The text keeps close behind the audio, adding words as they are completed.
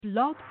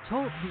Blog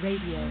Talk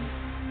Radio.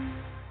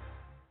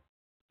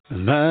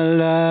 My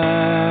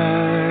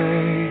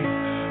life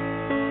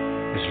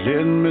is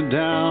leading me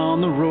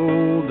down the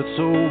road that's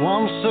so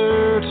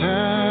uncertain.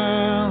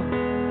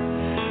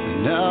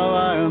 And now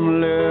I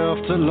am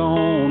left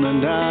alone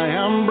and I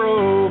am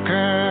broken,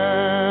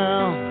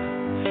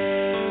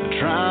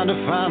 trying to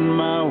find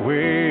my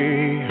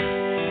way,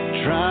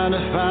 trying to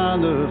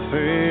find the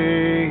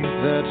faith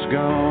that's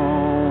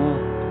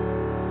gone.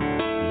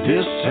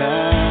 This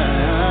time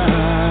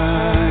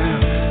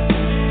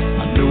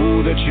I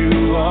know that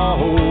you are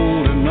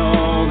holding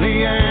all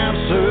the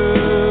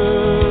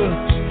answers,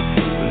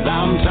 but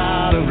I'm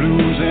tired of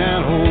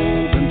losing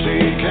hope and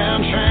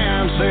taking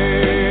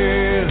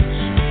chances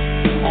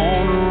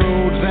on the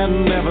roads that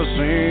never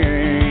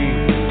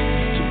seem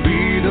to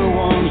be the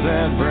ones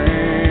that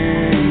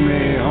bring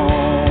me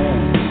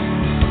home.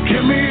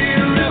 Give me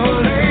a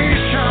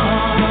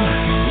revelation,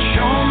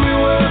 show me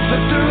what to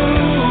do,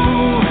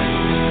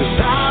 'cause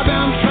I've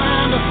been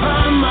trying to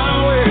find my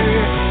way,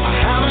 I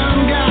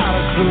haven't got a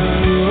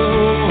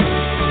clue.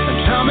 And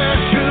tell me,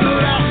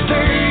 should I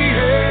stay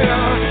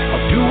here, or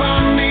do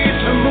I need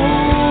to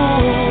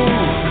move?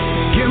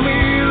 Give me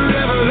a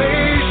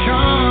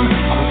revelation,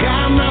 I've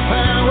got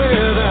nothing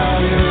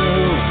without you,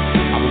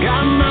 I've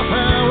got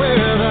nothing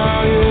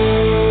without you.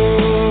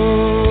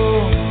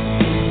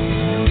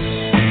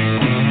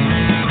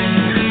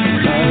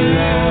 My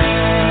life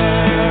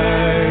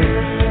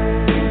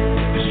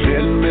is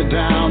leading me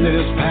down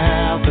this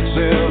path that's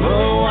ever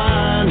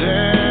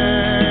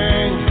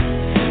winding.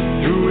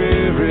 Through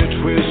every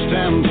twist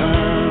and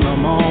turn,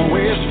 I'm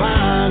always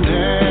finding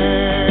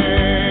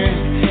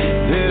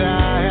that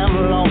I am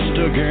lost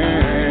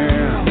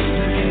again.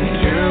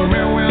 Tell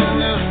me when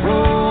this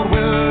road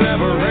will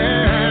ever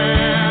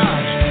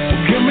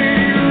end. Give me a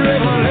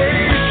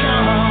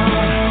revelation,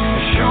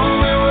 show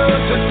me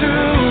what to do,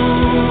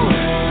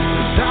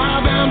 'cause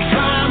I've been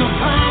trying to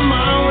find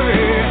my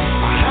way, I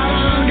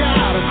haven't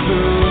got a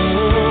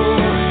clue.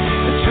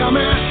 And tell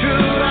me,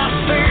 should I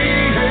stay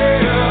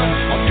here,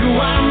 or do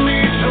I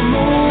need to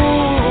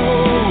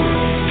move?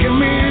 Give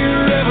me a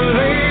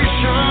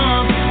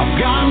revelation, I've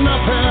got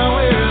nothing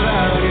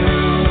without you,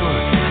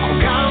 I've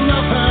got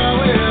nothing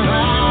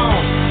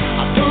without.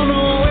 I don't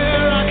know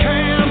where I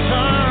can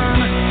turn,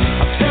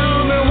 tell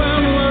me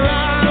when will I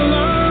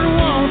learn,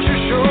 won't you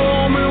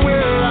show me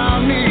where I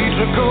need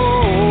to go?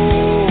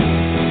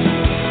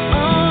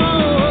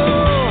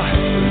 Oh,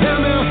 let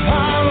me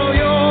follow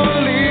your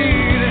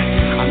lead,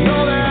 I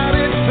know that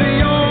it's the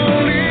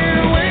only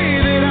way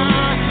that I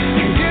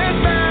can get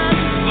back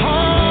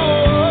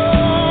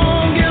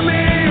home. Give me a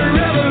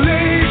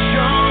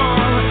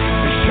revelation,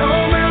 show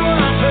me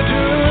what to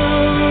do,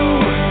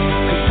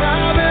 'cause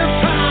I've been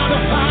trying to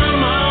find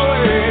my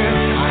way,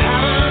 I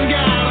haven't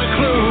got a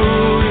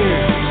clue.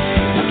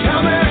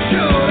 Tell me,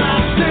 should I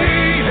stay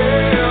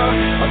here,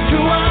 or do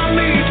I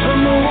need to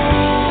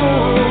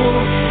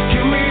move?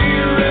 Give me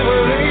a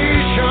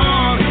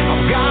revelation,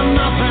 I've got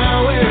nothing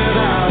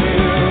without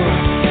you,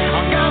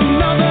 I've got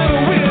nothing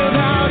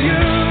without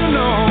you,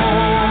 no.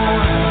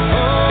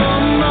 Oh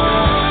no,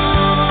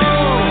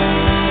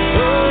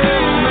 oh no.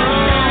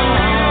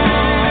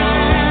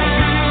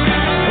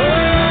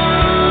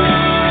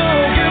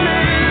 Oh, give me a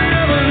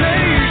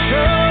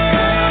revelation.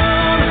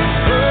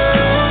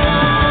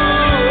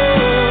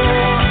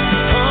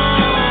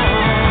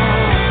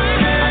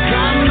 I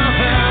got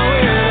nothing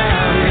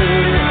without you,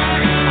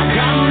 I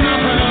got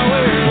nothing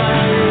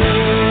without you.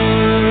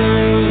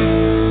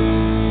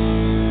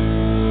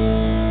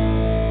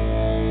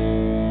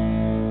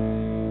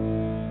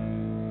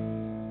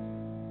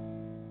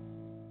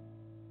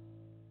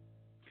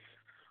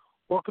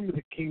 Welcome to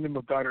the Kingdom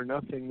of God or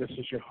Nothing. This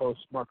is your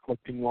host, Mark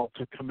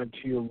Lipton-Walter, coming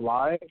to you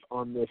live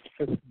on this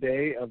 5th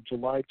day of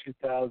July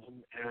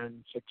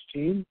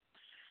 2016.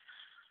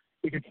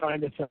 You can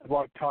find us at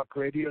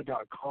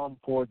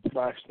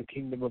blogtalkradio.com/the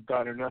Kingdom of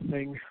God or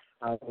Nothing.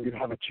 We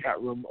have a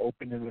chat room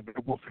open and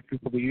available for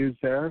people to use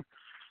there.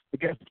 The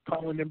guest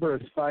call-in number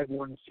is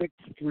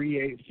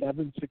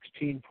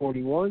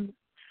 516-387-1641.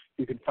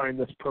 You can find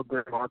this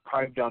program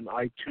archived on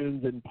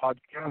iTunes and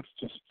podcasts.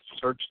 Just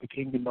search The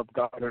Kingdom of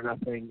God or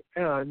Nothing.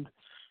 And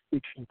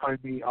you can find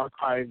the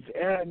archives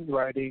and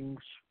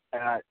writings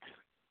at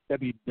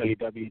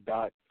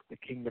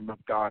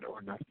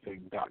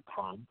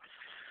www.thekingdomofgodornothing.com.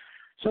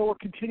 So we're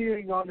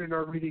continuing on in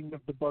our reading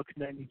of the book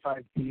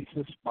 95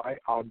 Thesis by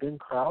Ogden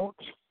Kraut.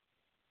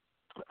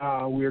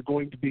 We are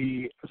going to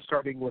be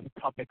starting with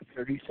topic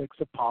 36,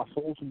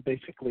 Apostles. And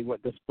basically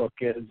what this book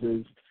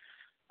is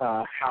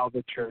how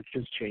the church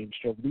has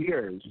changed over the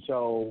years.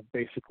 So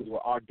basically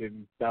what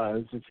Ogden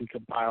does is he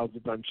compiles a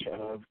bunch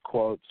of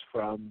quotes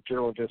from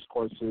Journal of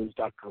Discourses,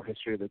 Doctrinal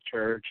History of the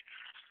Church,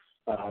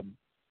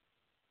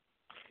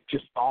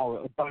 just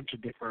a bunch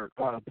of different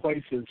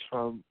places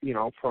from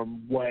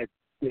what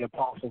the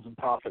apostles and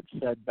prophets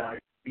said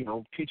back,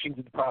 teachings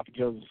of the prophet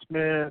Joseph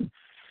Smith,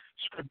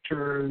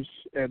 scriptures,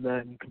 and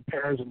then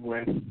compares them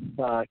with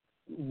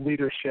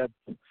leadership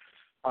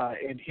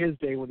in his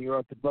day when he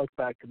wrote the book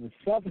back in the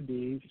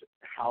 70s,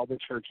 how the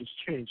church has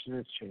changed, and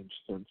it's changed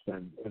since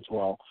then as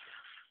well.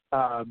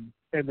 And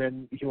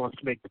then he wants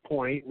to make the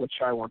point, which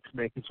I want to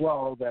make as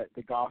well, that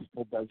the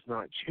gospel does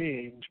not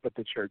change, but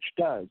the church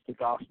does. The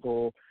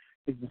gospel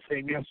is the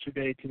same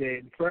yesterday, today,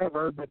 and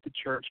forever, but the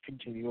church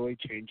continually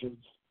changes,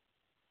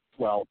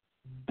 well,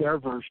 their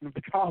version of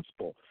the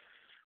gospel,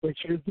 which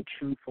is the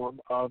true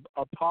form of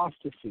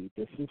apostasy.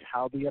 This is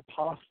how the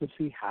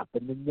apostasy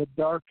happened in the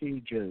Dark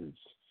Ages.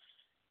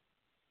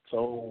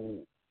 So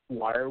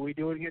why are we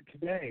doing it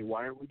today?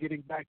 Why aren't we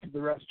getting back to the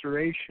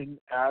restoration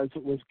as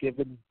it was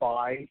given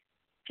by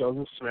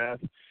Joseph Smith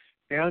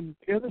and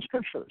in the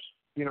scriptures,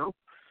 you know?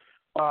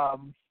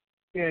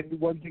 And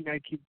one thing I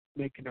keep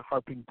making a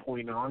harping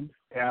point on,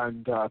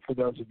 and for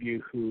those of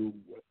you who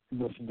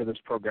listen to this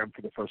program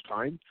for the first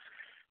time,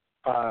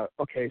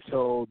 okay,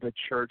 so the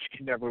church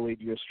can never lead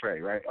you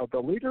astray, right? The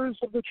leaders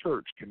of the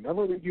church can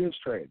never lead you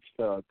astray. It's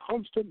the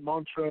constant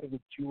mantra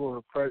that you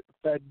are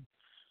fed,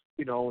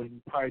 you know,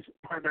 in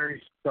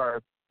primary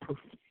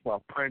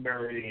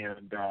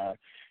and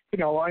you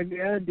know, and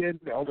in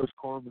the Elders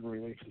Quorum and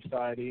Relief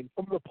Society, and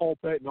from the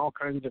pulpit and all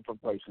kinds of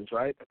different places,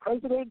 right? The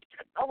president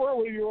can never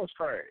lead you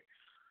astray.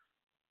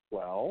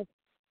 Well,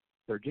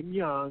 Brigham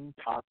Young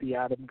taught the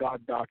Adam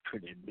God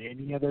doctrine and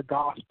many other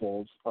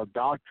gospels or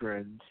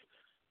doctrines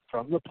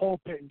from the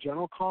pulpit and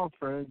general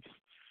conference.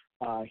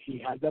 He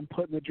had them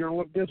put in the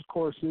Journal of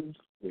Discourses,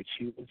 which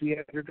he was the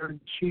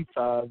editor-in-chief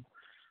of,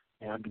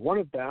 and one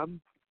of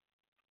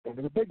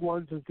the big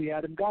ones, is the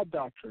Adam God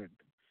doctrine.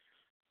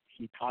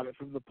 He taught it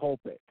from the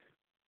pulpit.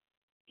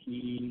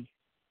 He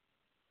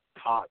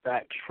taught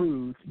that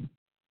truth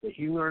that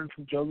he learned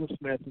from Joseph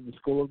Smith in the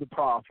School of the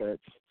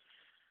Prophets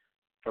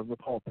from the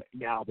pulpit.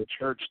 Now, the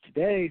church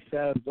today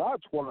says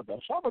that's one of the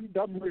 7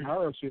 deadly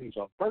heresies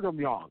of Brigham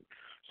Young.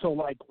 So,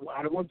 like,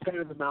 at one side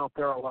of the mouth,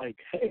 they're like,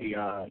 hey,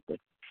 the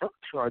church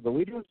or the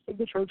leaders of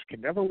the church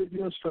can never lead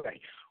you astray.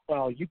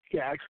 Well, you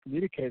get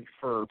excommunicated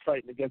for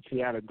fighting against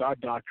the Adam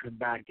God doctrine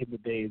back in the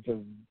days of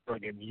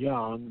Brigham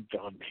Young,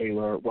 John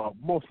Taylor, well,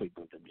 mostly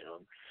Brigham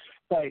Young.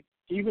 But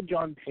even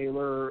John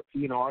Taylor,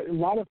 you know, a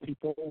lot of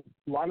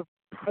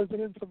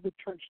presidents of the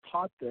church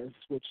taught this,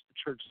 which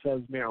the church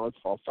says now it's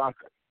false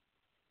doctrine.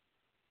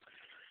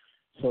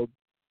 So,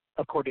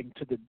 according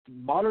to the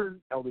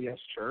modern LDS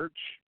church,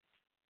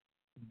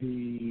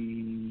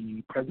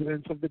 the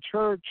presidents of the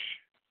church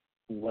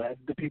led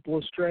the people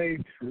astray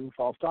through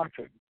false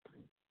doctrine.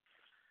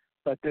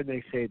 But then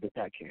they say that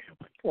can't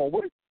happen. Well,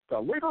 the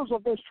leaders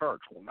of this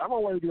church will never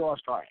lead you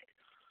astray.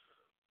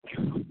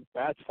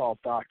 That's false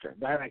doctrine.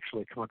 That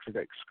actually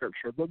contradicts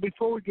Scripture. But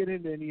before we get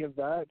into any of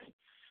that,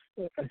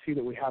 I see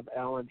that we have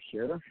Alan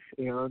here,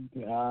 and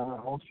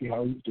I'll see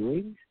how he's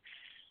doing.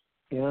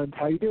 And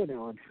how you doing,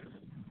 Alan?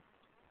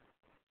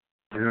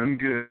 Doing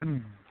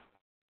good.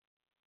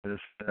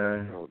 Just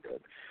good.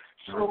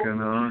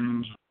 working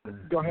on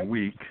the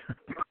week.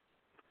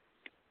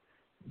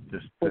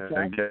 Just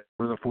get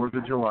for the 4th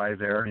of July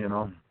there, you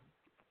know.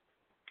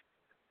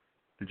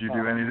 Did you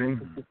do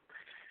anything?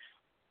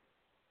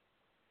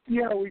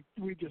 Yeah,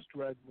 we just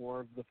read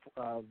more of the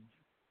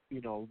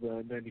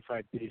the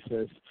 95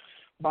 Thesis.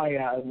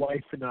 My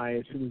wife and I,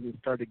 as soon as it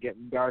started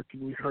getting dark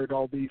and we heard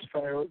all these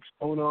fireworks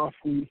going off,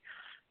 we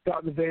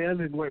got in the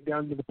van and went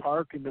down to the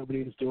park, and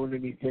nobody was doing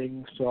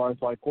anything. So I was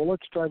like, well,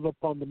 let's drive up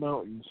on the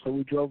mountain. So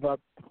we drove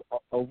up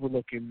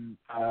overlooking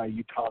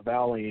Utah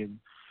Valley and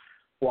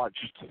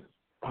watched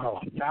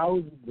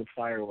thousands of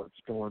fireworks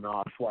going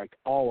off, like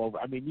all over.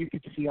 I mean, you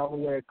could see all the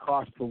way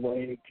across the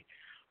lake,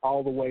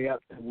 all the way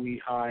up to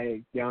Lehigh,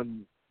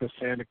 down the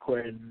Santa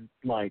Quinn,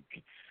 like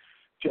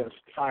just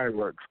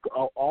fireworks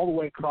all the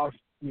way across,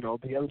 you know,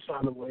 the other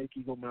side of the lake,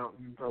 Eagle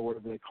Mountain, or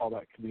whatever they call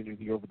that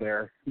community over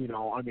there. You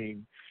know, I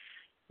mean,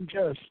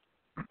 just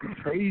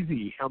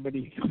crazy how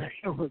many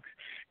fireworks.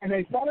 And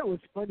I thought it was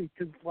funny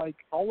because, like,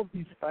 all of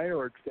these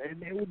fireworks,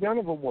 and none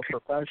of them were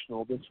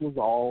professional. This was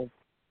all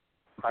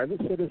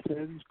private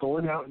citizens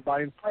going out and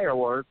buying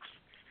fireworks,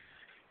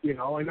 you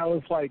know. And I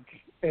was like,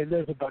 and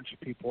there's a bunch of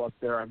people up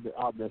there on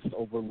this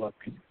overlook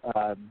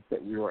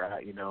that we were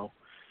at, you know.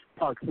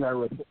 Parked there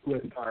with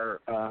our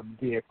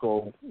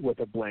vehicle with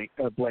a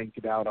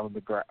blanket out on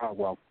the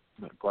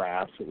not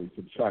grass, it was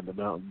inside the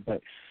mountain,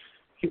 but,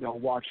 you know,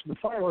 watching the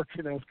fireworks,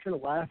 and I was kind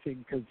of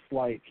laughing because,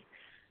 like,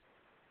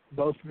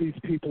 most of these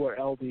people are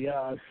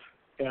LDS,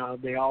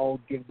 and they all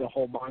give the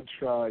whole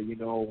mantra, you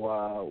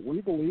know, we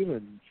believe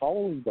in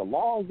following the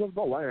laws of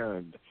the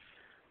land,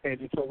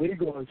 and it's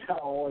illegal as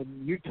hell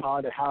in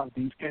Utah to have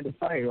these kind of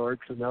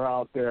fireworks, and they're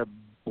out there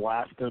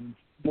blasting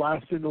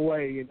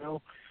away, you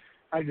know.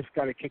 I just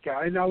got a kick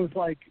out. And I was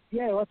like,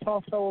 yeah, let's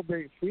all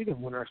celebrate freedom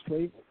when our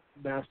slave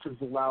masters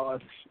allow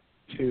us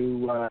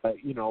to,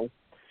 you know,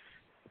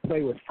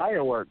 play with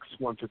fireworks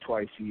once or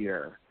twice a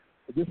year.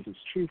 This is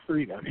true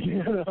freedom,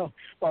 you know.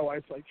 My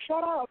wife's like,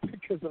 shut up,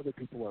 because other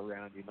people are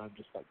around you, and I'm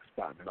just, like,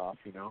 spouting it off,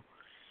 you know.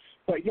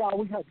 But, yeah,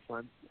 we had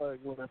fun. I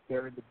went up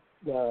there, and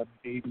the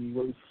baby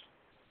was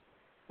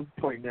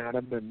pointing at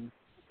him and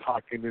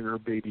talking in her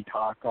baby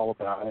talk all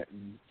about it,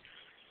 and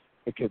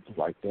the kids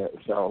liked it,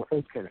 so it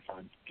was kind of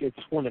fun. It's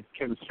one of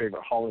Kim's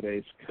favorite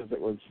holidays because it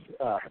was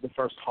the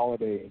first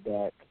holiday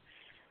that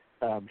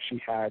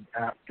she had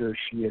after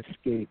she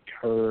escaped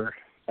her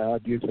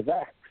abusive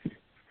ex.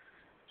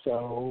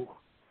 So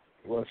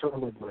it was her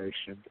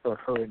liberation, or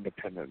her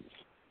Independence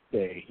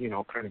Day,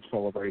 kind of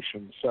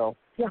celebration. So,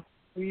 yeah,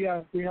 we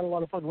had a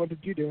lot of fun. What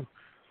did you do?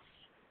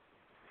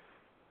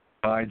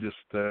 I just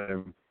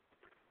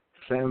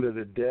sanded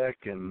a deck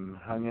and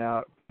hung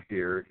out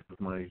here because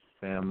my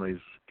family's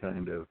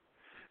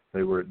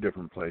they were at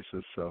different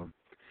places, so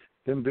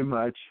didn't do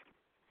much.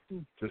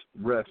 Just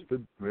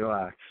rested,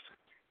 relaxed.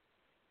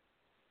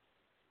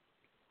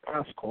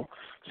 That's cool.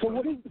 So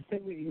what is the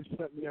thing that you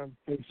sent me on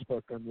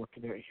Facebook I'm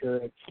looking at here?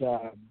 It's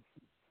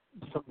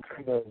some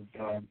kind of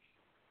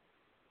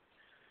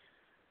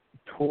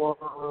tour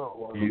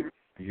or...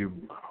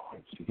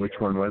 Which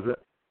one was it?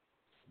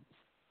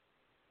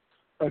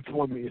 That's the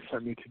one that you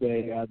sent me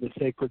today, the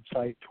Sacred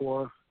Site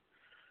Tour.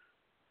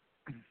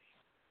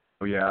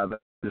 Oh, yeah,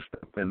 that's just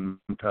been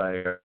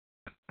entire,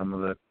 some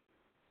of the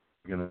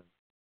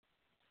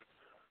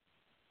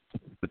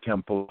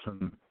temples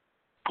and,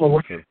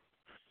 Okay.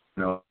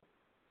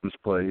 This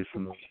place.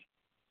 And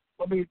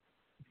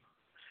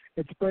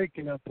it's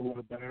breaking up a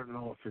little bit. I don't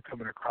know if you're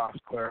coming across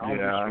clear. I'm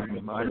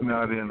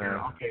not in there.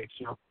 Okay,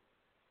 so.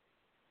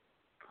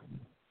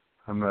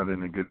 I'm not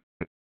in a good...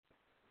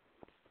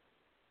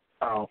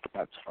 Oh,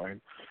 that's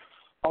fine.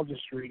 I'll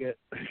just read it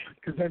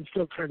because I'm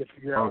still trying to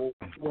figure out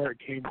where it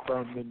came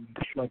from and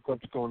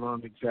what's going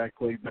on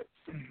exactly. But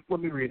let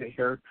me read it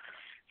here.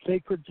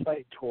 Sacred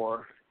Site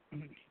Tour.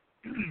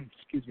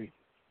 Excuse me.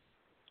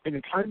 In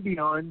a time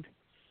beyond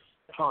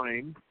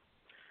time,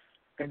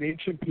 an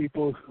ancient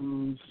people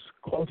whose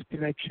close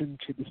connection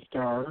to the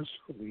stars.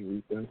 Let me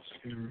read this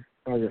here.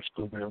 Oh, yes,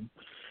 go down.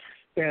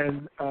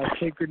 And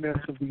sacredness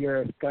of the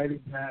earth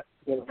guided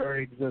their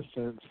very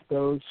existence.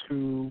 Those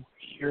who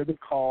hear the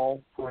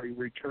call for a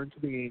return to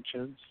the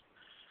ancients,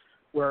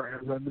 where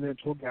a remnant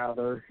will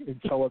gather in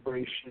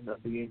celebration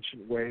of the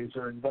ancient ways,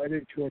 are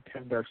invited to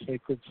attend our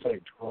Sacred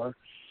Site Tour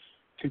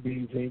to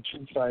these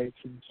ancient sites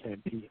in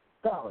Santee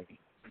Valley.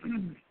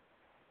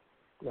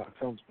 That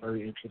sounds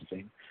very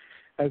interesting.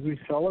 As we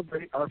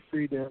celebrate our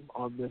freedom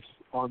on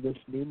this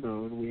new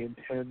moon, we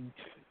intend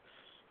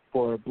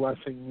for this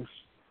blessing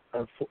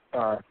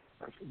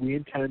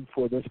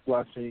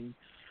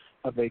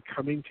of a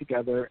coming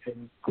together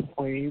and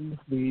claim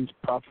these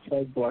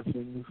prophesied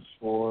blessings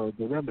for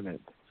the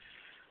remnant.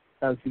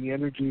 As the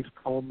energies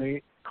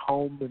culminate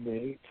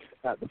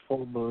at the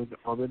full moon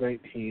on the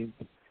 19th,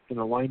 in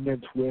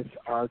alignment with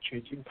our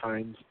changing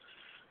times,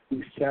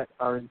 we set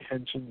our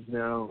intentions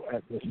now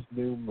at this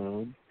new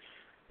moon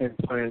and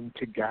plan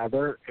to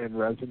gather and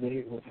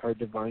resonate with our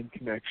divine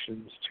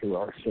connections to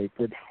our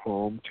sacred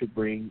home to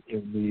bring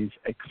in these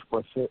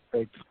exquisite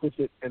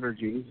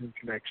energies in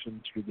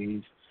connection to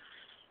these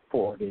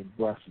foreordained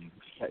blessings.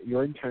 Set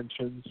your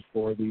intentions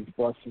for these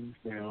blessings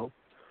now,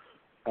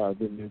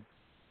 the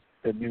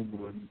new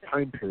moon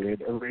time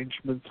period.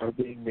 Arrangements are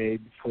being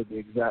made for the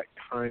exact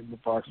time of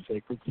our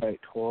Sacred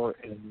Site Tour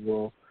and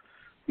will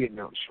be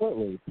announced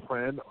shortly.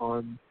 Plan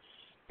on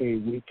a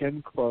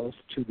weekend close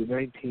to the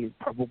 19th,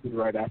 probably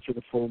right after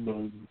the full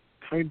moon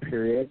time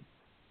period.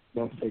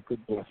 No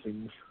sacred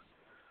blessings.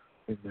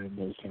 And then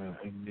there's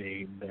a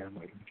name there I'm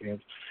not going to give.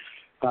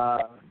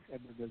 And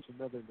then there's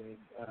another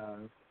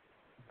name.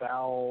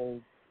 Val,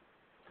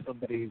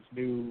 somebody's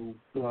new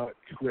book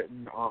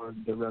written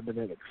on the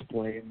remnant,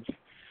 explains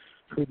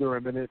who the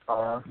remnant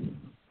are.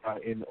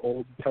 In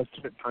Old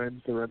Testament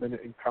times, the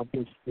remnant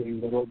encompassed the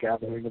little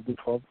gathering of the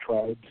 12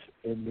 tribes.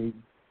 In New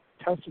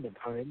Testament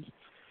times,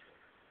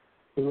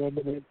 the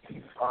remnant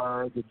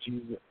are the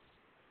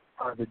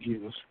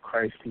Jesus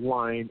Christ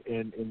line,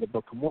 and in the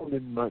Book of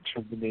Mormon, much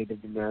of the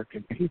Native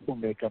American people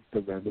make up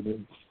the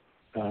remnant.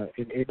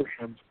 In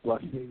Abraham's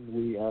blessing,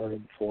 we are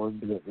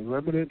informed that the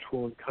remnant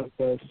will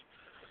encompass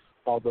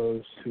all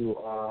those who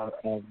are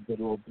of the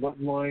little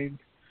bloodline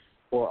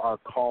or are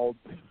called,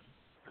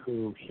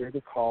 who hear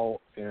the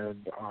call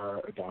and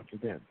are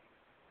adopted in.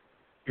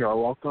 You are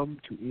welcome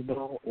to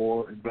email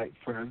or invite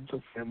friends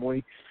or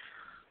family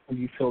who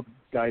you feel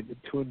guided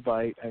to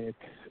invite.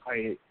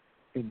 I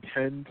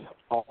intend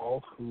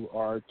all who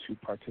are to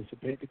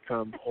participate to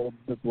come. Hold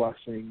the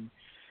blessing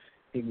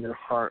in your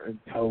heart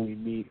until we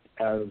meet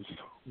as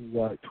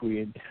what we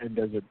intend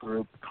as a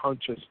group.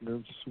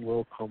 Consciousness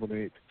will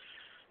culminate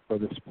for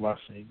this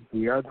blessing.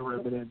 We are the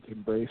remnant,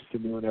 embrace the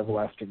new and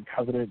everlasting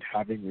covenant,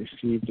 having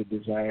received a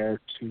desire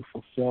to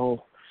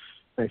fulfill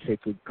my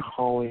sacred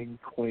calling,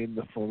 claim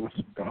the fullness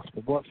of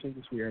gospel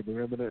blessings. We are the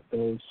remnant,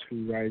 those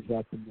who rise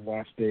up in the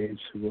last days,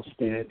 who will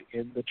stand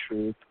in the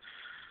truth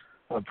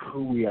of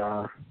who we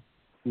are.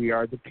 We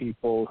are the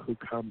people who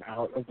come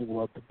out of the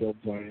world to build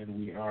Zion.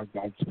 We are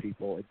God's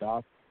people,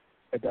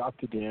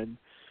 adopted in,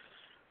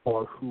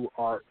 or who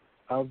are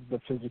of the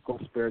physical,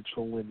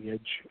 spiritual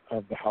lineage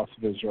of the house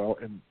of Israel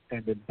and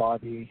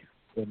embody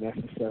the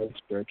necessary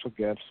spiritual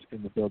gifts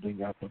in the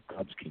building up of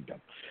God's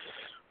kingdom.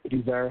 We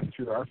desire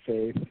through our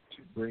faith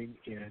to bring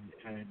in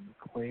and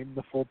claim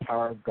the full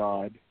power of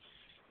God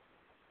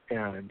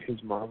and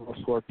His marvelous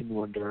work and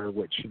wonder,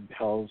 which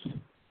entails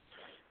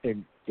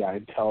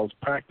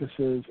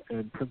practices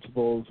and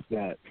principles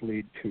that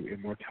lead to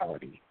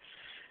immortality,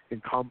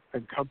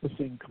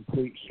 encompassing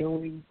complete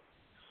healings,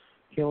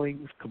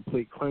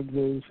 complete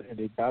cleanses, and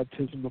a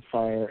baptism of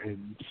fire,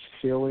 and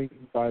sealing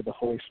by the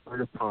Holy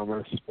Spirit of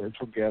promise.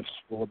 Spiritual gifts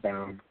will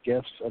abound,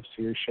 gifts of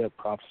seership,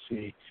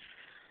 prophecy,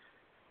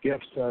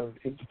 gifts to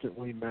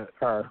instantly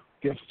manifest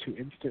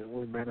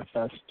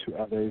to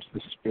others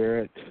the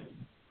Spirit,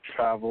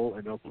 travel,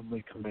 and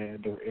openly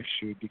command or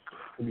issue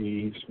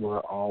decrees where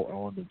all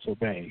elements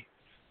obey.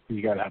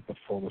 You got to have the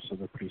fullness of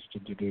the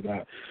priesthood to do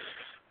that.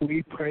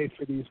 We pray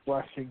for these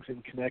blessings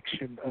in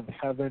connection of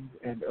heaven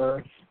and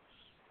earth,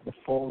 the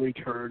full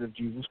return of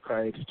Jesus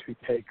Christ, who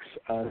takes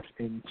us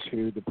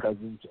into the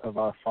presence of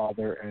our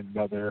Father and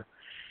Mother,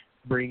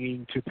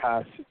 bringing to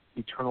pass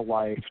eternal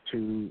life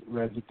to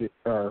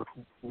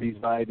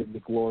reside in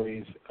the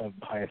glories of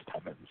the highest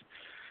heavens.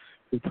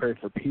 We pray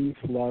for peace,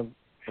 love,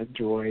 and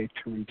joy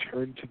to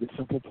return to the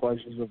simple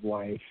pleasures of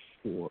life,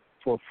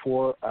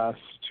 for us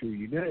to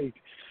unite,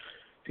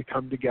 to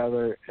come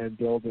together and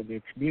build a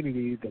new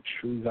community, the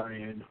true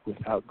Zion,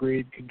 without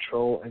greed,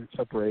 control, and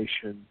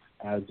separation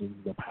as in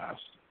the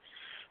past.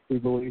 We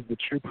believe the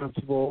true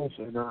principles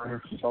in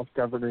our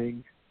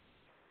self-governing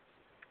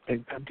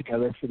and come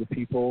together for the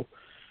people,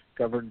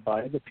 governed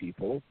by the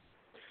people.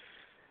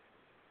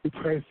 We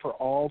pray for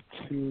all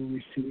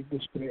to receive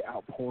this great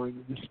outpouring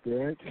of the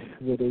Spirit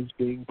that is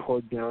being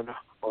poured down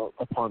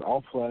upon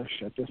all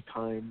flesh at this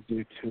time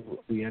due to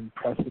the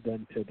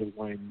unprecedented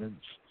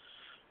alignments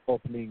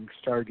opening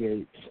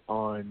stargates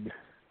on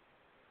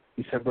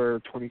December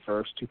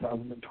 21st,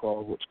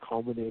 2012, which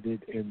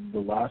culminated in the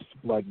last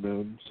blood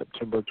moon,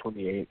 September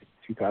 28th,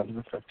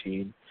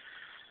 2015,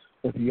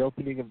 with the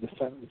opening of the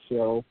seventh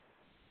seal,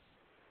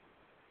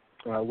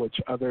 which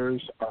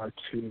others are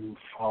to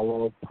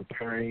follow,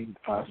 preparing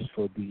us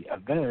for the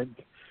event,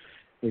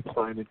 a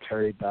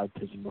planetary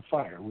baptism of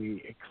fire.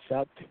 We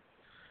accept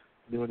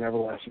new and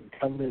everlasting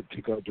covenant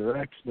to go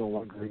direct, no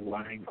longer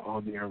relying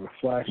on the arm of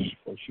flesh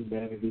for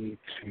humanity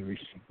to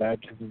receive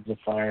baptisms of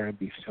fire and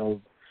be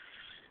sealed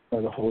by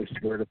the Holy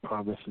Spirit of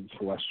promise in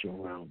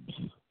celestial realms,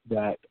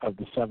 that of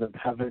the seventh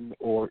heaven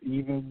or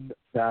even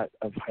that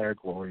of higher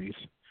glories.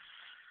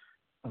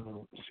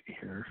 Let's see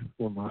here,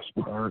 one last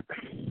part.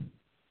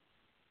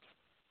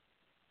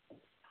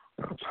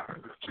 It's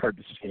hard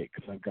to see it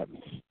because I've got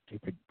this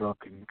stupid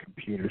broken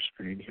computer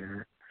screen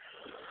here.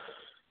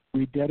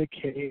 We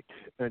dedicate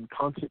and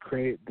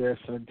consecrate this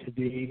unto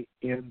thee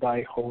in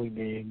thy holy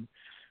name,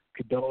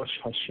 Kadosh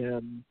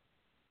Hashem,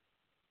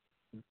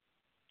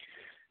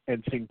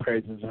 and sing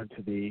praises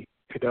unto thee,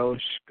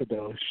 Kadosh,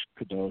 Kadosh,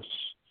 Kadosh,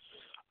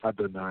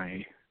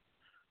 Adonai,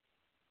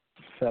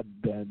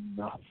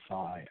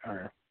 Sebenathai,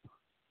 or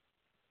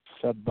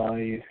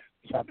Sabaoth.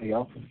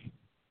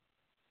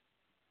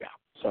 Yeah,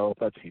 so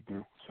that's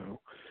Hebrew. So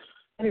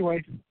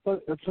anyway,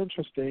 but that's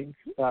interesting.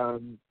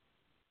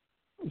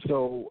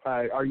 So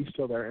are you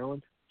still there,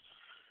 Alan?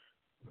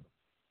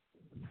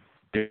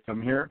 Yeah,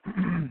 I'm here.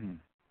 Can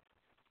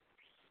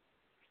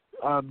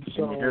you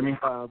hear me?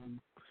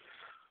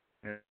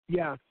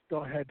 Yeah,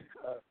 go ahead.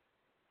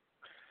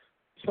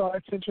 So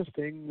it's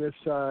interesting. This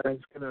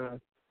is going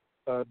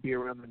to be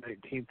around the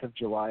 19th of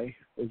July.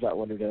 Is that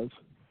what it is?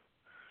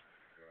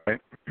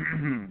 Right.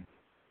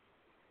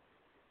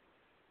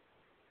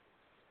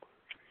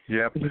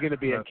 Yep. Is it going to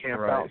be a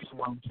camp right. out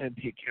somewhere in San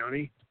Pete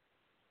County?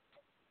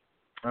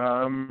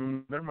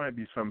 There might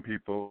be some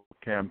people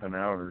camping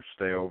out or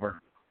stay over.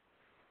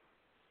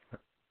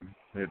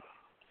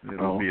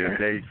 It'll be a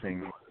day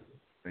thing,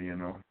 you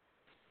know.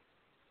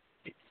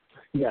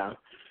 Yeah.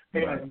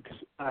 And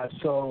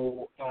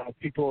so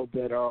people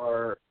that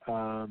are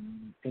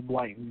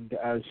enlightened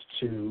as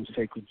to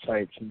sacred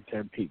sites in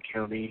San Pete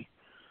County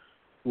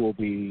will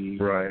be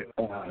right.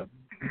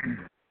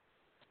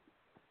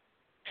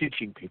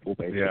 Teaching people,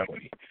 basically. Yeah.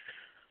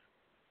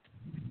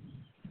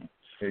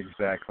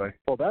 Exactly.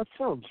 Well, that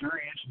sounds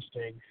very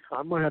interesting.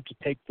 I'm going to have to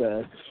take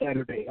the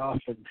Saturday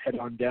off and head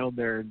on down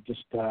there and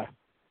just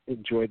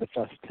enjoy the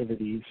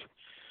festivities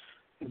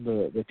and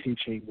the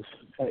teachings.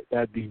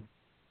 That'd be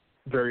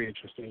very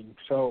interesting.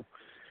 So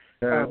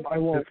I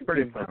won't give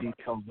the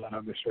details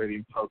on this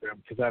radio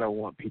program because I don't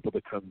want people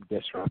to come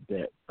disrupt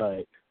it,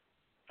 but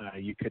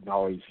you can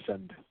always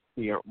send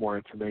me more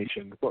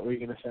information. What were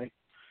you going to say?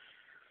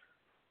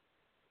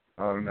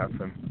 Oh,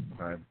 nothing.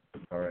 All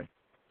right.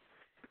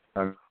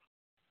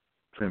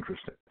 It's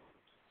interesting.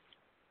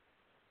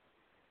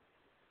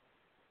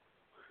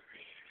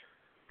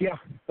 Yeah,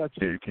 that's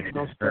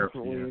most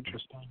definitely yeah.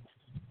 interesting.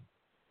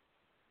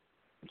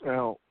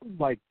 Well,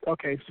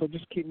 okay, so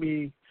just keep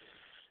me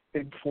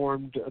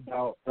informed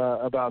about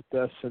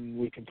this, and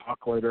we can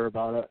talk later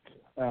about it.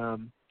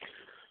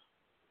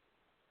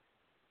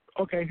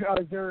 Okay,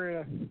 is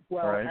there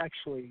right.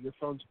 Actually, your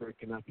phone's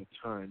breaking up a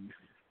ton,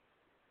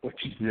 which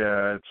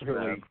yeah, it's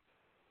really.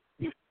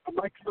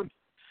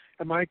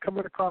 Am I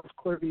coming across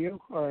clear to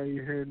you, or are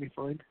you hearing me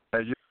fine?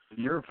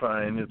 You're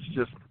fine. It's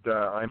just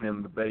I'm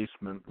in the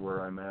basement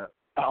where I'm at.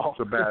 Oh.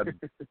 It's a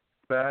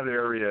bad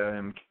area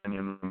in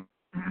Canyon.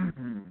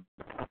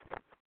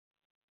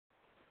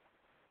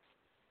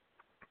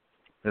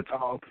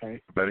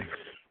 Okay. Buddy.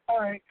 All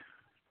right.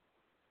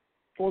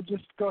 Well,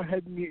 just go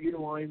ahead and mute your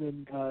line,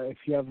 and if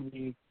you have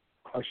any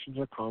questions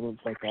or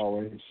comments, like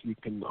always, you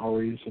can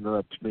always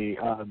interrupt me.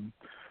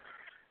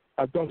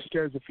 I'll go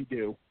upstairs if you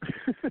do.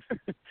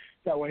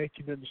 That way I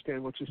can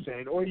understand what you're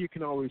saying. Or you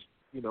can always,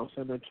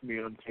 send it to me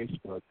on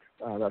Facebook.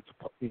 That's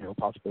a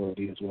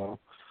possibility as well,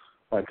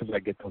 because I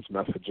get those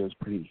messages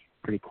pretty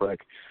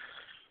quick.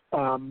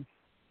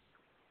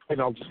 And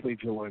I'll just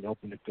leave your line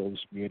open if you'll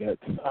just mute it.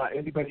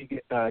 Anybody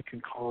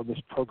can call on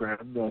this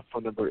program. The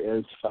phone number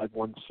is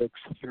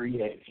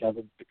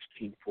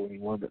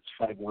 516-387-1641. That's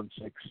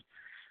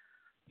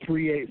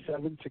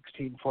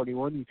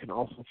 516-387-1641. You can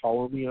also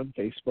follow me on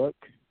Facebook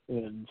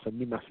and send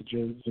me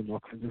messages and all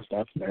kinds of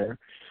stuff there.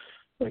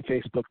 My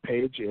Facebook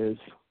page is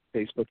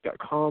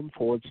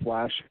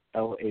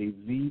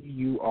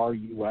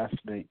facebook.com/LAZURUS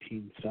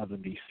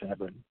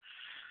 1977.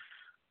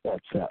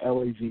 That's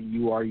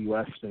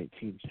LAZURUS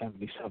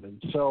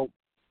 1977. So,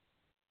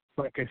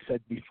 like I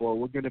said before,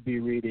 we're going to be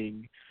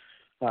reading,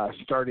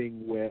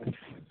 starting with,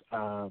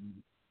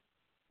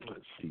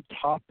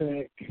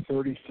 topic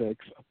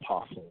 36,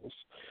 Apostles.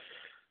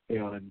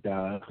 And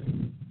let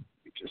me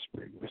just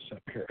bring this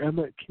up here.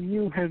 Emma, can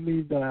you hand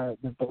me the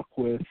book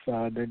with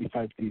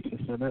 95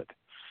 Thesis in it?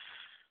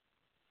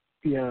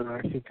 Yeah, and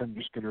I think I'm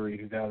just going to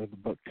read it out of the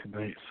book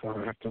tonight, so I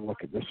don't have to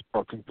look at this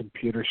broken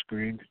computer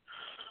screen.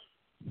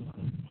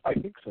 I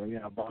think so,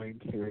 yeah, volume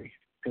 3.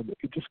 And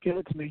just get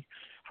it to me.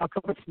 How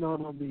come it's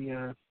not on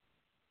the,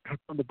 how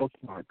come the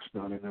bookmark's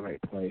not in the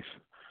right place?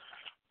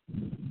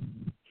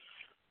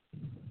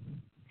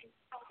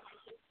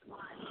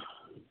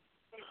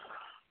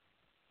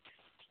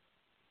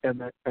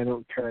 And I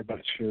don't care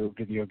about your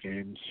video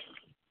games.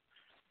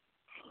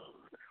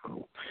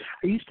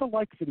 I used to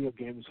like video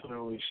games when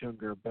I was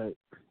younger, but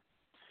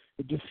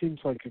it just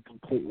seems like a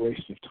complete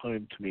waste of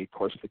time to me. Of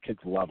course, the kids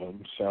love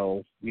them,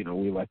 so,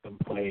 we let them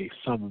play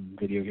some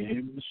video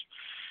games,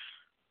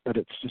 but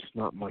it's just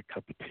not my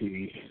cup of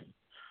tea.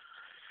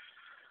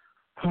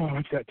 Oh,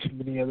 I've got too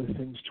many other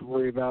things to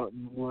worry about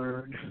and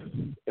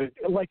learn.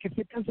 Like, if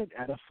it doesn't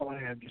edify,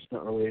 I'm just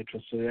not really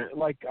interested in it.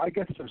 Like, I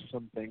guess there's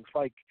some things.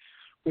 Like,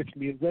 with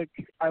music,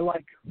 I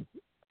like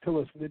to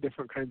listen to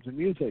different kinds of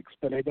music,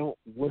 but I don't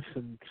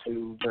listen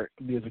to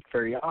music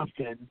very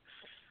often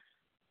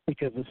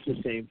because it's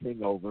the same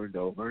thing over and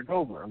over and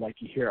over. Like,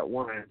 you hear it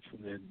once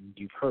and then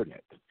you've heard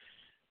it.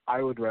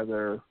 I would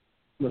rather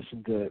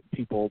listen to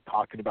people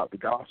talking about the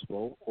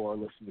gospel or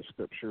listen to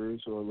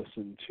scriptures or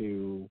listen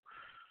to,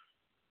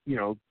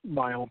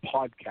 my own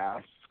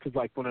podcasts. Because,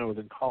 like, when I was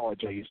in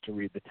college, I used to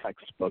read the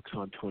textbooks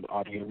onto an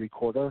audio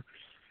recorder,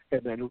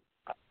 and then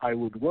I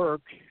would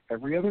work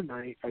every other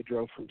night. I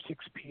drove from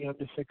 6 p.m.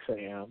 to 6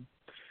 a.m.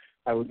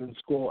 I was in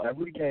school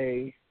every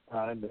day,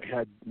 and I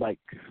had,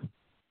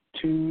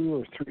 2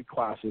 or 3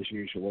 classes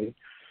usually.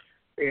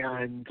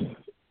 And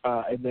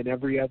then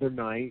every other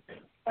night,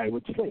 I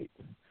would sleep.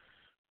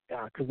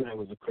 Because I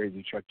was a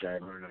crazy truck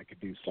driver, and I could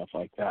do stuff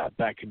like that.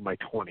 Back in my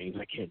 20s,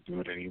 I can't do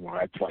it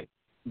anymore. It's,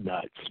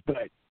 nuts.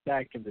 But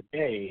back in the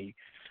day,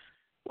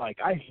 I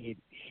hate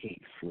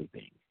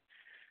sleeping.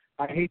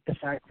 I hate the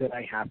fact that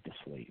I have to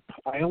sleep.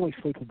 I only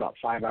sleep about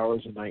 5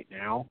 hours a night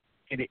now,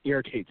 and it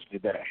irritates me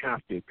that I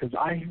have to because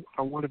I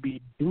want to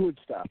be doing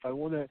stuff. I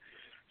want to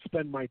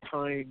spend my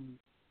time,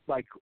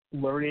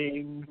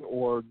 learning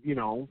or,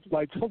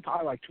 sometimes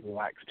I like to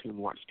relax, too, and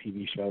watch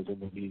TV shows and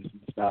movies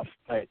and stuff.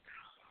 But,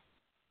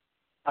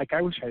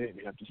 I wish I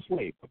didn't have to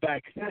sleep. But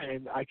back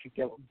then, I could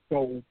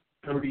go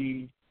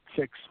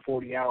 36,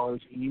 40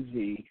 hours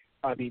easy.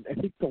 I mean, I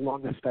think the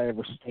longest I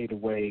ever stayed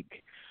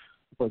awake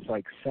was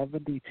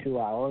 72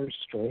 hours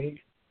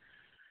straight.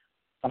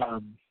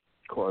 Of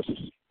course,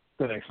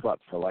 then I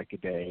slept for a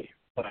day,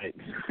 but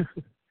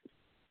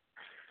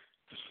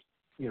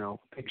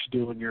things you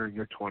do in your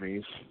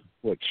 20s,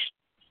 which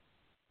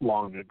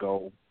long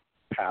ago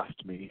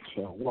passed me.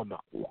 So, well,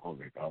 not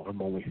long ago. I'm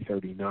only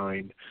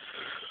 39.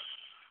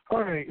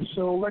 All right,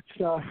 so let's.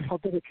 I'll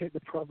dedicate the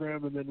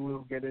program, and then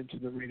we'll get into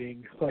the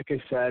reading. Like I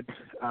said,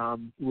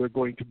 we're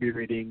going to be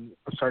reading,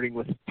 starting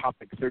with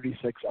topic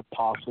 36,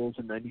 Apostles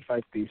and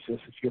 95 Thesis.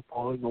 If you're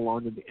following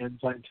along in the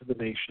Ensigns of the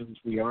Nations,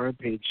 we are on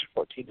page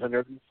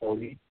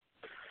 1440.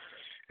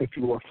 If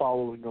you are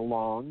following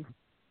along,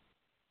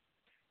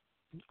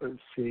 let's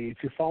see.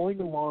 If you're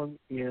following along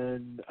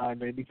in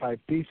 95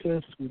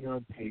 Thesis, we are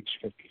on page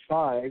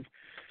 55,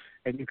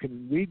 and you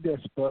can read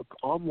this book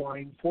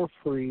online for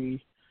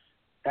free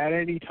at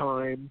any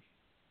time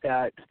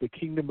at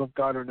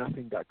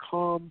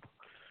thekingdomofgodornothing.com.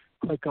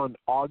 Click on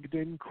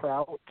Ogden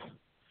Kraut,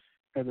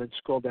 and then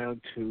scroll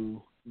down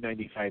to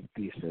 95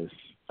 Thesis,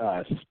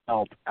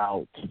 spelled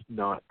out,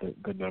 not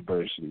the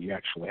numbers that you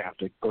actually have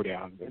to go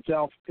down.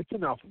 It's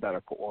in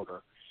alphabetical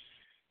order.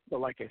 But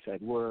like I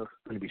said, we're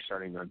going to be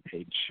starting on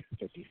page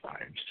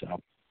 55.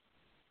 So,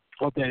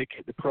 I'll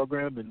dedicate the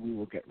program, and we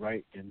will get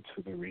right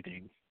into the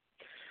reading.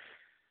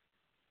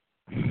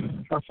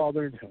 Our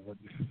Father in heaven,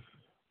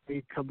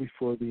 we come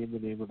before Thee in the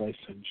name of Thy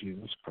Son,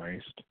 Jesus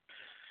Christ.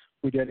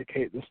 We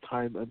dedicate this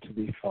time unto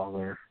Thee,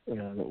 Father,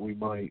 that we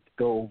might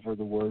go over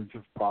the words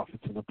of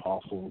prophets and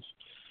apostles,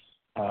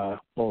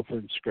 both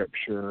in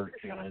Scripture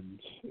and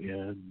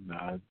in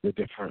the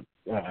different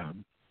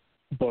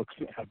books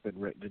that have been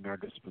written in our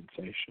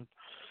dispensation.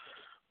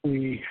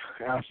 We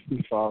ask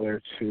Thee,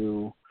 Father,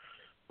 to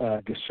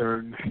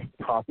discern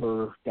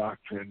proper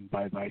doctrine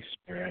by Thy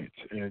Spirit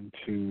and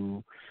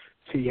to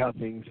see how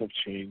things have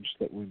changed,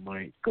 that we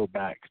might go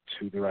back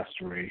to the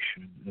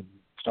restoration and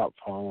stop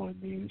following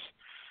these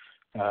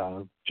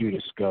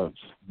Judas goats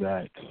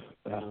that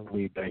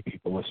lead Thy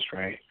people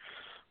astray.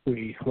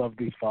 We love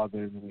Thee,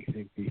 Father, and we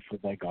thank Thee for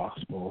Thy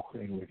gospel,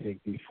 and we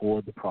thank Thee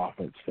for the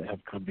prophets that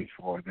have come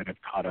before that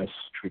have taught us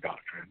true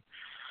doctrine,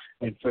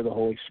 and for the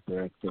Holy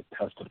Spirit that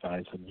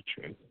testifies in the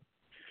truth.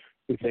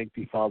 We thank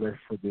Thee, Father,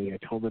 for the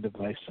atonement of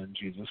Thy Son,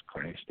 Jesus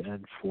Christ,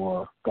 and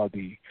for God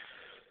we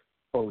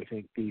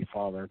thank Thee,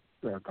 Father,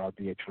 our God,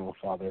 the eternal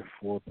Father,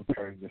 for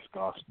preparing this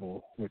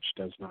gospel, which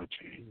does not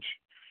change,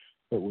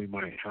 that we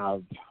might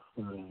have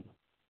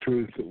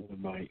truth, that we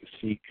might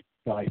seek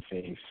Thy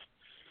face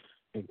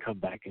and come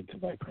back into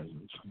Thy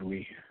presence. And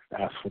we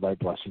ask for Thy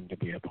blessing to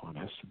be upon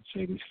us and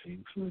say these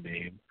things in the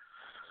name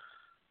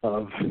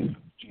of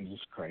Jesus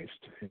Christ.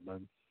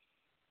 Amen.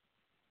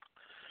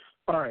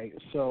 All right,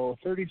 so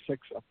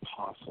 36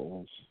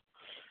 apostles.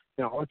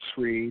 Now let's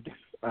read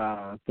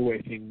the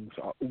way things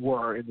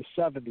were in the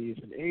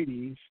 70s and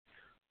 80s.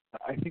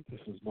 I think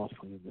this is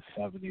mostly in the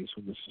 70s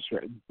when this is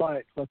written,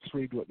 but let's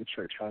read what the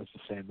church has to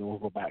say, and then we'll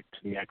go back to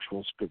the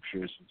actual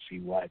scriptures and see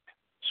what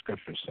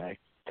scriptures say.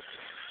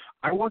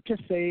 I want to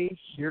say,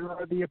 here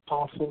are the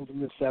apostles in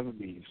the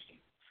 70s.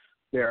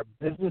 Their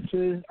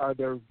businesses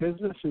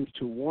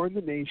to warn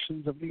the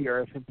nations of the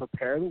earth and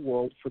prepare the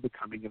world for the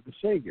coming of the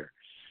Savior.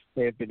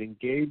 They have been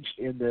engaged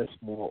in this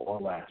more or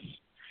less.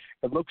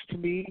 It looks to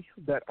me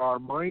that our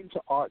minds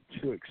ought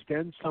to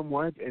extend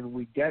somewhat, and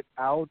we get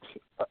out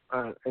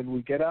of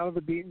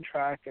the beaten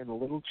track, and a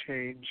little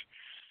change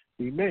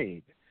be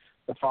made.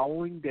 The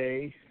following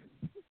day,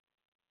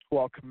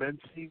 while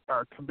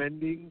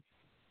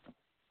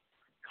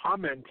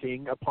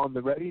commenting upon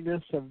the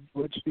readiness of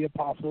which the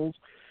apostles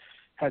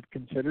had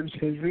considered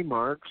his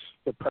remarks,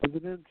 the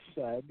president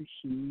said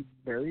he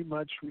very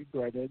much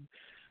regretted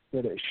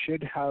that it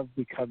should have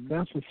become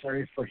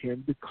necessary for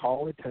him to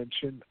call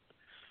attention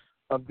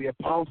of the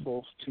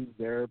apostles to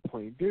their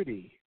plain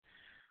duty,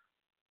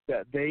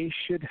 that they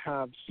should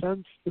have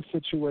sensed the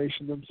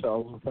situation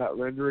themselves without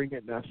rendering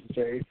it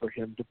necessary for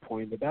him to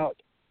point it out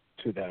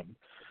to them.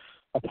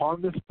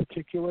 Upon this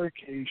particular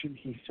occasion,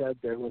 he said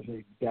there was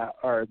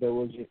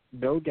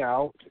no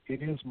doubt in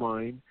his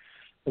mind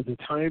that the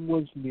time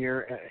was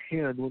near at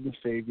hand when the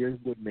Savior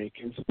would make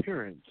his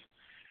appearance.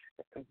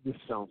 This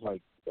sounds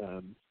like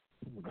I'm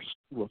going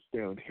to look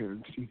down here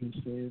and see who's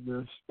saying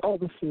this. Oh,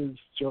 this is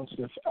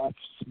Joseph F.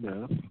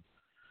 Smith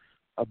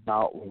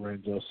about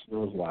Lorenzo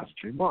Snow's last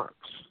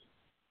remarks.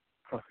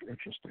 Oh,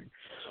 interesting.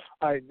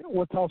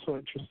 What's also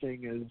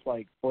interesting is,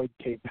 like, Boyd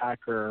K.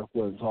 Packer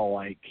was all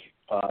like,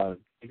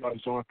 you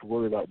guys don't have to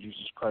worry about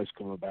Jesus Christ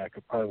coming back.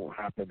 It probably won't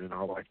happen in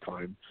our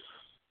lifetime.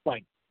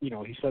 Like, you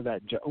know, he said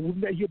that.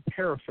 You're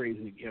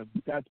paraphrasing him.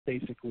 That's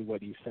basically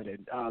what he said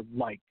in,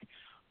 like,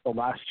 the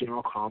last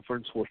general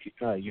conference where,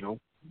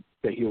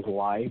 that he was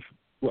alive,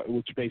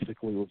 which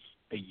basically was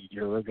a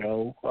year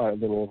ago, a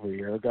little over a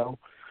year ago.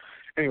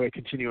 Anyway,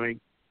 continuing.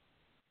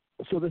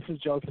 So this is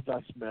Joseph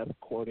S. Smith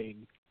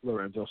quoting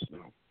Lorenzo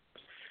Snow.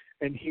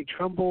 And he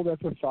trembled at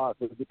the thought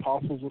that the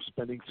apostles were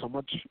spending so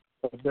much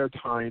of their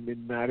time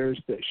in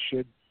matters that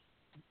should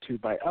to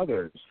by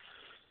others,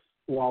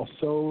 while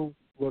so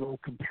little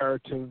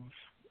comparatively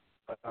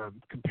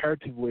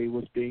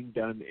was being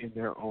done in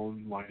their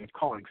own line of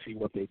calling. See,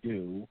 what they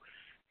do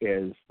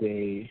is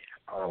they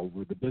are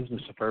over the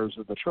business affairs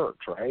of the church,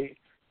 right?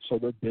 So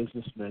they're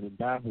businessmen in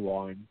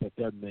Babylon, but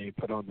then they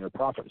put on their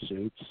prophet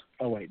suits.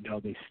 Oh, wait,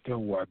 no, they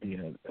still wear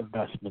the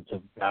investments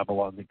of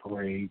Babylon the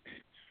Great.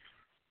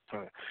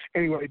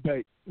 Anyway,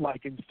 but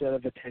like instead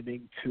of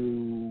attending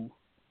to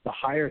the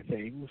higher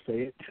things,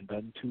 they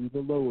attend to the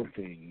lower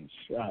things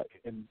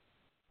and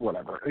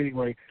whatever.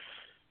 Anyway,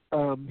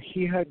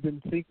 he had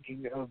been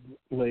thinking of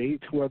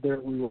late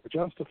whether we were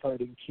justified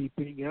in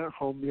keeping at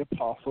home the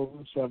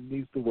apostles in the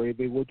 70s the way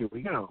they were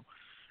doing now.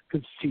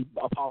 Because, see,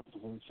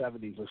 apostles in the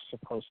 70s are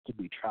supposed to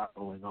be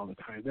traveling all the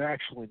time. They're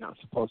actually not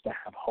supposed to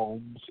have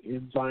homes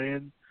in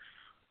Zion.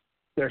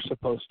 They're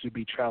supposed to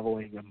be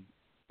traveling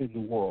in the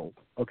world,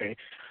 okay?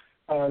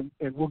 And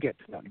we'll get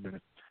to that in a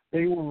minute.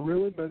 They were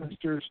really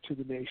ministers to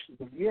the nations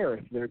of the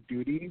earth. Their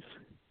duties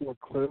were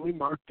clearly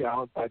marked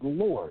out by the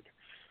Lord.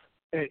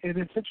 And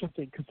it's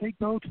interesting because they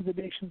go to the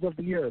nations of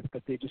the earth,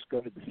 but they just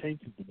go to the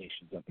saints of the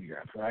nations of the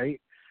earth,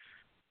 right?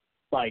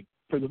 Like,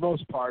 for the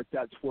most part,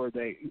 that's where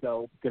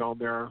they'll get on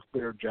their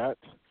jet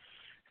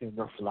and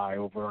they'll fly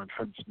over on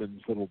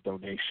Huntsman's little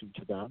donation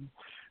to them.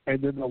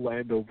 And then they'll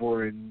land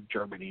over in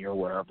Germany or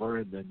wherever,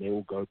 and then they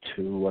will go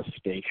to a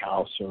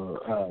steakhouse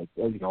or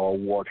a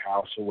ward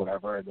house or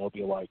whatever, and they'll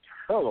be like,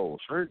 "Hello,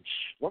 church,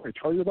 let me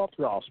tell you about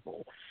the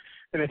gospel."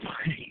 And it's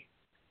like,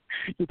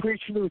 you're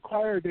preaching to the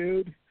choir,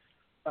 dude.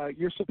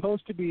 You're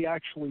supposed to be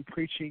actually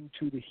preaching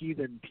to the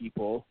heathen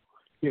people,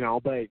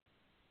 but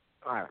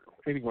I don't know.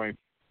 Anyway,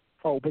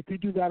 but they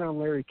do that on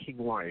Larry King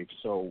Live,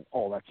 so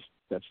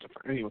that's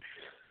different. Anyway,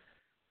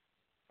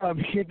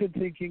 he had been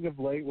thinking of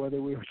late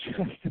whether we were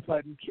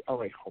justified in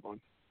hold on.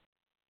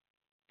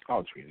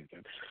 I'll just read it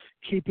again.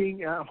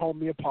 Keeping at home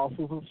the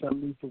apostles and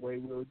 70s the way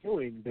we were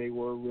doing. They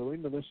were really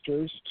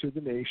ministers to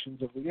the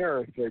nations of the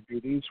earth. Their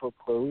duties were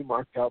clearly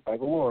marked out by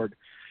the Lord.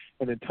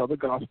 And until the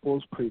gospel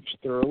was preached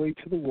thoroughly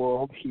to the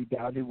world, he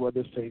doubted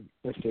whether the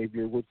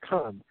Savior would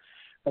come.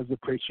 As the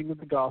preaching of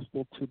the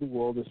gospel to the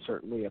world is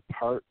certainly a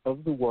part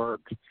of the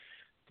work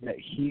that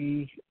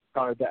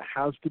that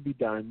has to be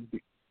done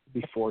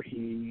before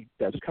he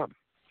does come.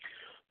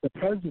 The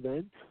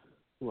president,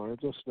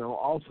 Lorenzo Snow,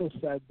 also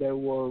said there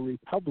were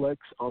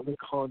republics on the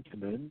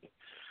continent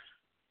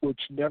which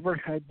never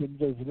had been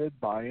visited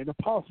by an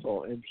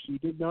apostle, and he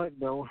did not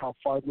know how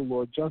far the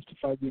Lord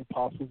justified the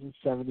apostles in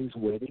 70s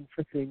waiting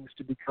for things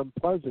to become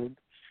pleasant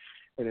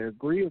and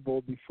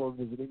agreeable before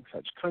visiting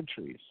such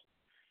countries.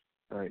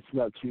 All right, so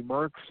that's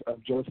remarks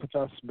of Joseph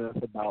S.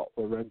 Smith about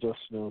Lorenzo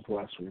Snow's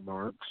last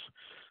remarks,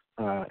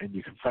 and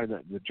you can find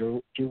that in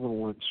the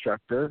Juvenile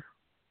Instructor,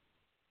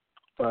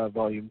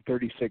 volume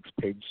 36,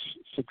 page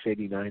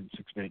 689 and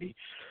 690.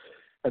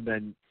 And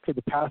then for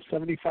the past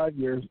 75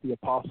 years, the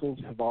apostles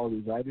have all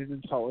resided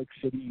in Salt Lake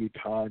City,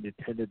 Utah, and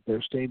attended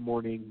Thursday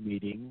morning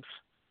meetings.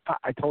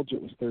 I told you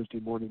it was Thursday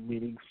morning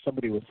meetings.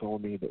 Somebody was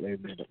telling me that they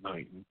met at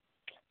night, and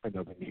I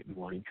know they meet in the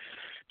morning.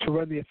 To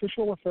run the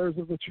official affairs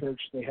of the church,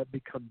 they have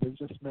become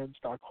businessmen,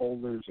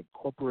 stockholders, and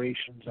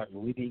corporations,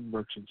 and leading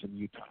merchants in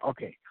Utah.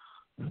 Okay,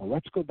 so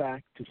let's go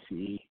back to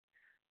see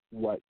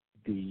what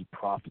the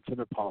prophets and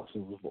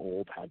apostles of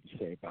old had to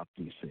say about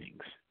these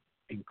things,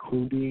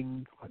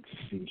 including, let's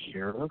see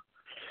here,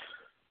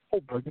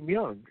 Brigham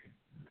Young.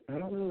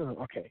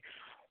 Okay.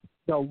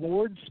 The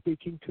Lord,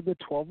 speaking to the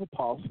 12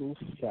 apostles,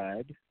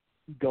 said,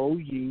 "Go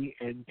ye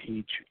and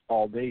teach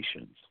all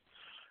nations."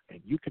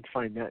 And you can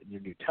find that in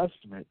your New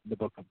Testament, in the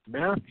book of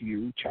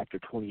Matthew, chapter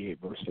 28,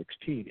 verse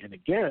 16. And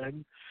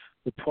again,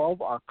 the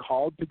 12 are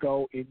called to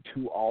go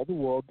into all the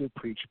world to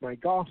preach my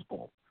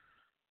gospel.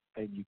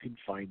 And you can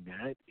find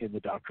that in the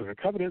Doctrine and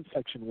Covenants,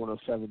 section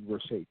 107,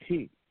 verse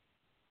 18.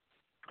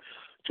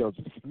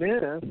 Joseph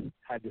Smith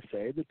had to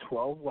say the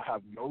 12 will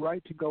have no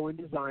right to go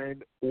into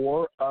Zion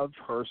or of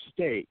her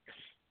stakes.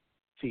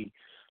 See,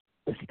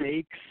 the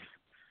stakes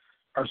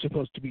are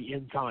supposed to be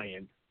in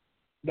Zion,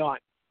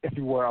 not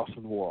everywhere else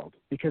in the world,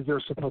 because they're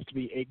supposed to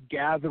be a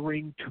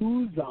gathering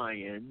to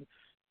Zion,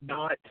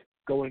 not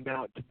going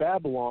out to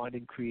Babylon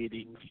and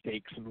creating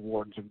stakes and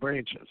wards and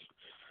branches.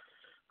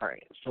 All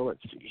right, so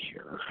let's see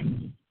here.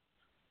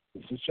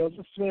 This is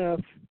Joseph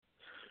Smith.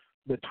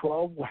 The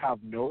 12 will have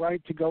no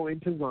right to go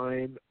into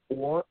Zion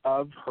or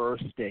of her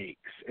stakes,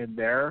 and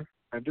there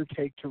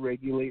undertake to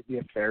regulate the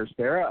affairs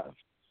thereof.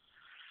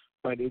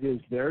 But it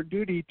is their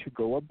duty to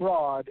go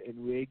abroad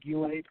and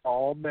regulate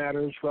all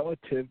matters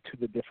relative to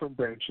the different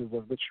branches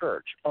of the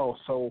church. Oh,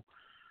 so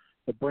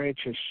the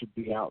branches should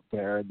be out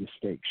there and the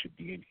stakes should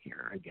be in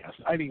here, I guess.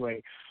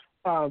 Anyway,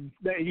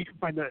 you can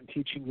find that in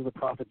Teachings of the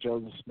Prophet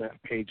Joseph Smith,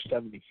 page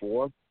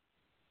 74.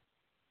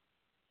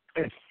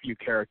 If you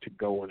care to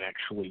go and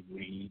actually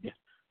read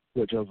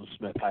what Joseph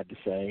Smith had to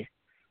say,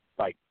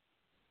 like,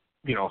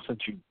 since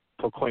you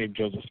proclaim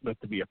Joseph Smith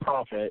to be a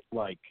prophet,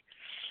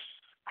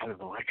 I don't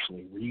know,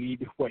 actually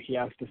read what he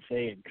has to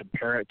say and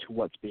compare it to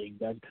what's being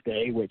done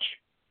today, which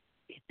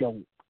it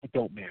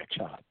don't match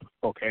up,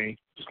 okay?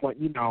 Just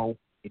letting you know,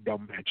 it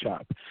don't match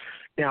up.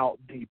 Now,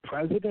 the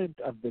president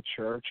of the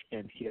church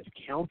and his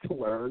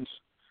counselors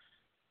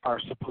are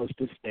supposed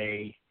to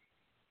stay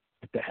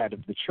at the head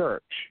of the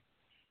church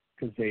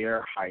because they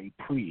are high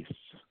priests.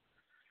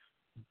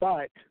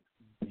 But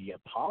the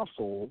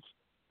apostles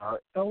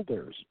are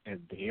elders, and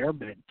they are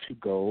meant to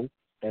go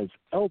as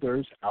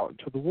elders out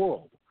into the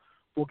world.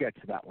 We'll get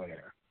to that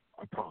later,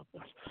 I promise.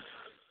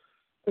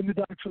 In the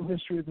Doctrinal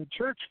History of the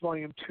Church,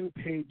 Volume 2,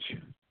 page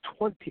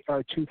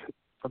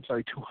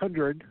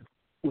 200,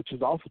 which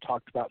is also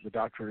talked about in the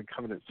Doctrine and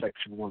Covenants,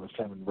 section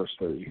 107, verse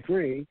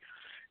 33,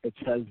 it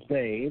says,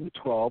 they, the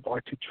 12,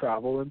 are to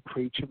travel and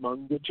preach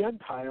among the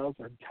Gentiles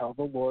until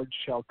the Lord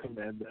shall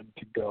command them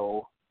to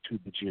go to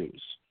the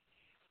Jews.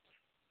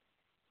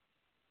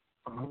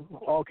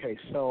 Okay,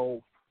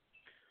 so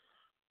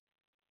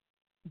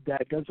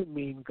that doesn't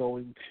mean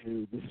going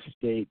to the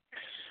stakes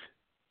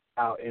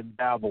out in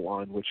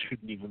Babylon, which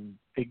shouldn't even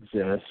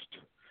exist.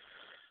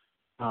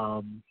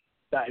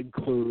 That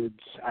includes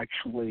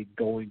actually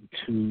going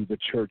to the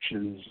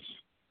churches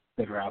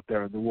that are out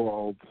there in the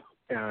world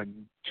and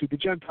to the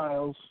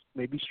Gentiles,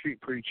 maybe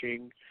street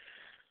preaching.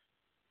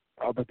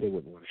 But they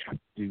wouldn't want to have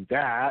to do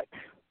that,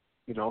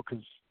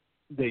 because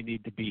they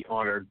need to be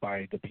honored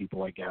by the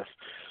people, I guess.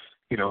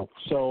 You know,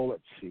 so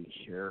let's see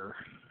here.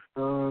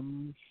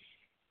 And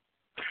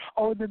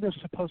then they're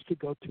supposed to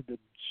go to the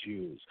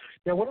Jews.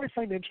 Now, what I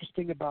find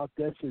interesting about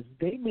this is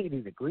they made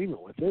an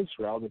agreement with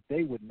Israel that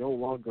they would no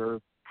longer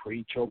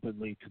preach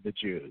openly to the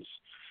Jews,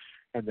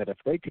 and that if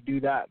they could do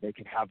that, they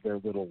could have their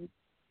little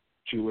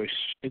Jewish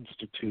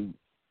institute,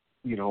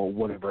 you know,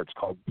 whatever it's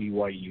called,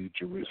 BYU,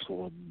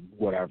 Jerusalem,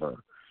 whatever.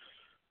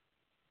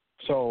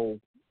 So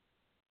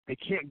they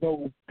can't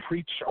go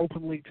preach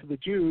openly to the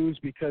Jews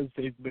because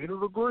they've made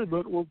an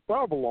agreement with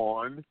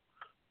Babylon,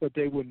 but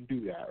they wouldn't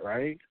do that,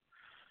 right?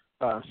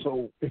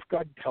 So if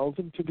God tells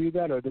them to do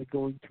that, are they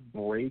going to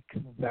break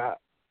that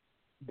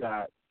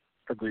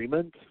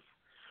agreement,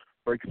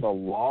 break the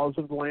laws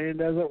of the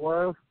land, as it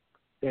were,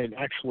 and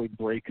actually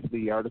break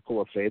the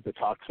article of faith that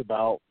talks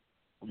about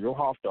you'll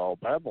have to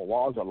obey the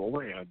laws of the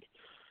land,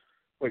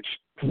 which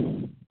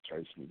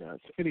drives me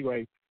nuts.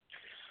 Anyway,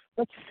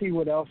 let's see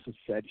what else is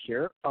said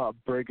here.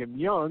 Brigham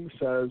Young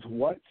says,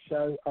 what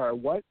says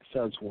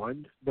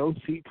one? No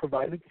seat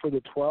provided for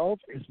the 12?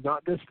 Is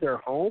not this their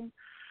home?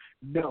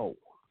 No.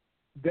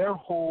 Their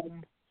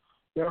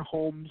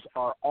homes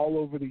are all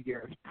over the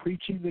earth,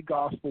 preaching the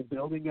gospel,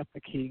 building up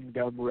the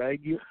kingdom,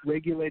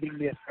 regulating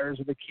the affairs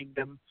of the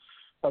kingdom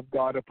of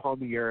God upon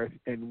the earth,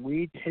 and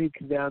we take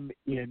them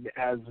in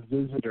as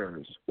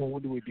visitors. Well,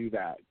 when do we do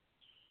that?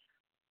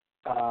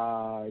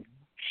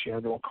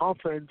 General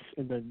conference,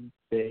 and then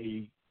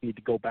they need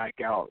to go back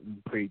out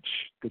and preach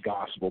the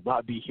gospel,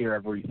 not be here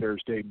every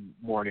Thursday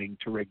morning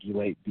to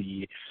regulate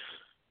the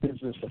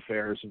business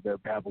affairs of their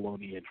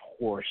Babylonian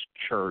horse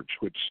church,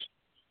 which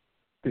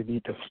they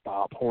need to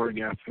stop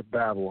whoring after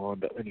Babylon.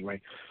 But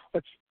anyway,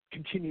 let's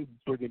continue.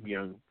 Brigham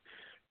Young.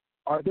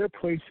 Are there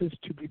places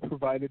to be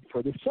provided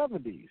for the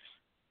 70s?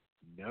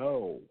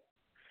 No.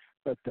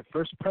 But the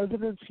first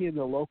presidency and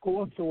the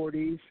local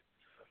authorities,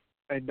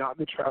 and not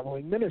the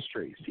traveling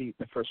ministry. See,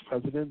 the first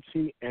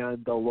presidency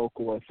and the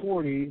local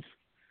authorities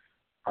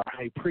are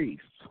high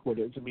priests. What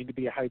does it mean to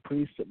be a high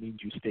priest? It means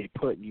you stay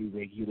put and you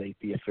regulate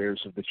the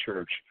affairs of the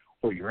church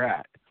where you're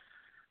at.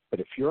 But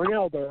if you're an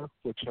elder,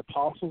 which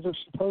apostles are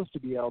supposed to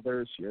be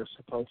elders, you're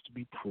supposed to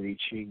be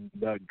preaching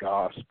the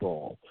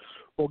gospel.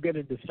 We'll get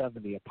into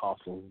 70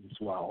 apostles as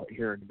well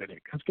here in a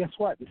minute. Because guess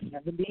what? The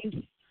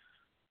 70s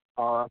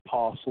are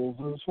apostles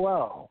as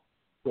well,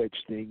 which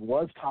thing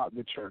was taught in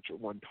the church at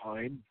one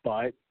time,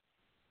 but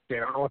they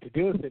don't know what to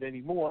do with it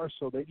anymore,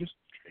 so they just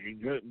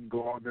change it and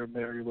go on their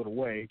merry little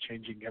way,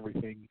 changing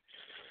everything.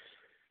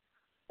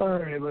 All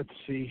right, let's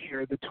see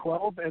here. The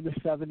 12 and the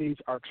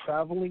 70s are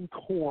traveling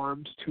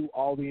quorums to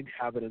all the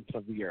inhabitants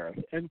of the earth.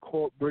 End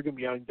quote, Brigham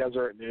Young,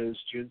 Deseret News,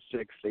 June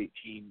 6,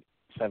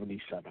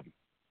 1877.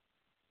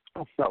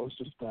 Oh, that was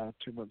just 2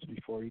 months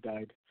before he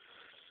died.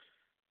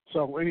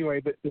 So anyway,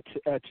 but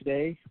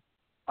today,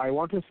 I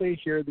want to say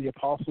here, the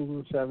apostles in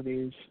the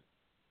 70s,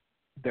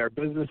 their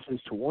business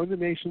is to warn the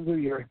nations of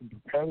the earth and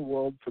prepare the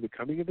world for the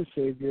coming of the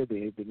Savior.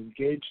 They have been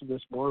engaged in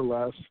this more or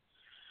less.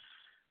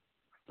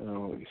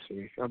 Let me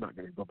see. I'm not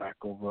going to go back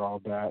over all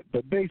that.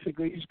 But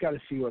basically, you just got to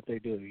see what they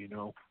do, you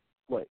know.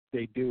 What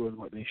they do and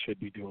what they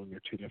should be doing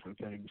are two different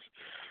things.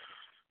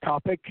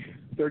 Topic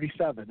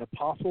 37,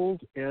 apostles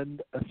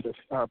and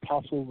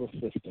apostles'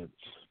 assistants.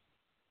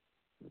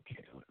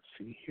 Okay, let's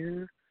see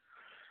here.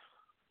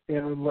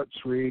 And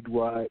let's read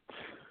what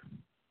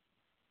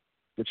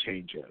the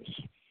change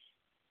is.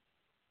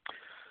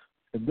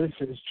 And this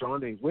is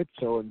John A.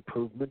 Witzel,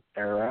 Improvement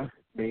Era,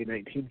 May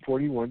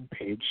 1941,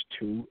 page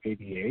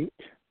 288.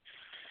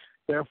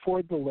 Therefore,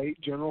 at the late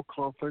General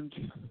Conference,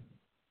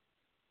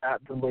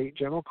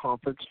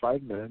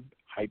 5 men,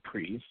 high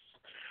priests,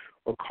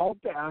 were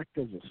called to act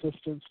as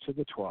assistants to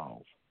the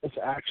 12. This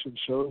action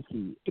shows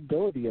the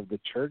ability of the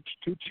church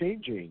to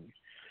changing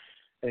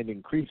and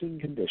increasing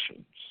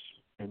conditions.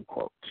 End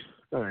quote.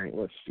 All right,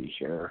 let's see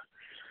here.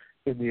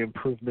 In the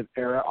Improvement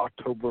Era,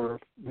 October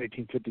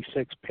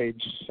 1956,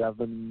 page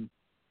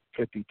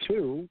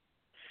 752,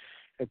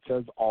 it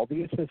says, all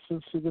the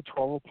assistants to the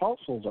 12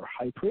 apostles are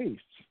high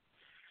priests.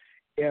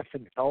 If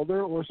an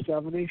elder or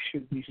 70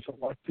 should be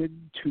selected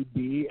to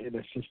be an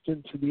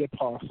assistant to the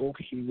apostle,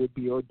 he would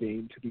be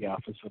ordained to the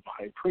office of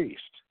high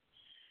priest.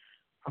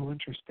 Oh,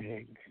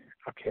 interesting.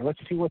 Okay, let's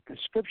see what the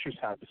scriptures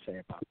have to say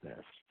about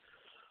this.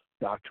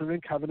 Doctrine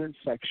and Covenants,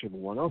 section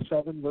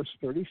 107, verse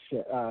 38.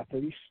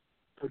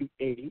 I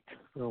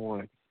don't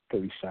want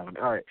 37.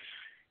 All right.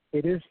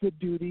 It is the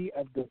duty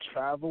of the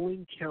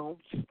traveling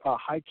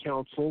high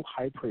council,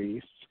 high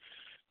priests,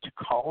 to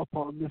call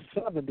upon the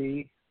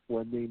 70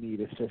 when they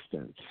need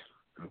assistance.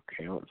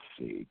 Okay, let's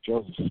see.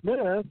 Joseph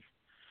Smith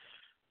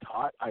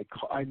taught,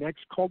 I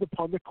next called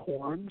upon the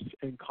quorums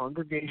and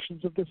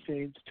congregations of the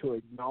saints to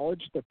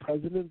acknowledge the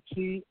presidents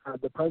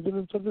of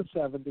the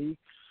 70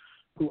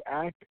 who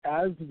act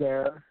as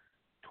their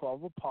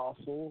 12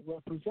 apostle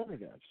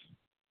representatives.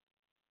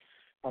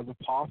 As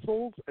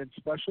apostles and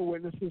special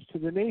witnesses to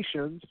the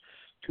nations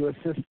to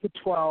assist the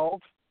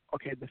 12.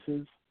 Okay, this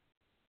is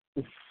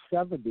the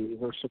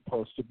 70s are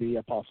supposed to be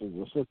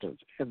apostles'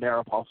 assistants, and they're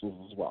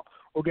apostles as well.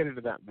 We'll get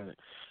into that in a minute.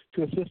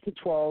 To assist the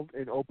 12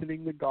 in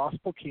opening the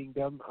gospel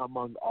kingdom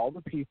among all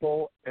the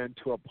people and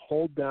to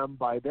uphold them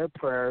by their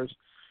prayers,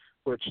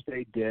 which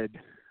they did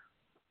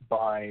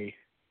by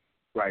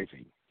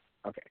rising.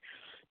 Okay.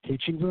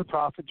 Teachings of the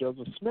Prophet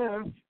Joseph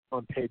Smith,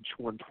 on page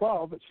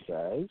 112, it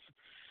says,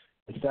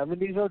 the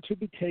 70s are to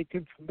be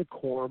taken from the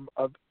quorum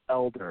of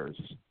elders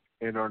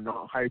and are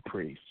not high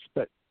priests.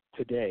 But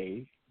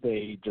today,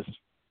 they just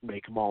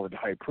make them all into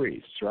high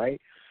priests, right?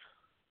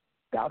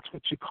 That's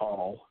what you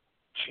call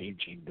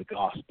changing the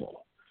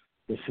gospel.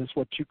 This is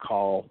what you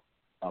call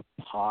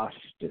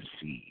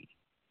apostasy.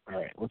 All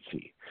right, let's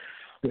see.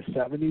 The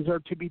 70s are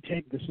to be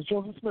taken, this is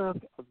Joseph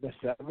Smith, the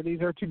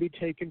 70s are to be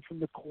taken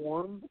from the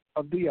quorum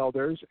of the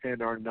elders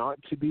and are not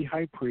to be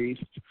high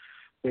priests.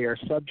 They are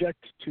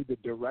subject to the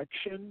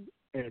direction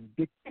and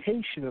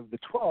dictation of the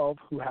 12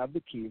 who have the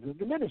keys of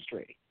the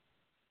ministry.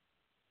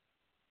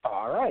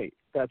 All right,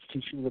 that's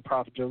Teaching of the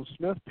Prophet Joseph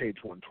Smith, page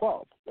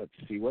 112. Let's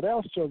see what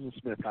else Joseph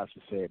Smith has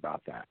to say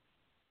about that.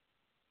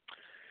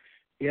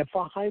 If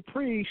a high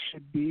priest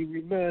should be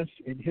remiss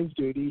in his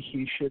duty,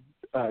 he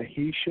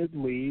should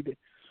lead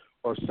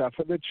or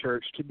suffer the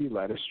church to be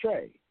led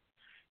astray.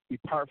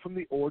 Depart from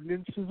the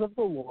ordinances of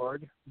the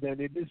Lord, then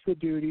it is the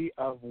duty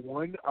of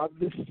one of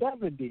the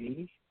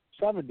 70s,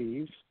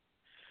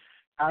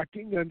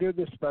 acting under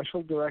the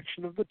special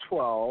direction of the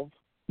 12,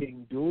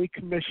 being duly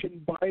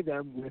commissioned by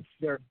them with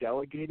their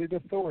delegated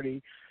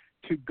authority,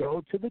 to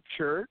go to the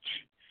church,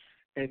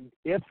 and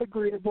if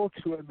agreeable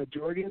to a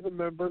majority of the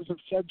members of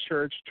said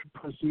church, to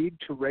proceed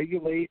to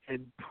regulate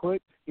and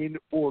put in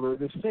order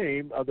the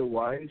same,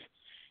 otherwise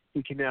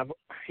he can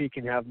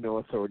have no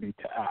authority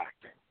to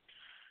act.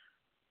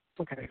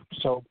 Okay,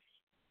 so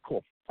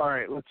cool. All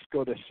right, let's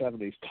go to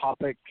 70s.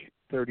 Topic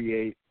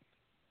 38,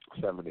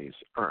 70s.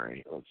 All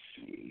right, let's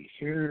see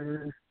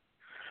here.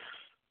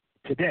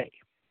 Today,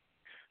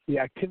 the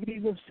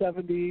activities of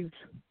 70s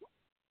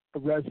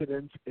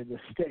residents in the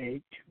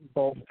state,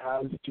 both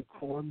as to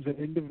quorums and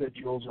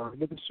individuals, are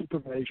under the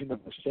supervision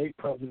of the state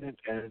president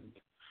and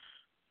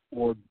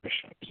or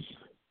bishops.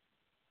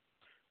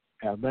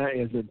 And that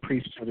is in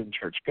Priesthood and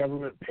Church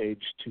Government,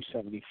 page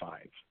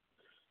 275.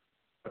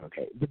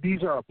 Okay, but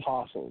these are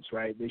apostles,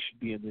 right? They should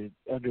be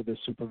under the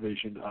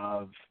supervision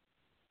of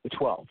the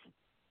 12.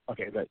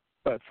 Okay,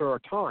 but for our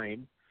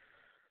time,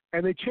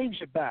 and they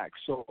changed it back,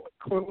 so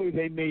clearly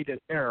they made an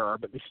error,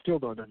 but they still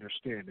don't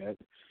understand it.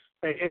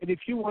 And if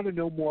you want to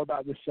know more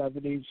about the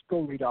 70s,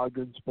 go read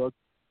Ogden's book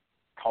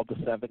called The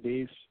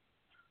 70s.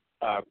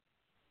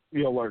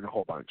 You'll learn a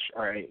whole bunch,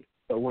 all right?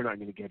 But we're not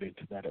going to get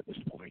into that at this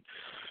point.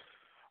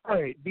 All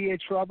right,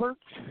 B.H.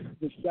 Roberts,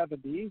 The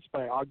 70s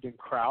by Ogden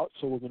Kraut.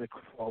 So we're going to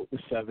quote The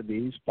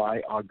 70s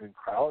by Ogden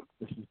Kraut.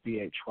 This is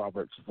B.H.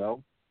 Roberts,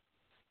 though.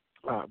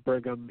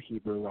 Brigham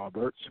Heber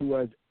Roberts, who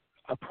was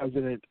a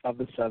president of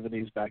the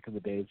 70s back in the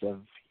days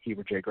of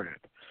Heber J.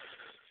 Grant.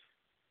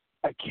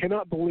 I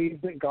cannot believe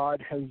that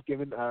God has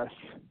given us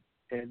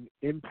an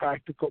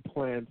impractical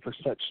plan for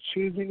such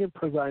choosing and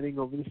presiding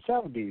over the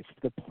 70s.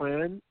 The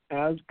plan,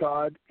 as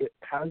God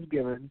has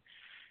given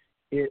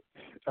it,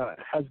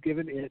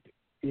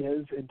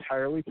 is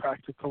entirely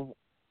practical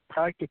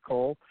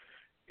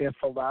if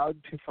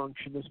allowed to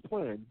function as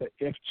planned. But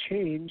if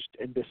changed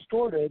and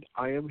distorted,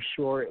 I am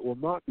sure it will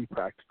not be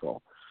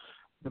practical.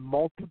 The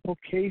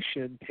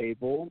multiplication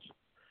tables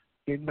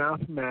in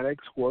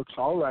mathematics works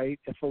all right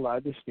if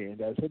allowed to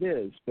stand as it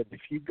is. But if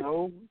you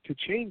go to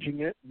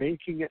changing it,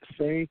 making it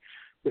say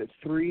that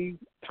 3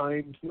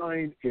 times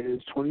 9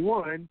 is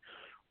 21,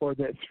 or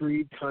that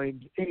 3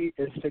 times 8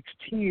 is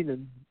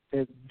 16,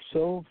 and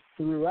so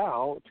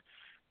throughout,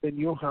 then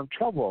you'll have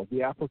trouble.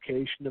 The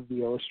application of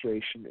the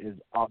illustration is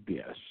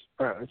obvious.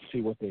 All right, let's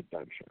see what they've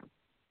done here.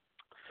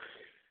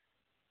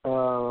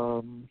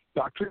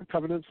 Doctrine and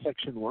Covenants,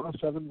 section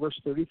 107, verse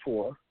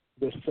 34.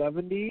 The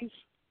 70s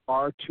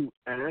are to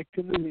act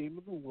in the name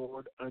of the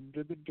Lord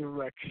under the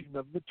direction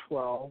of the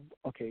 12.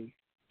 Okay,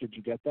 did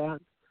you get that?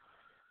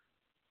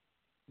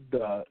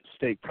 The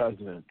stake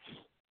presidents,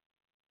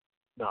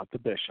 not the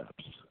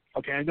bishops.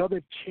 Okay, I know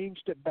they've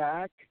changed it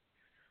back,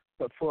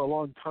 but for a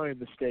long time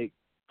the stake,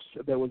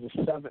 there was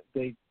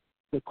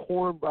the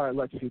quorum.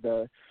 Let's see,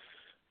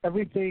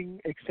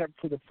 everything except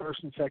for the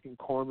first and second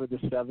quorum of the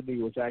 70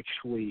 was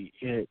actually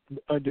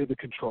under the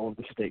control of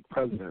the stake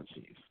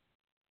presidencies.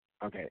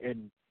 Okay,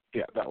 and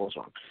yeah, that was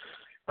wrong.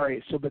 All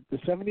right, so but the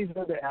 70s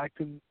are to act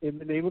in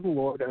the name of the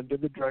Lord under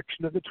the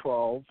direction of the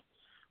 12,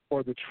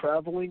 or the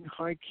traveling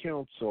high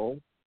council,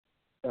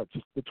 that's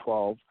the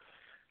 12,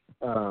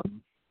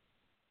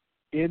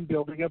 in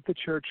building up the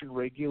church and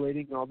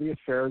regulating all the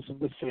affairs of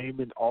the same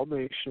in all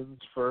nations,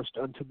 first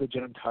unto the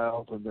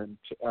Gentiles and then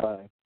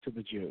to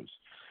the Jews.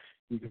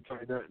 You can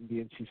find that in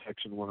DNC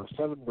section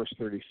 107, verse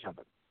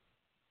 37.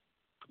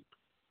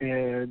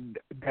 And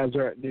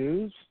Deseret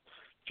News,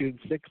 June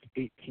 6,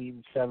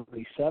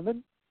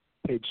 1877,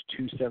 page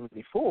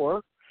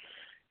 274.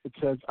 It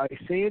says, I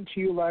say unto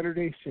you,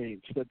 Latter-day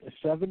Saints, that the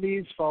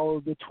 70s follow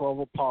the 12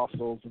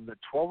 apostles, and the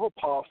 12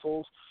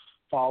 apostles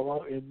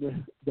follow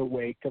in the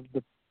wake of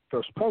the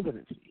first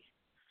presidency.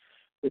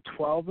 The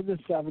 12 and the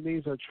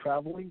 70s are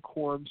traveling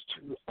quorums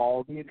to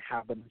all the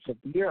inhabitants of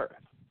the earth.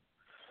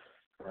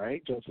 All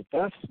right, Joseph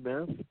F.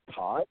 Smith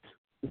taught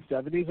the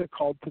 70s are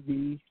called to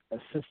be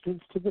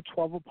assistants to the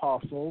 12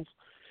 apostles.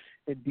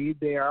 Indeed,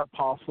 they are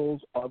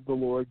apostles of the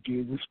Lord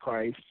Jesus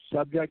Christ,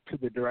 subject to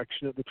the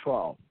direction of the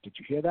 12. Did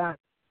you hear that?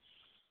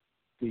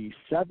 The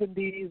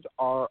 70s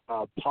are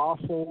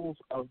apostles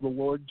of the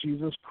Lord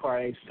Jesus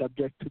Christ,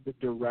 subject to the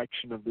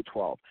direction of the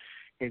 12.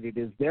 And it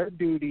is their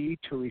duty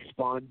to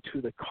respond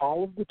to the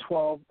call of the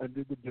 12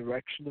 under the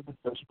direction of the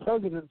first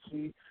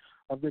presidency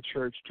of the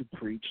church to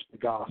preach the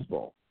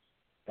gospel.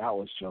 That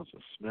was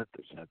Joseph Smith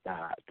that said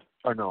that.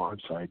 Or no, I'm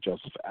sorry,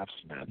 Joseph F.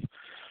 Smith.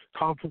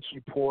 Conference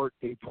Report,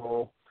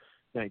 April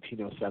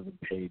 1907,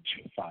 page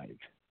 5.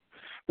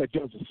 But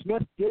Joseph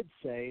Smith did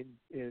say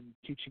in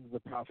Teaching of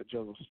the Prophet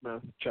Joseph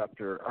Smith,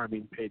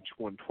 page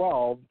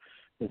 112,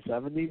 the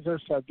 70s are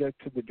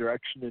subject to the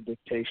direction and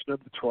dictation of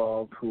the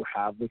 12 who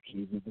have the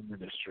keys of the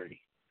ministry.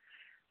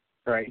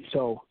 All right,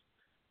 so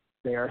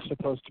they are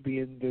supposed to be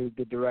in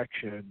the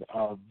direction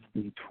of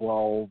the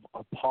 12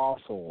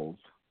 apostles,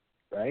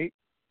 right?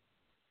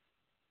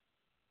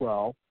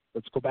 Well,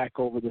 let's go back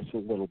over this a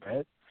little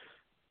bit.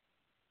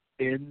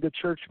 In the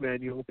church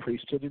manual,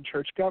 Priesthood and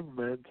Church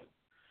Government,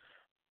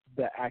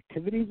 the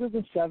activities of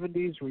the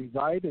 70s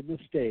reside in the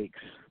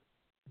stakes,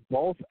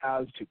 both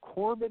as to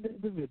quorum and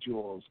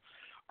individuals,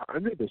 are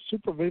under the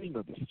supervision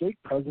of the stake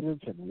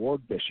presidents and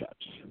ward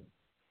bishops.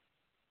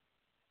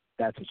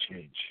 That's a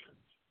change.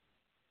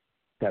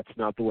 That's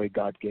not the way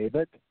God gave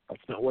it.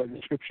 That's not the way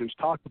the scriptures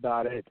talk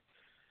about it.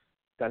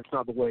 That's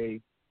not the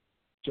way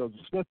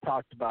Joseph Smith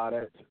talked about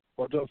it,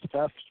 or Joseph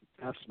F.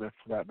 Smith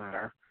for that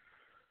matter.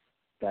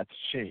 That's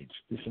changed.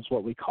 This is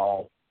what we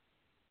call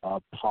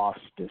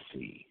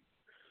apostasy.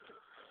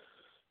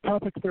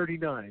 Topic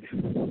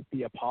 39,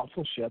 the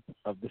apostleship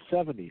of the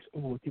 70s. Oh,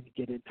 we're going to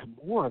get into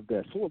more of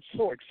this. Oh, it's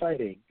so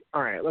exciting.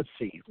 All right, let's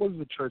see. What does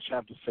the church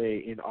have to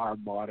say in our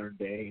modern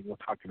day? We're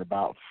talking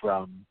about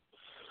from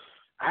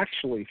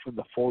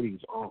the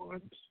 40s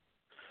on.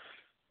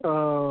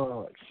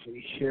 Let's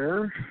see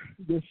here.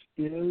 This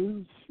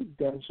is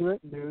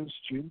Deseret News,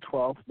 June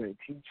 12,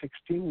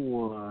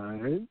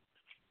 1961.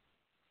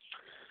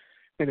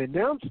 An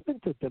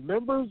announcement that the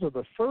members of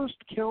the First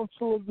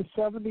Council of the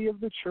 70 of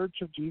the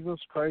Church of Jesus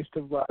Christ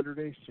of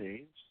Latter-day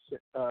Saints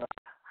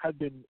had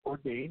been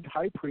ordained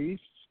high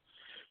priests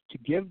to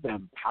give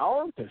them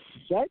power to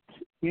set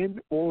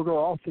in order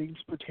all things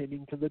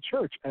pertaining to the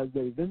church as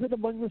they visit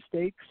among the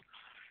stakes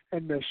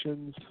and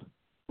missions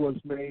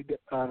was made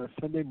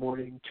Sunday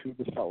morning to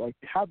the Salt Lake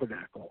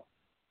Tabernacle.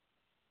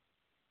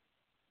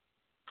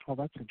 Oh,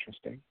 that's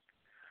interesting.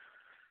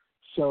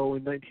 So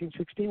in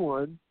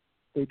 1961,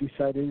 they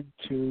decided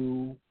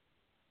to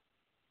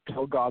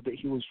tell God that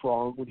he was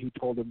wrong when he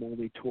told them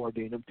only to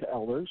ordain them to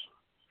elders.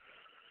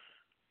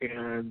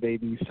 And they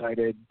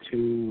decided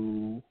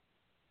to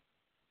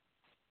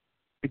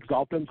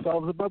exalt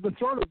themselves above the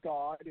throne of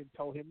God and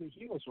tell him that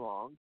he was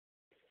wrong.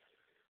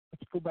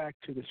 Let's go back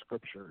to the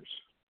scriptures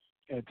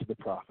and to the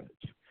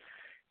prophets.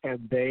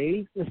 And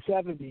they, the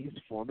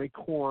 70s, form a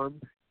quorum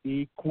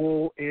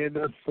equal in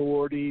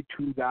authority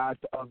to that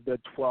of the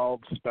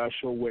 12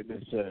 special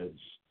witnesses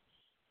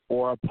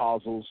or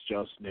apostles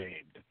just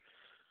named.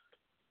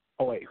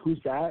 Oh, wait,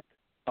 who's that?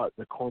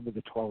 The quorum of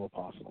the 12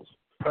 apostles.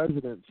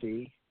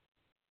 Presidency,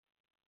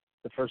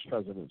 the first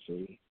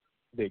presidency,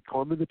 the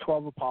quorum of the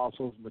 12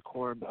 apostles and the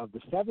quorum of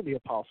the 70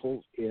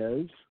 apostles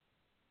is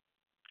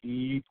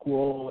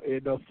equal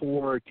in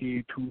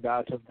authority to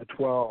that of the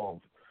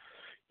 12.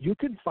 You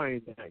can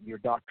find that in your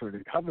Doctrine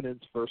and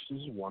Covenants,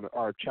 section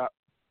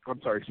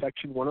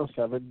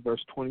 107,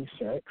 verse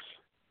 26.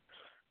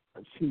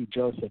 Let's see,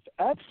 Joseph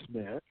F.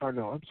 Smith.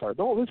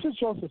 This is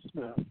Joseph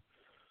Smith.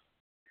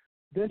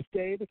 This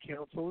day the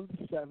Council of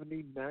the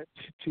 70 met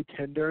to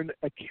tender an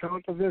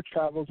account of their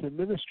travels and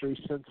ministry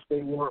since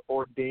they were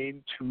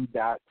ordained to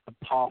that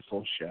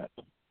apostleship.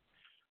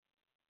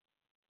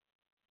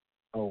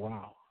 Oh,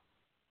 wow.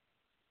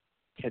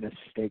 Can a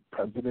stake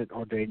president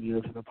ordain you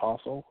as an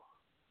apostle?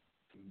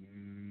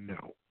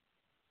 No.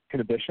 Can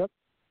a bishop?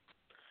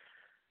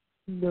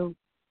 No.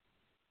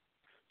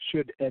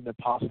 Should an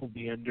apostle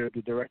be under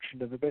the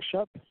direction of a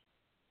bishop?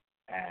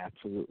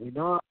 Absolutely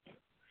not.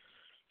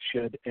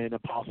 Should an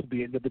apostle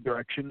be under the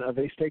direction of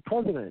a stake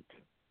president?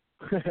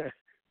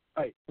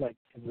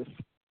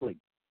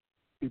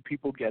 Do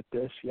people get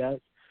this yet?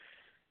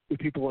 Do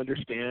people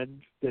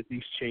understand that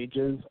these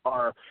changes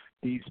are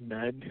these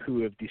men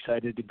who have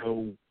decided to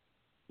go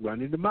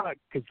run in the muck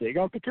because they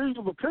got the keys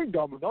of the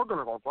kingdom and they're going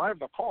to go drive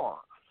the car?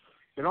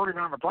 They don't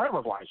even have a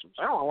driver's license.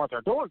 I don't know what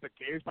they're doing with the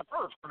keys, but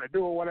they're just going to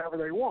do whatever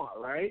they want,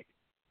 right?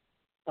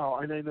 Oh,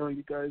 and I know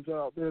you guys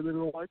out there that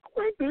are like,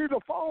 we need to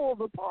follow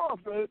the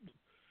prophet,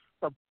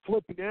 are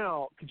flipping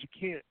out because you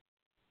can't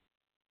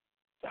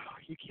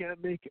you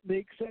can't make it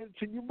make sense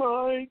in your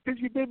mind because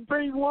you've been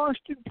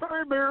brainwashed in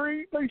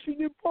primary by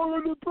seeing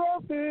follow the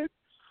prophet.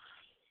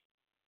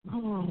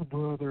 Oh,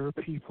 brother,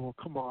 people,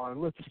 come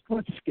on.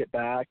 Let's get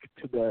back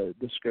to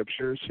the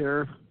scriptures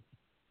here.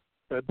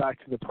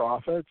 Back to the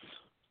prophets.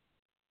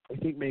 I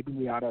think maybe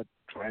we ought to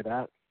try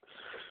that.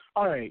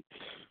 All right.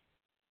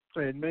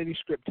 In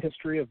manuscript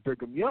history of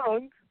Brigham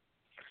Young,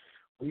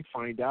 we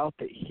find out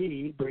that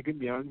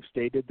Brigham Young,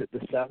 stated that the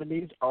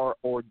 70s are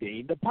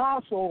ordained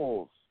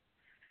apostles,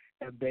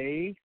 and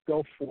they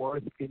go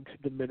forth into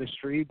the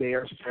ministry. They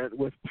are sent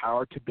with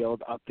power to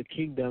build up the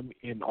kingdom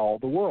in all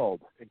the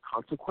world, and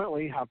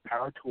consequently have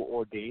power to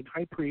ordain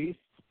high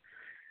priests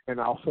and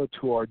also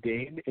to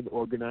ordain and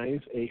organize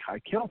a high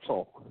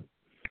council.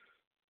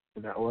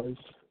 And that was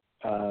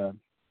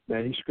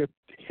manuscript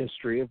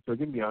history of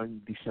Brigham Young,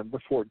 December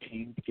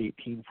 14,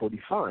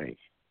 1845.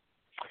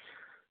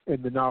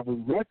 In the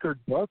Nauvoo Record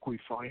book, we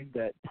find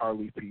that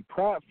Parley P.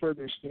 Pratt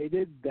further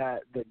stated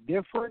that the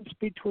difference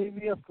between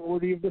the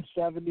authority of the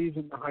 70s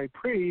and the high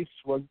priests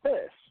was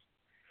this.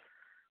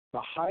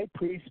 The high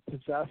priest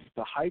possessed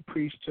the high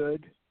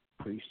priesthood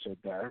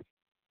there,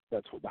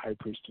 that's what the high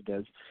priesthood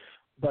is,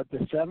 but the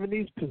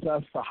 70s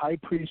possessed the high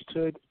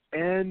priesthood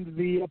and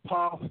the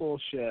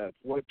apostleship,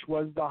 which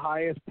was the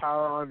highest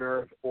power on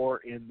earth or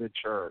in the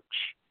church.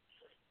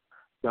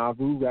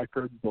 Nauvoo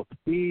Record, Book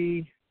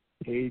B,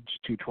 page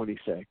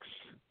 226.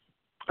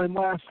 And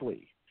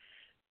lastly,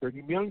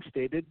 Brigham Young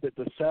stated that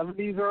the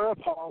 70s are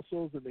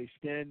apostles and they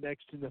stand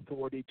next in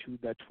authority to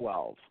the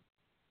 12.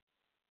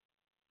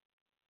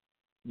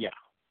 Yeah.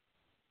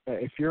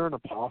 If you're an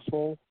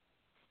apostle,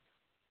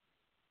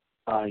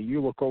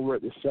 you look over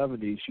at the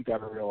 70s, you got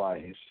to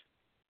realize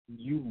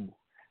you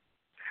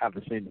have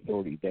the same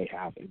authority they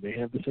have, and they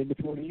have the same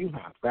authority you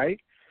have, right?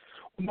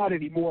 Well, not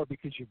anymore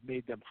because you've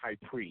made them high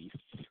priests,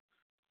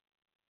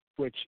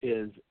 which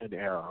is an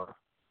error.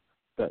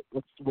 But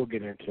we'll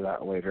get into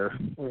that later.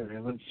 All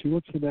right, let's see,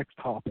 what's the next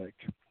topic?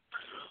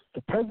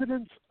 The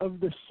presidents of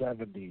the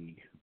 70.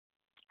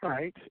 All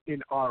right,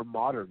 in our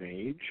modern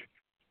age.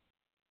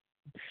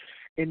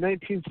 In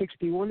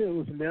 1961, it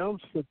was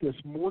announced that this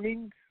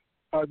morning,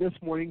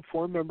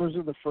 4 members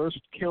of the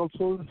First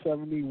Council of the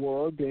 70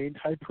 were ordained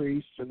high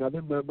priests, and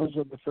other members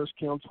of the First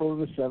Council of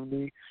the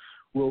 70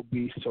 will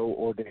be so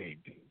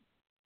ordained.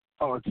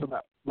 Oh, and so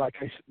that,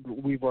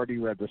 we've already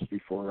read this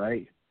before,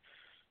 right?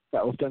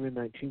 That was done in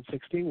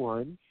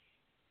 1961,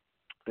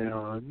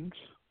 and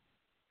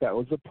that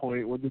was the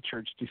point when the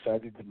church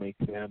decided to make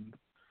them,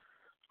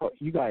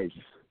 you guys,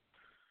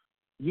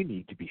 you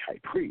need to be high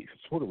priests.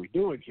 What are we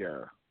doing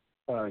here?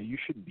 You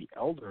shouldn't be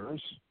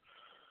elders.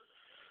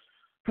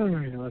 All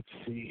right, let's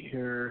see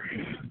here.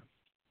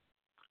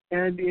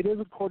 And it is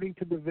according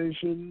to the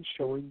vision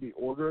showing the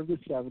order of the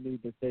 70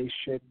 that they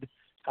should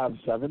have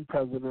 7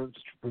 presidents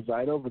to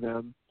preside over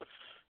them,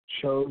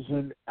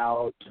 chosen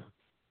out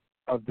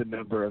of the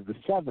number of the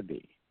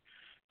 70.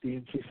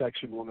 D&C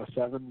section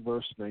 107,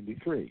 verse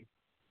 93.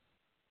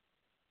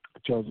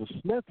 Joseph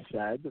Smith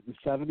said that the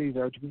 70s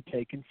are to be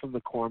taken from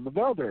the quorum of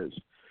elders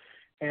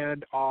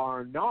and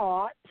are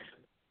not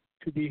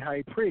to be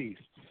high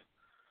priests.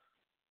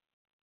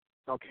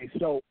 Okay,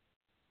 so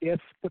if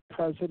the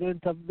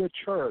president of the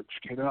church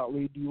cannot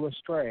lead you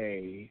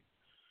astray,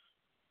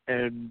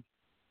 and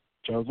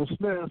Joseph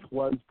Smith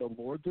was the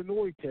Lord's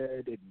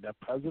anointed and the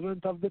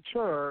president of the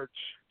church,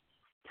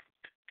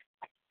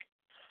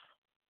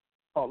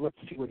 let's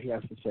see what he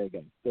has to say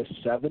again. The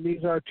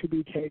 70s are to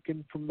be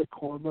taken from the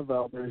quorum of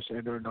elders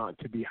and are not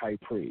to be high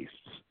priests.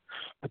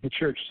 But the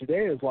church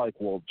today is like,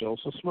 well,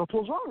 Joseph Smith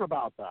was wrong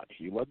about that.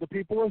 He led the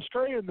people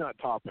astray in that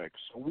topic,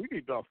 so we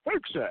need to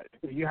fix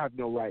it. You have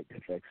no right to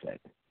fix it.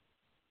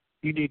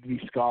 You need to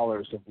be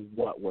scholars of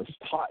what was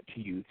taught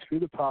to you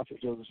through the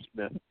prophet Joseph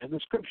Smith and the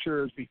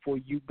scriptures before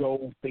you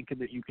go thinking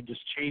that you can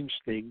just change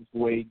things the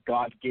way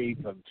God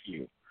gave them to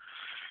you.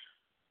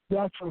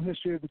 Doctrinal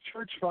History of the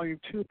Church, Volume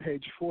 2,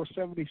 page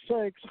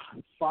 476,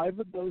 5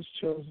 of those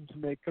chosen to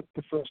make up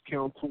the First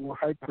Council were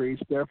high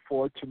priests.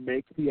 Therefore, to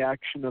make the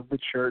action of the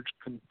church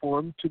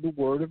conform to the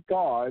Word of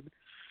God,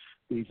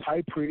 these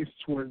high priests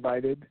were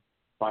invited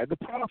by the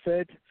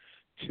prophet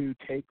to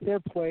take their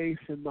place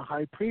in the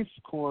high priest's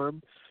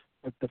quorum,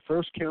 that the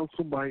First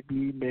Council might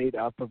be made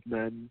up of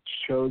men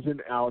chosen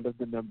out of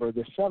the number of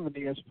the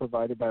 70 as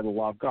provided by the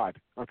law of God.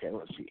 Okay,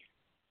 let's see.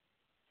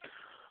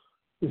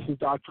 This is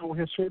Doctrinal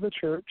History of the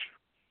Church.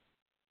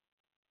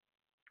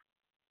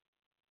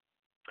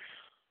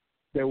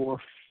 There were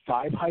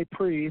 5 high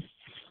priests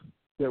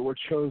that were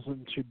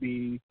chosen to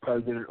be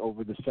president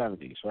over the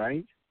 70s,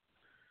 right?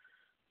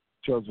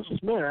 Joseph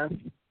Smith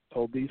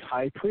told these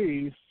high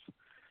priests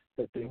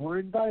that they were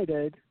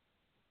invited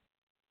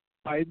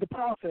by the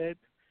prophet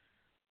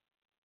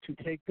to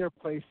take their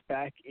place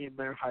back in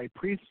their high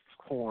priest's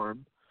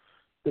quorum,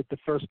 that the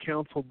First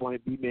Council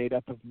might be made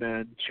up of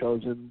men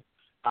chosen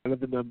out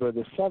of the number of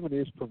the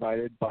 70s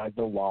provided by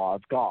the law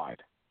of God.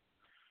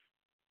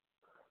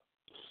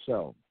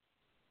 So,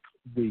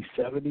 the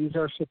 70s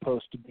are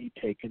supposed to be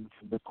taken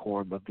from the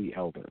quorum of the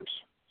elders.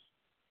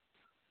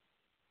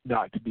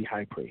 not to be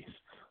high priests.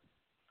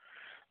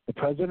 The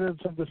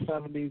presidents of the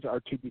 70s are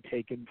to be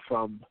taken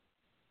from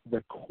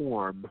the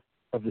quorum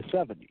of the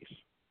 70s,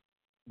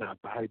 not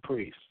the high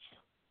priests.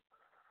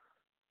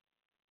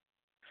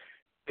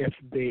 If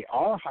they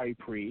are high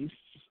priests,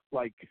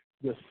 like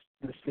this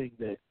thing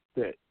that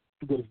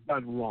was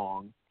done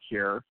wrong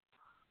here,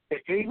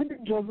 even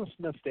in Joseph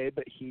Smith's day,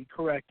 but he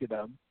corrected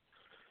them.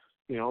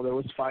 You know, there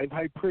was 5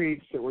 high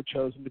priests that were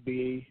chosen to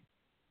be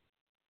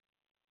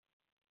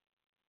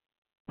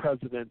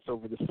presidents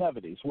over the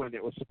 70s, when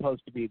it was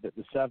supposed to be that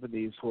the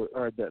 70s were,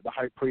 or the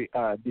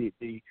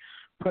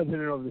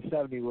president over the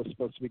 70s was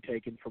supposed to be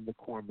taken from the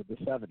quorum of the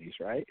 70s,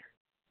 right?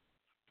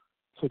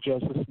 So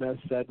Joseph Smith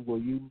said, "Will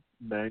you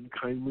men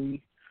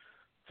kindly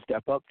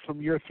step up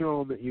from your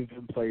throne that you've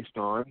been placed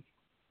on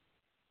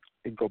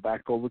and go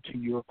back over to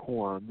your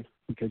quorum,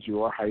 because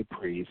you are high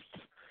priests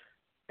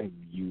and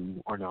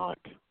you are not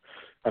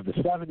of the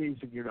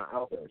 70s and you're not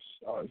elders.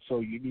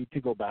 So you need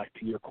to go back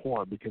to your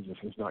quorum because this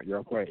is not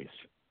your place."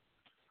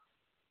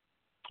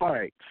 All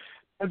right.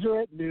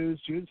 Deseret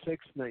News, June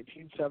 6,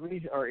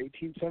 1970 or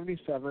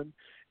 1877.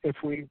 If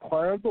we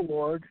inquire of the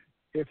Lord,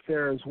 if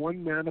there is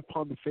one man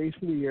upon the face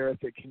of the earth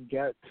that can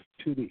get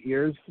to the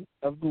ears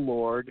of the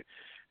Lord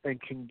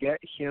and can get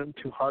him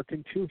to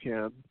hearken to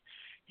him,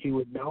 he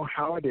would know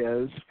how it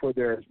is, for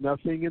there is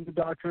nothing in the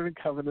Doctrine and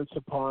Covenants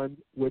upon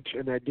which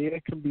an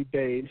idea can be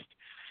based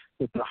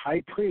that the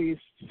high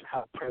priests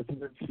have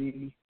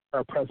presidency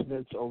or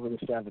precedence over the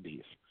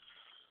 70s.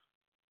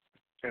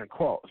 End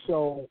quote.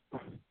 So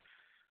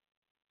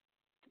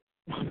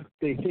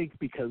they think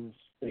because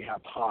they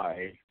have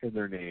high in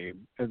their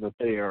name and that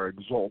they are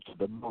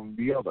exalted among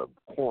the other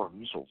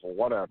quorums or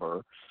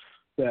whatever,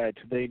 that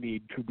they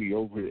need to be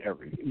over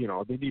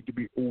they need to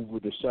be over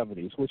the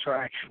 70s, which are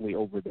actually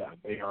over them.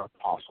 They are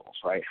apostles,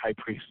 right? High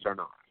priests are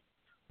not.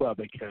 Well,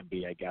 they can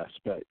be, I guess,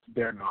 but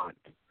they're not.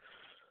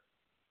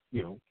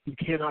 You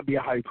cannot be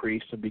a high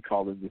priest and be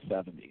called in the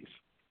 70s.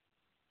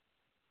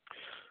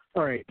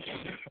 All right,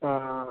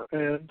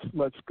 and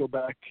let's go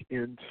back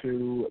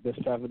into the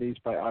 70s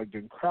by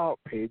Ogden Kraut,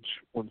 page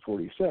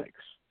 146.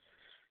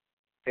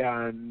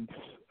 And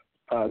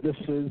this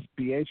is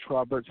B.H.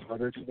 Roberts'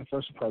 letter to the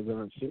First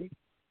Presidency.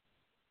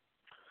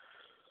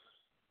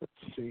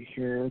 Let's see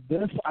here.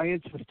 This I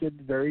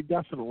insisted very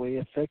definitely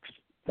affixed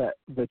that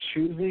the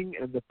choosing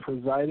and the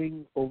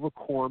presiding over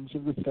quorums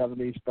of the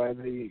 70s by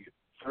the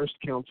First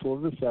Council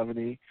of the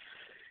 70,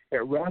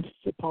 it rests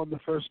upon the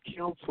First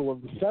Council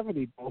of the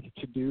 70 both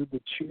to do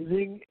the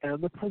choosing and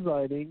the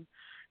presiding,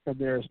 and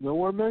there is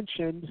nowhere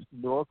mentioned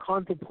nor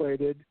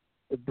contemplated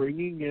the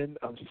bringing in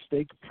of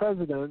stake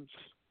presidents,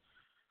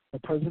 the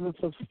presidents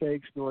of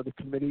stakes, nor the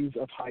committees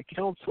of high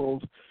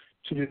councils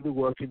to do the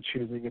work in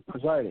choosing and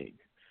presiding.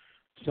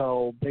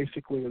 So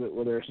basically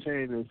what they're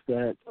saying is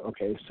that,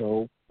 okay,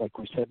 so like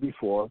we said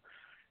before,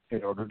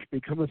 in order to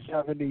become a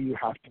 70, you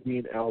have to be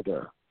an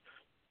elder.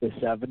 The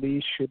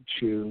 70s should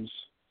choose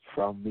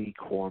from the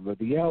quorum of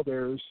the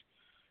elders,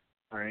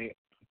 all right?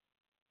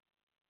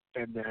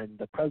 And then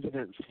the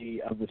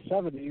presidency of the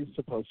 70s is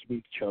supposed to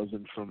be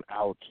chosen from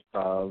out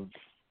of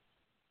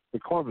the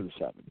quorum of the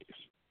 70s.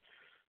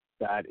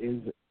 That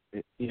is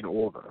in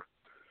order.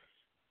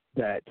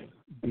 That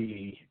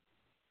the,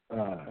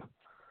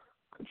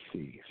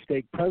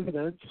 stake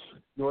presidents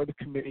nor the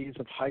committees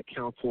of high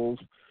councils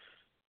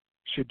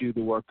should do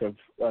the work of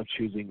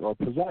choosing or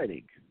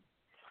presiding.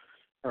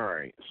 All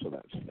right, so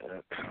that's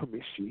that. Let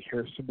me see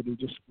here. Somebody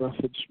just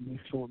messaged me,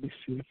 so let me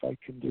see if I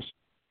can just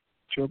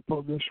jump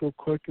on this real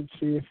quick and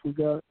see if we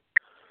got.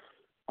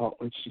 Oh,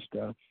 it's just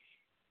let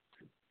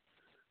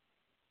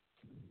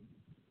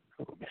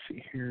me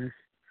see here.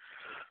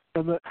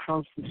 And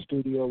how's the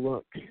studio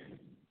look?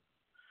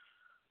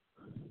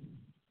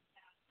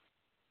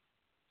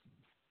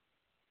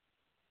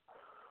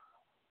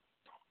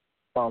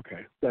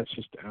 Okay, that's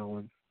just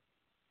Alan.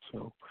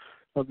 So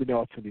let me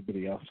know if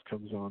anybody else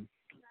comes on.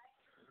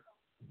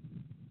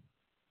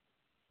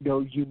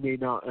 No, you may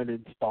not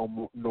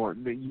uninstall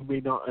Norton. You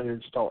may not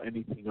uninstall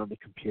anything on the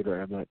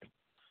computer, Emmett.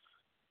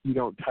 You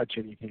don't touch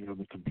anything on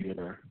the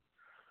computer.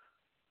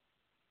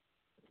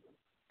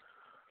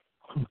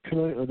 Can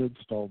I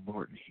uninstall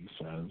Norton, he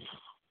says.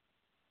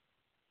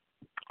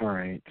 All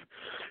right.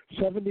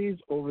 70s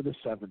over the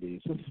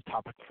 70s. This is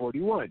topic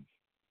 41.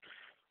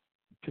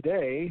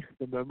 Today,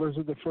 the members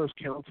of the First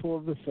Council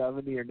of the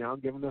 70 are now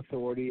given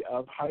authority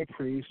of high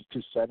priests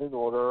to set in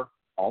order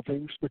all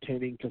things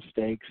pertaining to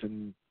stakes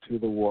and to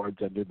the wards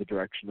under the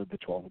direction of the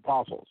 12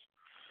 apostles.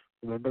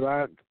 Remember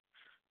that?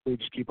 We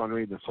just keep on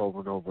reading this over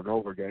and over and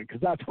over again because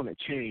that's when it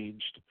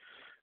changed.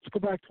 Let's go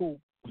back to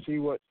see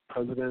what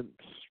President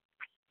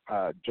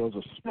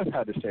Joseph Smith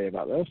had to say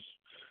about this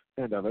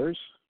and others.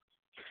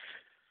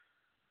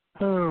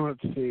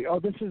 Let's see.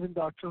 This is in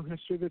Doctrinal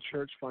History of the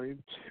Church,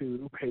 Volume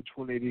 2, page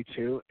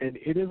 182, and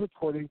it is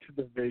according to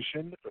the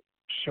vision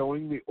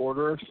showing the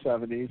order of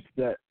 70s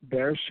that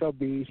there shall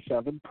be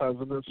 7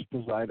 presidents to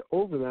preside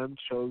over them,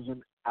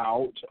 chosen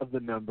out of the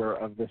number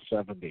of the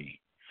 70.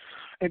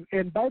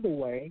 And by the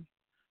way,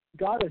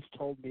 God has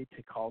told me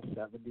to call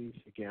 70s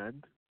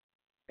again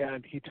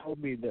And he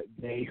told me that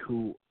they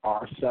who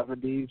are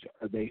 70s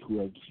are they who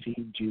have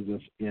seen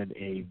Jesus in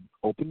a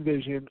open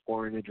vision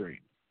or in a dream,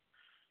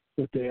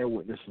 that they are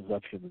witnesses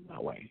of him in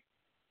that way.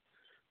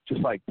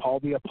 Just like Paul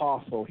the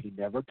Apostle, he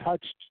never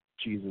touched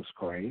Jesus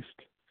Christ,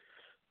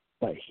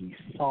 but he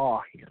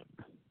saw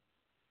him.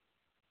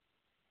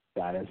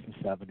 That is the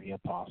 70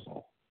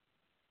 apostle.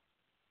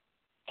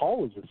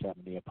 Paul was the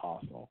 70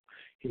 apostle.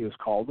 He was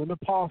called an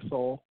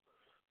apostle,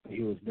 but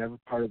he was never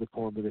part of the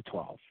quorum of the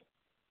 12.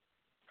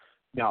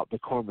 Now, the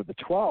quorum of the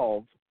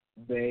 12,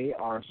 they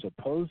are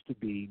supposed to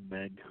be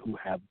men who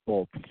have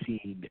both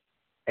seen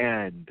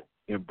and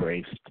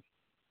embraced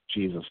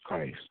Jesus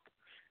Christ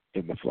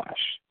in the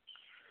flesh.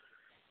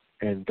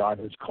 And God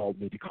has called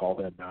me to call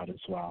them out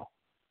as well.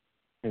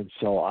 And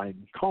so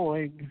I'm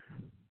calling,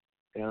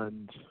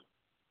 and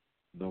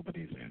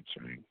nobody's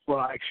answering. Well,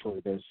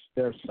 actually,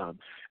 there's some.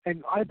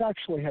 And I've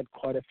actually had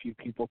quite a few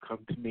people come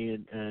to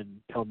me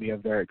and tell me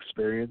of their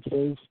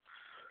experiences.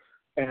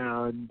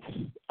 And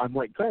I'm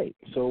like, great,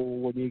 so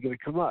when are you going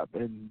to come up?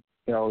 And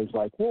they're always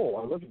like, whoa,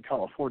 I live in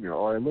California,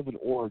 or I live in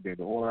Oregon,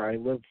 or I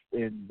live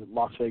in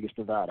Las Vegas,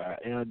 Nevada,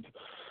 and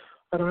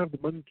I don't have the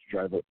money to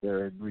drive up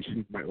there and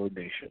receive my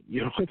ordination.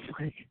 You know, it's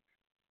like,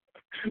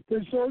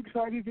 they're so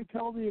excited to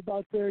tell me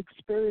about their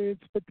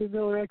experience, but then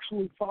they'll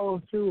actually follow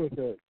through with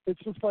it.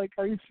 It's just like,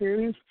 are you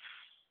serious?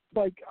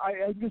 Like,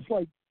 I'm just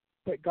like,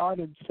 that God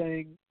is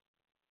saying,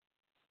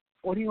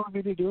 what do you want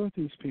me to do with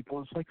these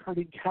people? It's like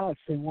herding cats.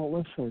 They won't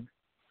listen.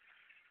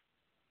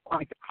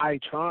 Like, I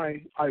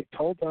try. I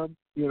told them,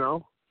 you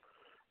know,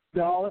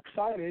 they're all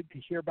excited to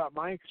hear about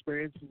my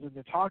experiences and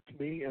to talk to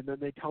me, and then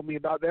they tell me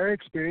about their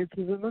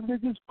experiences, and then they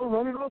just go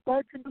running off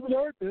back into the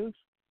darkness.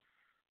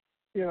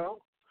 You know?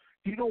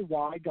 Do you know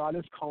why God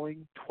is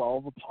calling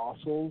 12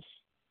 apostles?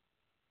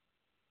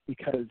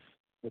 Because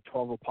the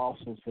 12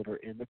 apostles that are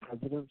in the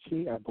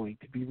presidency are going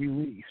to be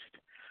released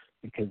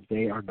because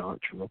they are not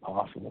true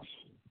apostles.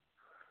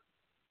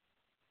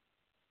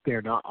 They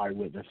are not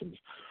eyewitnesses.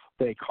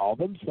 They call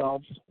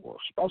themselves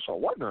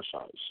special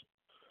witnesses.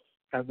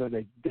 And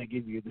then they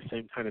give you the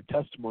same kind of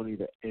testimony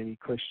that any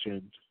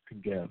Christian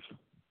can give.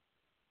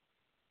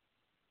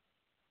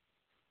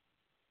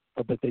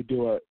 But they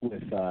do it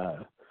with,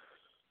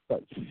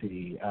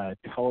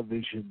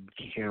 television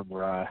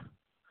camera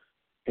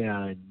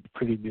and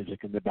pretty music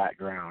in the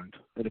background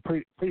and a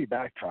pretty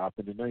backdrop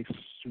and a nice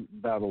suit in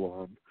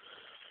Babylon.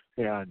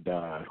 And,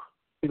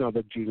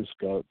 the Judas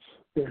goats.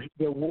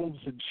 They're wolves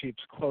in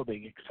sheep's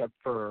clothing, except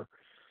for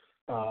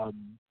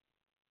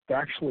they're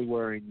actually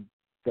wearing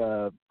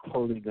the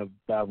clothing of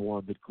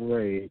Babylon the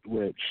Great,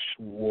 which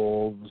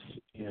wolves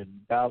in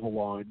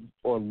Babylon,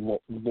 or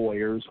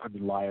liars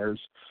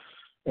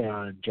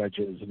and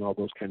judges and all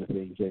those kind of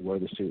things, they wear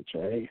the suits,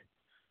 right?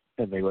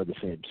 And they wear the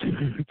same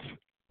suits.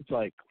 It's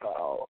like,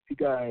 wow, you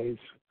guys,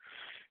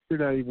 you're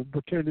not even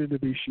pretending to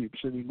be sheeps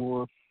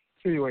anymore.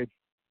 Anyway,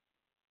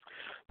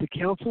 the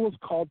council was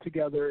called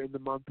together in the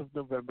month of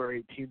November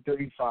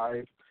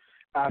 1835.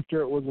 After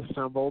it was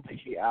assembled,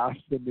 he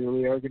asked the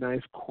newly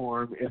organized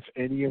quorum if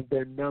any of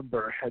their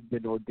number had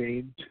been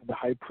ordained to the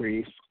high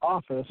priest's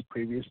office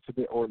previous to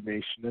the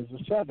ordination as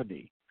a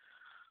 70.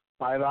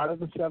 5 out of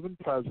the 7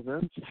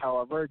 presidents,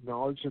 however,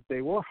 acknowledged that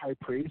they were high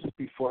priests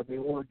before they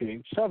were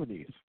ordained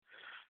 70s.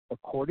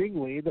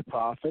 Accordingly, the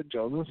prophet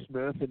Joseph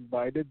Smith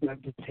invited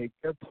them to take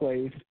their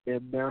place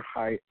in their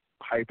high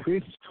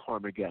priest's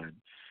quorum again,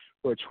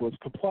 which was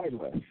complied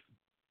with.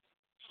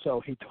 So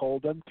he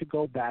told them to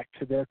go back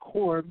to their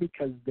quorum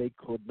because they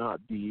could not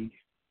be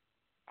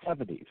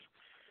 70s,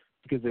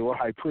 because they were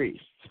high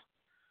priests.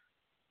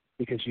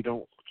 Because you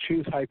don't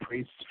choose high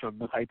priests from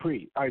the high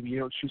priest. You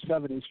don't choose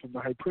 70s from the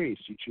high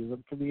priest. You choose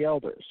them from the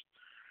elders.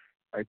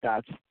 Right?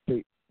 That's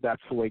the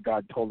way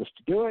God told us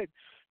to do it.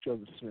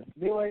 Joseph Smith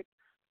knew it,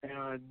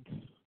 and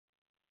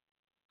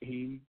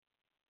he,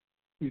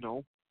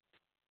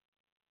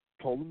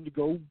 told them to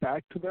go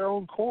back to their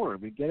own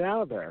quorum and get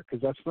out of there,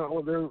 because that's not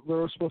what they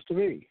were supposed to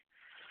be.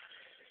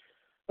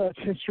 That's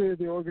History of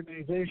the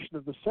Organization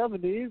of the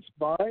 70s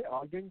by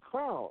Ogden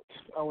Kraut.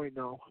 Oh, wait,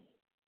 no.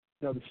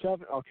 No, the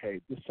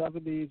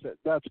 70s,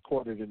 that's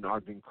quoted in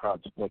Ogden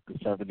Kraut's book, The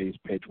 70s,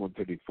 page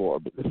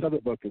 134. But this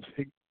other book is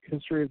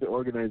History of the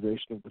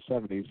Organization of the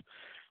 70s,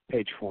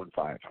 page 4 and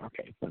 5.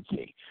 Okay, let's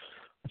see.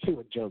 Let's see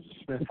what Joseph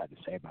Smith had to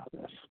say about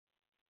this.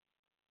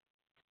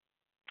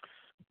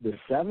 The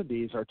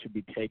 70s are to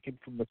be taken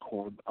from the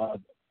quorum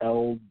of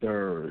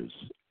elders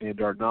and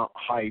are not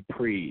high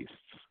priests.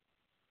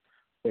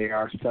 They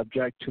are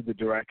subject to the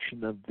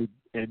direction of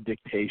and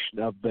dictation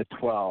of the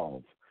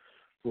 12,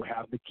 who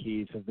have the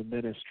keys of the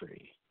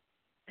ministry.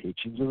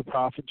 Teachings of the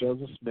Prophet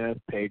Joseph Smith,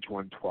 page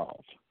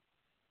 112.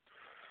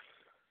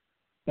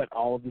 But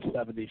all of the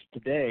 70s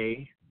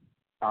today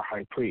are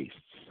high priests,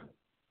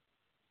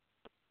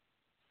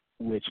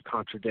 which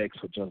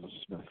contradicts what Joseph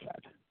Smith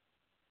said.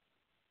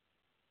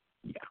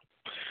 Yeah.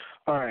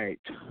 All right.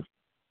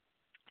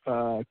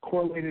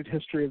 Correlated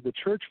History of the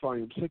Church,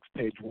 Volume 6,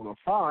 page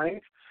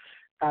 105.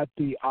 At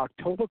the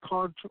October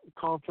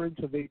Conference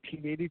of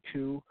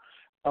 1882,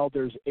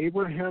 Elders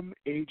Abraham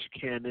H.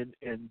 Cannon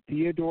and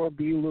Theodore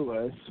B.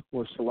 Lewis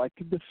were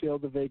selected to fill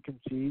the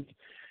vacancies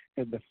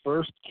in the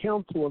first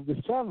council of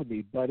the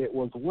 70, but it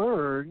was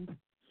learned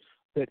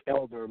that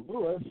Elder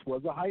Lewis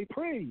was a high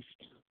priest.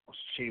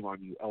 Shame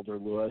on you, Elder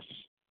Lewis.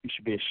 You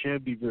should be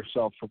ashamed of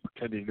yourself for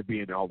pretending to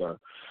be an elder.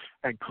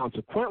 And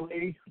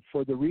consequently,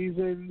 for the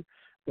reason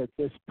that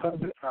these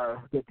presidents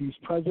are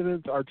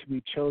to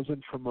be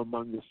chosen from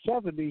among the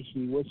 70,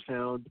 he was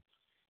found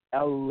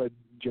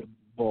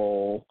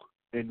eligible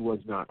and was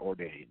not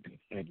ordained,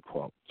 end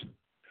quote.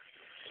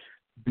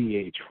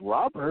 B.H.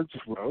 Roberts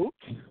wrote,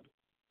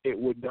 it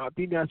would not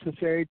be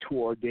necessary to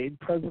ordain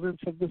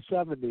presidents of the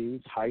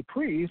 70s, high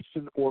priests,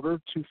 in order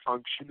to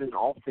function in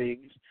all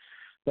things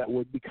that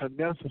would become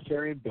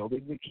necessary in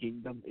building the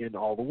kingdom in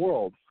all the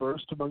world,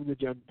 first among the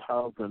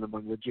Gentiles, then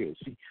among the Jews.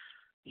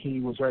 He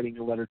was writing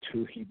a letter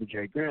to Heber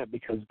J. Grant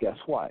because guess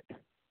what?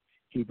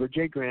 Heber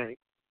J. Grant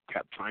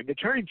kept trying to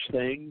change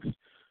things,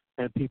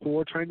 and people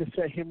were trying to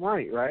set him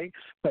right?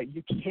 But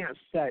you can't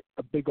set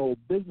a big old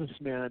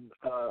businessman,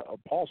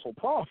 apostle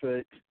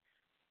prophet,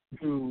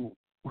 who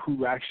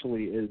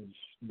actually is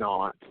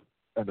not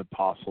an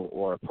apostle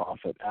or a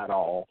prophet at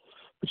all.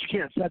 But you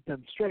can't set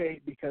them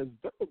straight because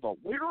they're the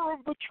leader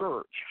of the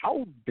church.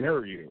 How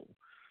dare you?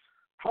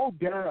 How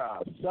dare a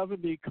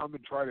 70 come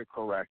and try to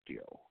correct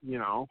you, you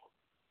know?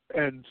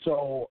 And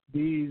so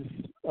these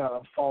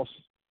false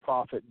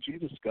prophet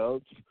Judas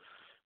goats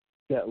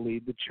that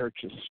lead the church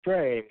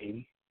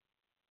astray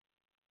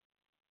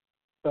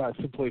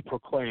simply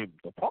proclaim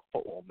the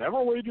prophet will never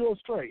lead you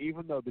astray,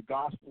 even though the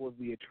gospel of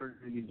the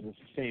eternity is the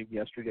same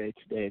yesterday,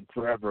 today, and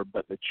forever,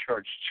 but the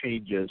church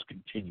changes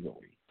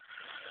continually.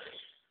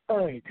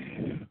 All right,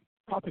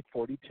 topic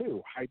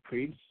 42, high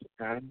priests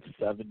and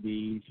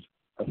 70s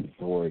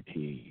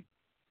authority.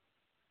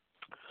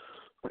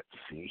 Let's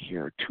see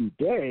here.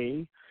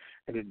 Today,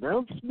 an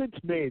announcement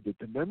made that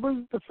the members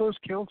of the first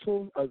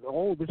council,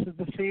 this is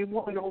the same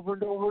one over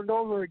and over and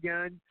over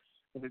again,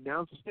 an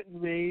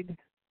announcement made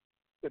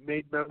that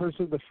made members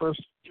of the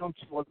first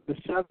council of the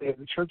 70 of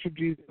the Church of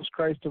Jesus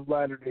Christ of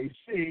Latter-day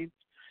Saints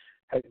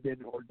had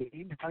been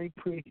ordained high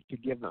priests to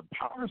give them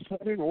power,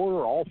 set in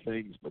order all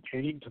things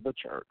pertaining to the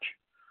church.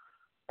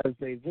 As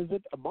they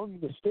visit among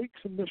the stakes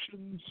and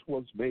missions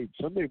was made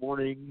Sunday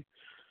morning,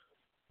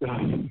 you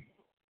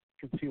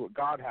can see what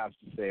God has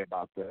to say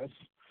about this.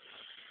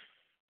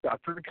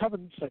 Doctrine and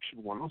Covenants,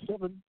 section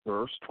 107,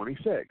 verse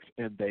 26.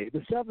 And they, the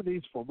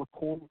 70s, form a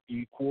quorum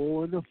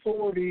equal in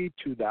authority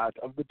to that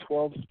of the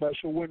 12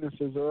 special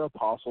witnesses or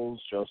apostles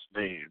just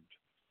named.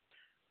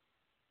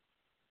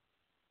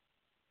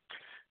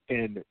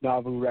 In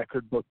Nauvoo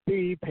Record Book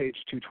B, page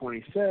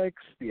 226,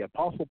 the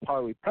Apostle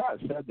Parley Pratt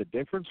said the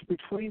difference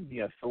between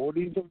the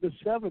authorities of the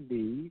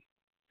 70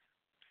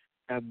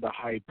 and the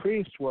high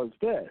priest was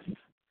this,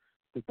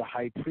 that the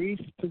high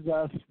priest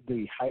possessed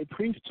the high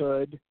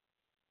priesthood,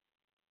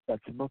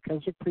 that's the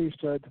Melchizedek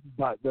priesthood,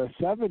 but the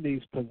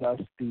 70s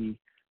possessed the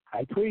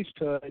high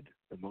priesthood,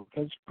 the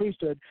Melchizedek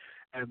priesthood,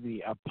 and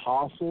the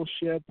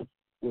apostleship,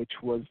 which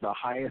was the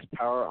highest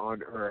power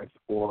on earth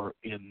or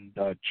in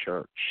the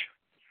church.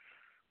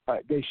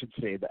 They should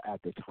say that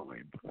at the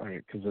time,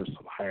 right? Because there's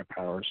some higher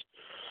powers.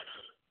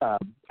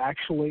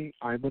 Actually,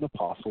 I'm an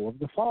apostle of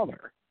the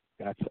Father.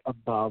 That's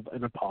above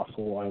an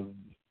apostle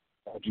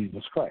of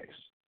Jesus Christ.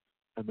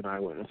 I'm an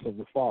eyewitness of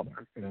the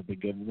Father, and I've been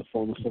given the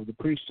fullness of the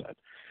priesthood.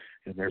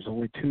 And there's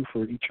only two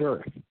for each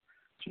earth.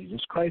 Jesus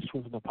Christ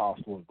was an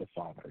apostle of the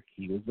Father.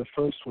 He was the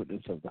first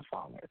witness of the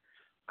Father.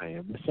 I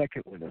am the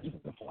second witness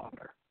of the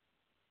Father.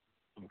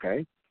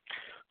 Okay?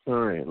 All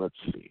right, let's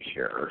see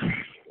here.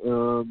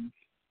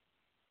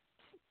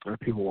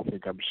 People will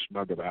think I'm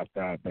smug about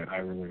that, but I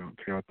really don't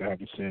care what they have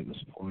to say at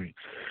this point.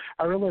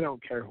 I really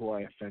don't care who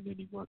I offend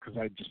anymore because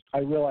I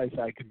realize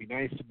I can be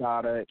nice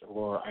about it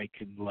or I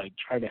can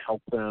try to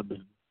help them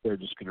and they're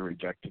just going to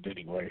reject it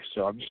anyway.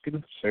 So I'm just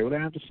going to say what I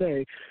have to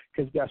say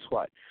because guess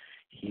what?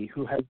 He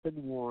who has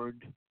been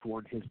warned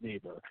his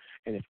neighbor.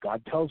 And if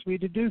God tells me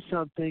to do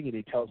something and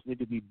he tells me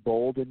to be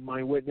bold in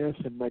my witness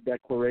and my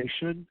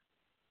declaration,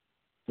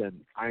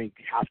 then I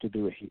have to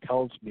do what he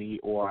tells me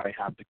or I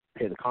have to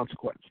pay the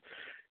consequence.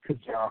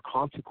 Because there are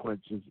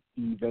consequences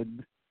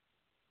even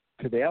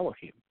to the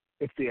Elohim.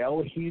 If the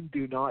Elohim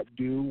do not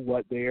do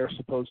what they are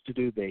supposed to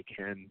do, they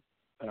can,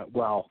 I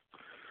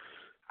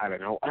don't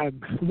know.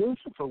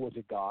 Lucifer was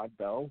a god,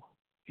 though.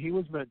 He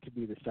was meant to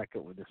be the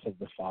second witness of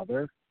the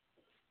Father,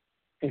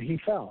 and he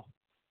fell.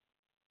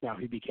 Now,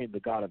 he became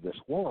the god of this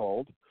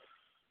world,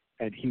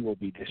 and he will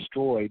be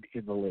destroyed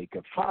in the lake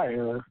of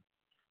fire.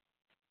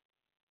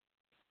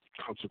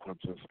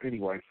 Consequences.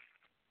 Anyway,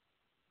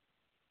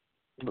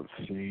 let's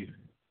see.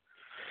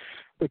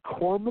 The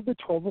quorum of the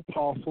 12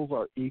 apostles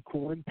are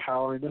equal in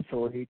power and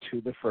authority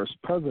to the first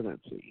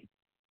presidency.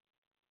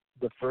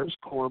 The first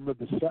quorum of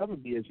the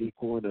 70 is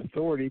equal in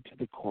authority to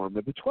the quorum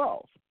of the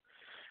 12.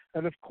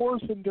 And of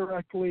course,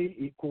 indirectly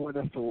equal in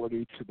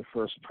authority to the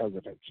first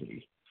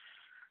presidency.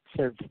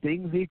 Since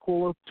things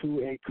equal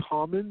to a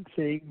common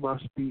thing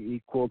must be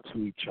equal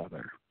to each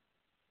other.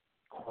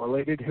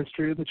 Correlated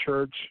history of the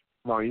church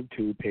Volume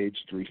 2, page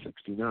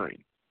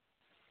 369.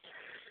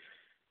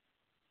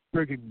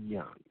 Brigham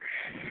Young.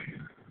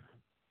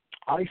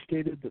 I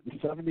stated that the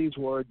 70s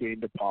were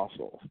ordained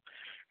apostles,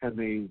 and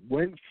they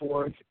went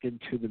forth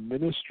into the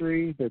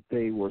ministry that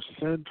they were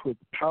sent with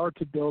power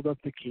to build up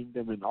the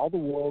kingdom in all the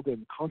world,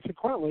 and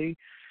consequently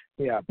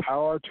they have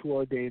power to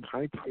ordain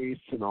high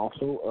priests and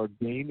also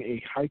ordain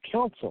a high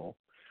council.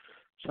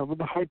 Some of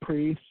the high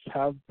priests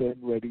have been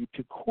ready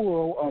to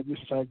quarrel on the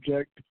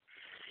subject,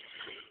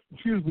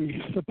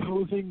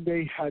 supposing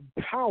they had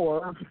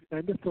power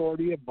and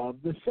authority above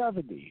the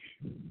 70.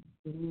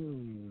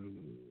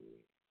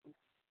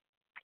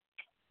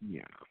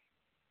 Yeah.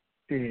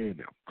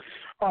 No.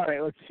 All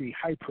right, let's see.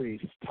 High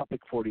priest,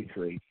 topic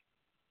 43.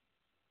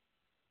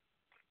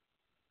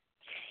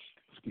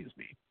 Excuse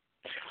me.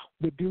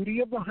 The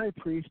duty of the high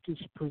priest is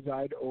to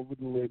preside over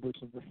the labors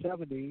of the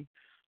 70,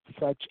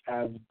 such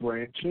as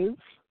branches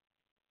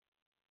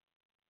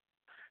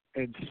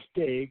and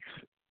stakes,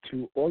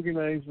 to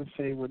organize the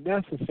same when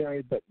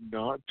necessary, but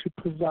not to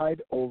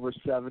preside over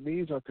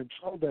 70s or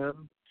control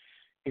them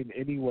in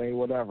any way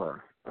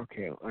whatever.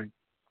 Okay,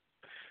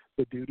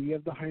 the duty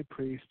of the high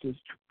priest is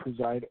to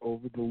preside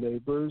over the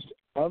labors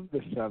of the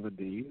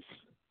 70s.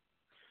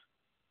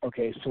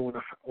 Okay, so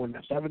when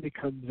a 70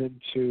 comes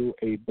into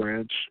a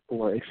branch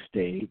or a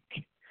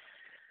stake,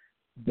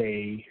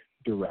 they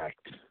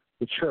direct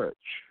the church,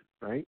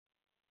 right?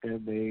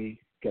 And they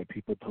get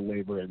people to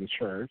labor in the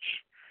church.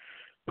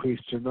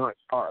 Priests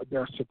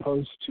they're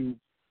supposed to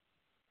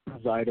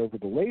preside over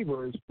the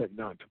laborers, but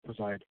not to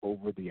preside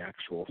over the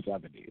actual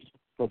 70s.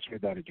 Let's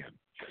read that again.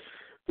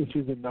 This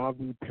is a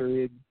Nauvoo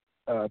period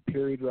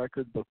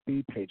record, book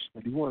B, page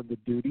 31. The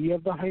duty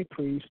of the high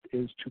priest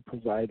is to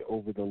preside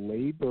over the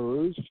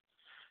laborers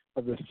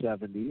of the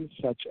 70s,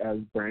 such as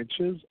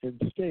branches and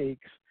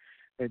stakes,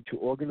 and to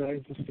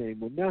organize the same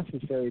when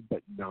necessary,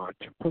 but not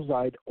to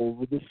preside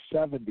over the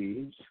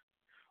 70s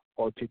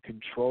or to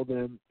control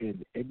them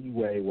in any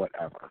way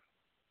whatever.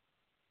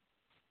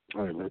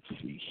 All right, let's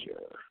see here.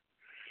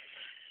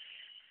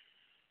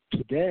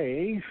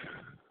 Today,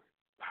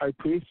 high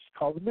priests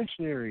call the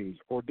missionaries,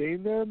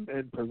 ordain them,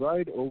 and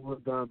preside over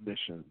the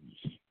missions.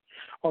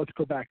 Let's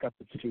go back up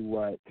and see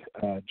what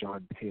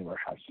John Taylor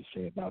has to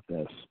say about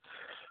this.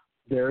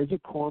 There is a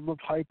quorum of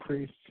high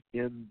priests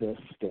in this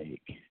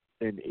stake,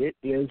 and it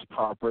is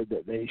proper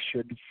that they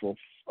should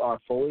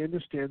fully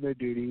understand their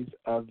duties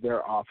of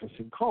their office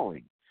and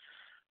calling,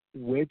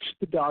 which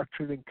the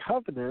Doctrine and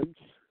Covenants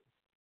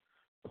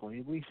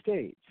plainly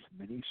states.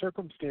 Many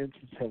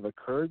circumstances have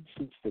occurred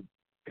since the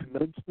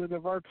commencement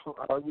of our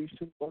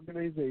recent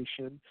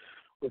organization,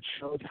 which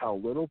shows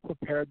how little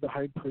prepared the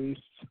high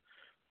priests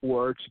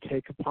were to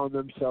take upon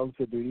themselves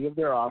the duty of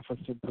their office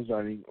in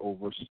presiding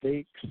over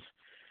stakes,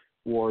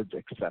 wards,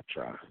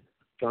 etc.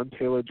 John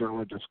Taylor,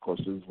 Journal of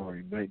Discourses,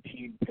 volume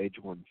 19, page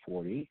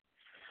 140.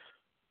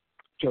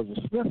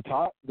 Joseph Smith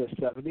taught the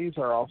 70s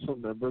are also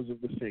members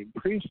of the same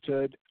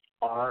priesthood,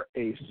 are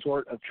a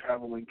sort of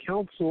traveling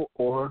council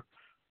or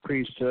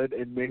priesthood,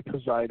 and may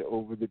preside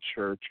over the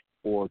church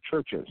or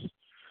churches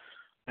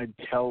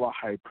until a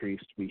high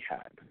priest be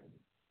had.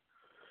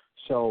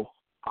 So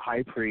a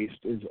high priest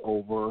is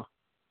over,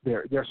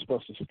 they're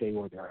supposed to stay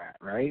where they're at,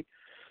 right?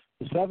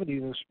 The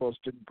 70s are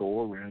supposed to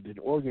go around and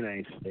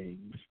organize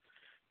things,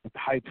 but the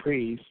high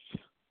priests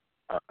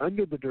are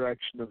under the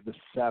direction of the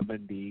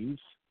 70s,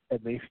 and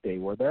they stay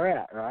where they're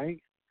at,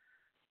 right?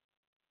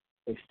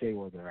 They stay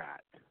where they're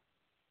at.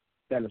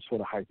 That is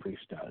what a high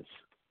priest does.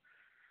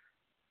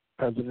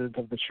 President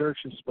of the church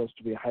is supposed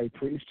to be a high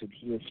priest, and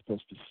he is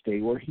supposed to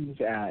stay where he's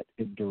at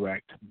and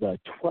direct the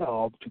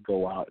 12 to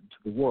go out into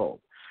the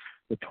world.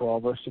 The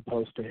 12 are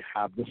supposed to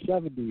have the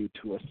 70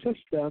 to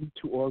assist them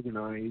to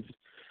organize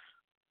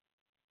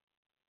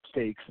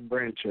stakes and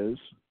branches,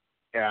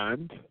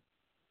 and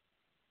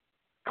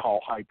call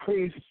high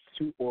priests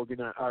to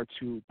organize or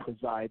to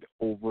preside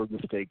over the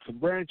stakes and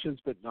branches,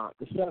 but not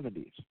the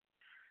 70s.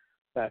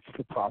 That's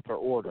the proper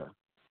order.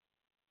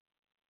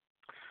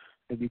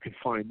 And you can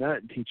find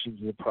that in Teachings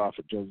of the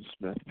Prophet Joseph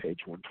Smith, page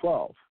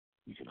 112.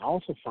 You can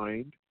also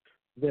find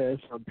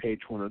this on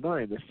page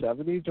 109. The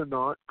 70s are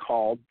not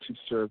called to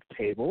serve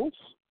tables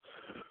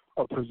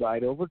or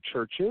preside over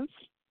churches,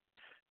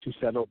 to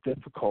settle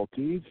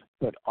difficulties,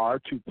 but are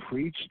to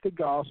preach the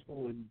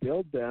gospel and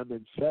build them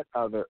and set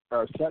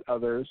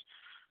others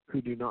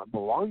who do not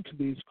belong to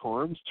these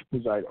quorums to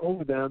preside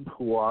over them,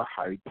 who are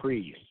high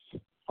priests.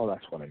 Oh,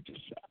 that's what I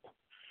just said.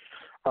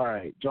 All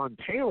right, John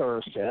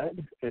Taylor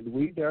said, and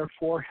we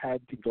therefore had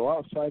to go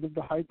outside of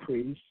the high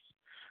priests,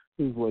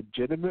 whose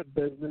legitimate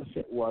business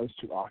it was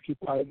to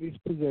occupy these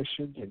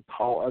positions, and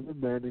call other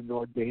men and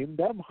ordain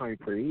them high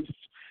priests,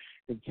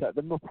 and set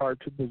them apart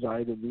to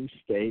preside in these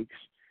stakes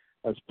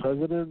as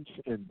presidents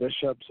and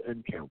bishops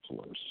and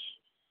counselors.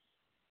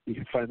 You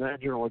can find that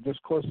in Journal of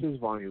Discourses,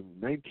 volume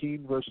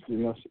 19, verse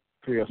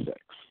 306.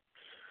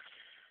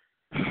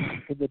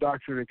 In the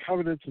Doctrine and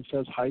Covenants, it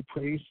says high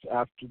priests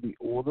after the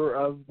order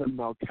of the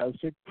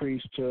Melchizedek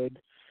priesthood,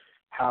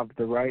 have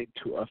the right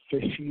to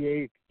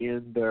officiate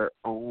in their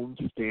own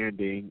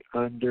standing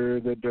under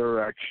the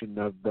direction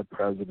of the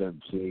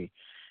presidency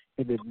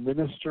in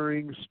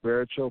administering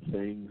spiritual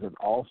things and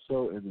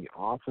also in the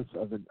office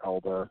of an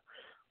elder,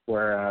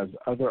 whereas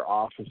other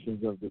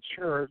offices of the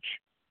church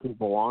who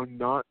belong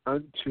not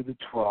unto the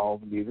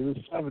 12, neither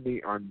the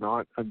 70, are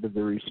not under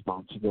the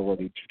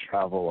responsibility to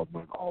travel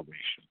among all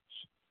nations.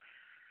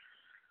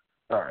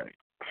 All right,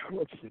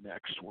 what's the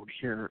next one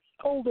here?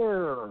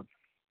 Elder.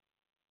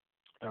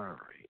 All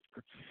right,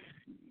 let's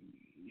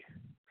see.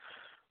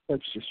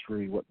 Let's just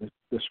read what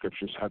the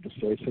scriptures have to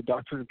say. So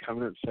Doctrine and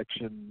Covenants,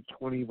 section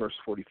 20, verse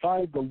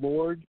 45,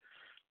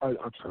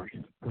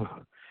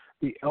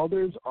 the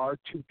elders are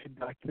to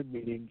conduct the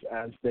meetings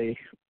as they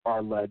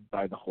are led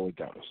by the Holy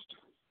Ghost,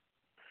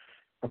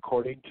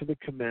 according to the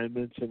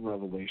commandments and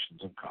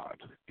revelations of God.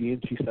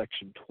 D&C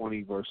section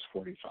 20, verse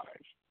 45.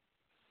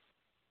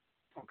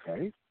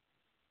 Okay.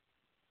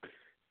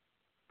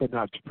 But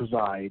not to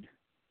preside,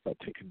 but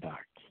to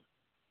conduct.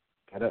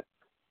 Got it?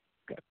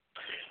 Good.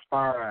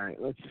 All right,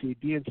 let's see.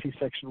 D&C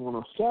section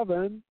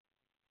 107,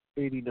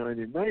 89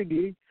 and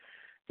 90.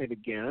 And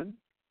again,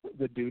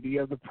 the duty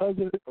of the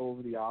president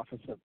over the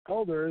office of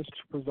elder is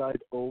to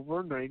preside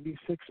over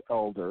 96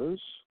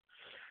 elders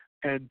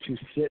and to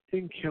sit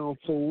in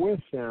council with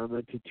them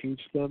and to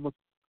teach them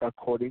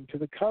according to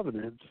the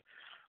covenants.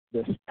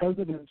 This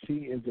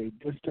presidency is a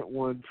distant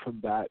one from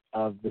that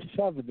of the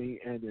 70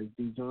 and is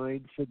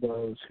designed for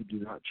those who do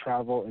not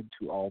travel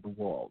into all the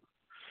world.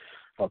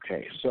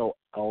 Okay, so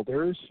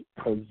elders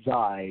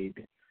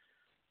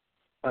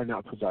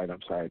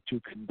to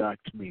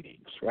conduct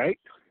meetings, right?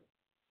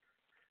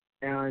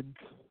 And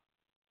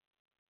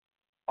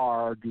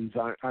are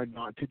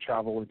not to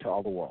travel into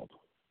all the world.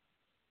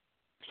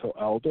 So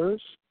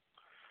elders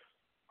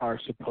are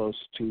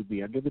supposed to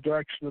be under the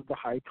direction of the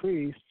high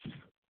priests.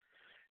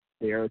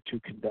 They are to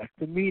conduct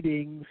the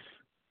meetings,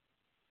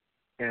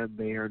 and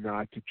they are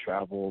not to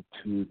travel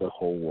to the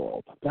whole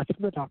world. That's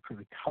in the Doctrine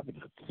and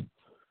Covenants.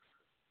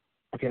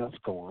 Okay, let's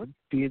go on.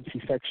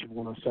 D&C section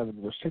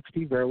 107, verse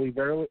 60. Verily,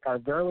 I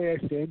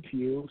say unto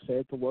you,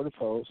 saith the Lord of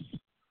hosts,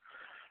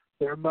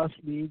 there must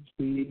needs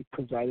be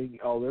presiding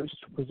elders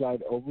to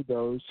preside over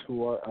those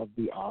who are of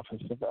the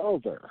office of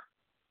elder.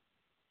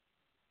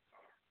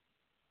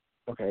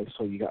 Okay,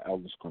 so you got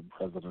elders going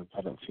presidents.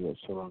 I don't see what's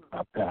so wrong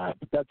about that,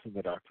 but that's in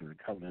the Doctrine and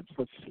Covenants.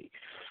 Let's see.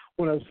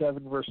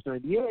 107, verse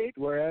 98,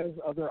 whereas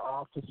other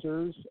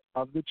officers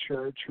of the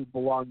church who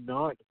belong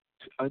not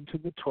unto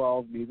the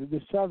 12, neither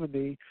the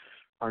 70,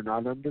 are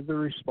not under the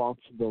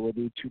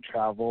responsibility to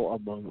travel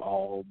among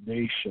all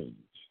nations.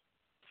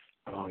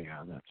 Oh,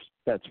 yeah,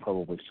 that's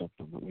probably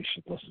something that we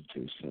should listen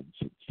to since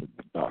it's in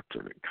the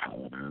Doctrine and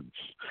Covenants.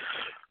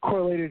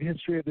 Correlated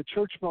History of the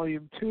Church,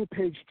 Volume 2,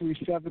 page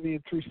 370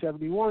 and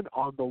 371.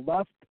 On the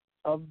left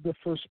of the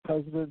first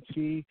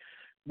presidency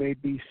may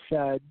be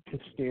said to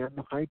stand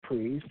the high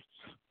priests,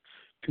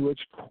 to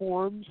which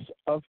quorums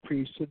of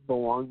priesthood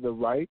belong the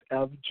right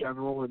of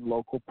general and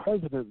local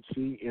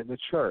presidency in the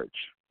church.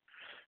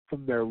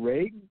 From their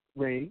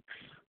ranks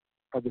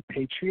are the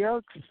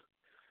patriarchs,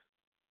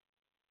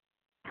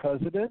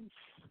 presidents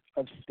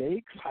of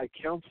stakes, high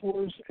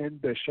counselors, and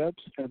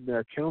bishops, and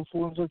their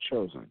counselors are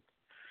chosen.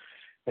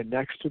 And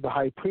next to the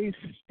high priests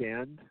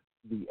stand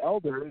the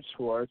elders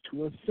who are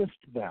to assist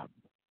them.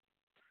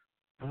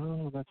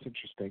 Oh, that's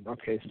interesting.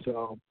 Okay,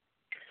 so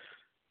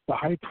the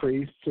high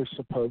priests are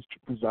supposed to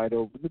preside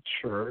over the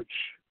church,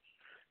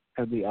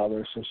 and the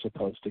elders are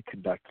supposed to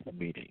conduct the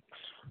meetings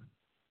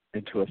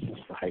and to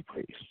assist the high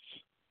priests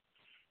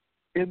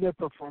in their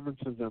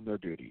performances and their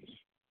duties.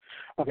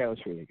 Okay,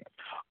 let's read it again.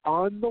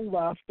 On the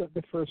left of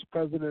the first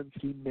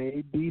presidency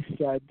may be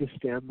said to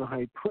stand the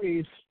high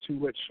priest, to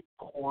which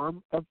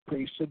quorum of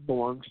priesthood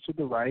belongs to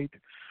the right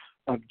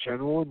of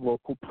general and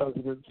local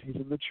presidencies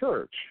in the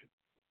church.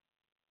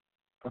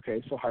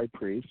 Okay, so high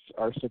priests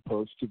are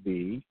supposed to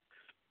be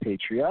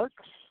patriarchs,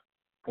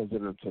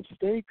 presidents of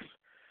stakes,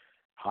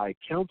 high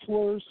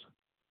counselors,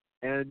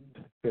 and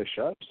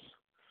bishops,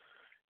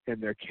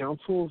 and their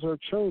councils are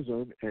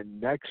chosen, and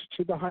next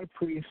to the high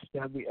priest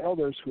stand the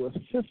elders who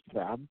assist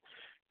them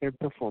in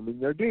performing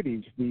their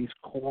duties. These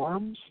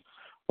quorums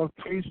of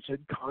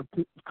priesthood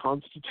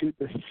constitute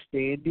the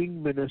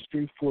standing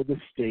ministry for the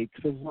stakes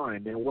of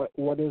Zion. Now,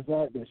 what is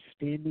that? The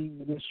standing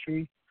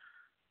ministry,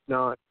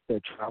 not the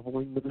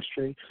traveling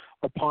ministry,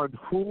 upon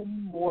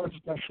whom more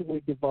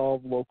especially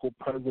devolve local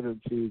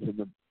presidencies and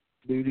the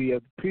duty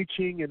of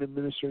preaching and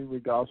administering the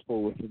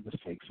gospel within the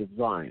stakes of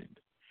Zion.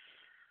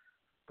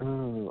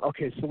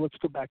 Okay, so let's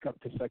go back up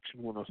to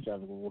section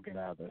 107 and we'll get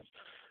out of this.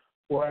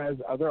 Whereas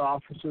other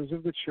officers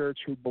of the church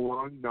who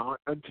belong not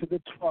unto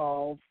the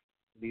 12,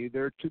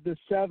 neither to the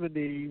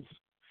 70s.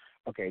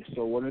 Okay,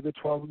 so what are the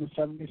 12 and the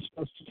 70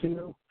 supposed to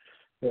do?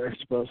 They're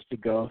supposed to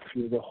go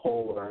through the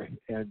whole earth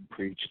and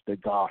preach the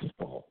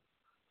gospel.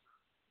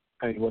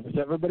 And what is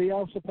everybody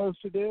else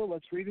supposed to do?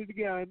 Let's read it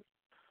again.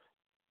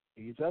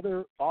 These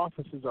other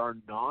offices are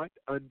not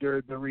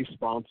under the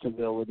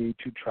responsibility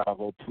to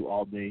travel to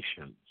all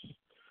nations.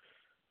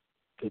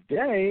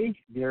 Today,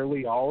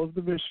 nearly all of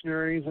the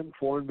missionaries and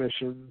foreign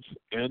missions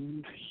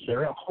and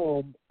here at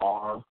home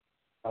are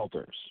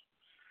elders.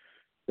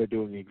 They're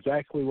doing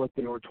exactly what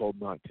they were told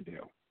not to do.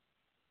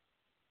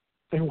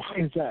 And why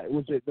is that?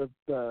 Was it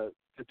the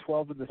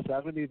 12 and the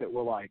 70 that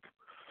were like,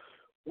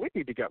 we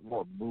need to get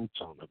more boots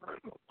on the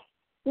ground.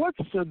 Let's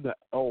send the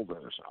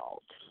elders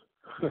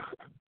out.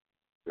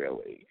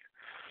 Really?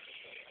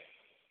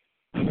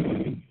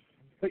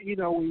 But, we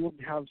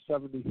wouldn't have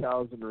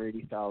 70,000 or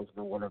 80,000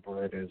 or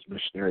whatever it is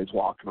missionaries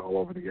walking all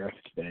over the earth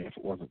today if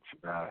it wasn't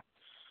for that.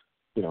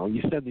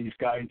 You send these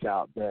guys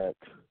out that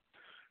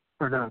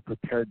are not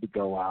prepared to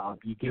go out.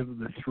 You give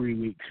them a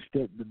 3-week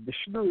stint in the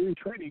missionary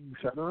training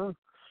center,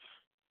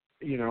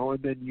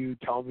 and then you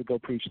tell them to go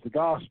preach the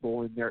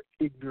gospel, and their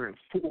ignorant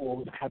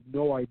fools have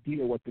no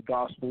idea what the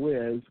gospel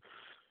is.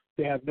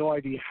 They have no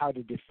idea how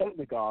to defend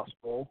the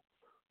gospel,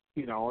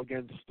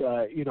 against,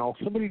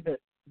 somebody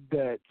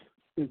that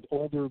is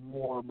older,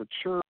 more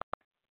mature.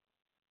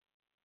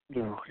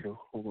 No, here,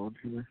 hold on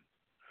here.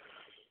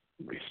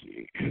 Let me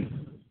see.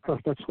 Oh,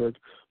 that's weird.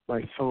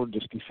 My phone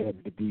just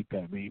decided to beep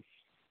at me.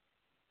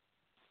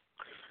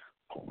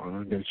 Hold on,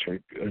 I'm going to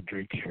take a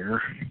drink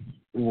here.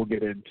 And we'll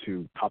get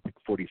into topic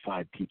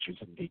 45, teachers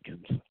and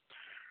deacons.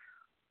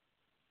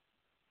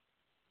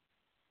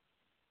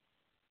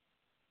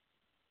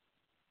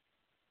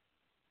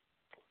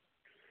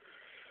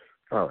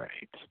 All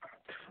right.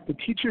 The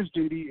teacher's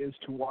duty is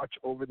to watch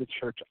over the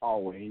church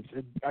always.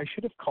 And I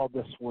should have called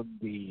this one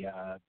the,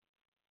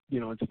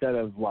 instead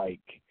of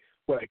like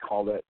what I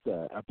called it,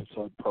 the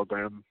episode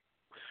program,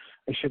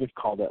 I should have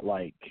called it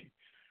like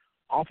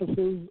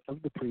offices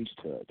of the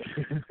priesthood,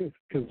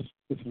 because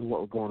this is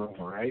what we're going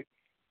over, right?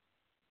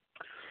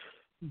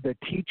 The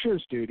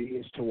teacher's duty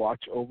is to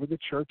watch over the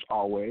church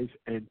always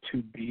and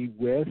to be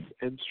with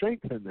and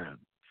strengthen them,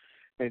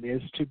 and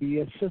is to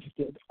be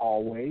assisted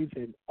always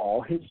in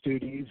all his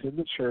duties in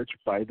the church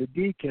by the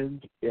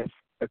deacons if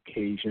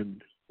occasion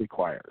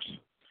requires.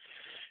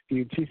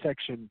 You can see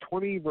section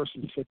 20,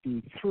 verses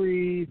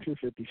 53 through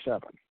 57.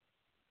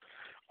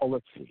 Oh,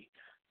 let's see.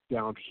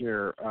 Down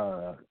here,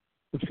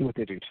 let's see what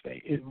they do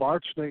today. In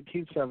March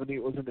 1970,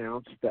 it was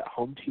announced that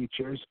home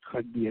teachers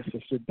could be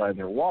assisted by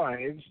their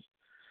wives.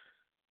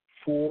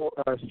 For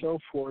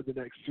the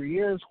next 3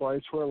 years,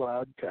 wives were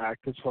allowed to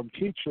act as home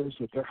teachers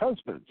with their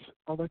husbands.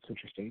 Oh, that's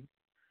interesting.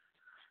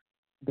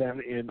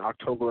 Then in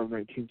October of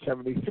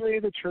 1973,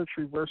 the church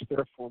reversed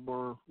their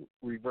former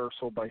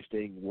reversal by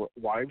stating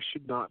wives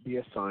should not be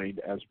assigned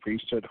as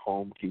priesthood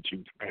home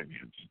teaching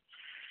companions.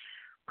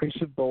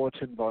 Priesthood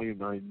Bulletin, Volume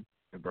 9,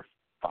 Number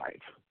 5.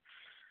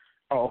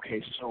 Oh,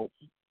 okay, so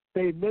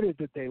they admitted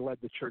that they led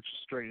the church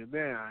astray in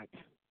that,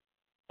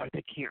 but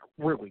they can't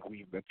really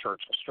lead the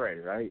church astray,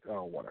 right?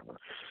 Oh, whatever.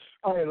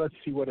 All right, let's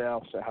see what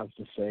else it has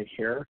to say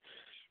here.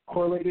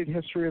 Correlated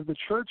History of the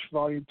Church,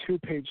 Volume 2,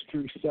 page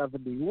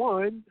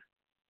 371.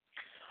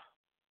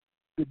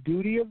 The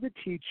duty of the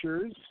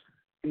teachers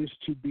is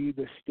to be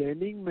the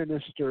standing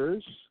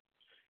ministers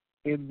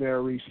in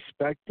their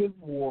respective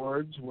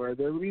wards where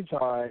they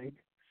reside,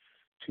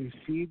 to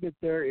see that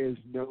there is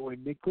no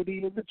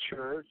iniquity in the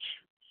church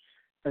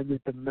and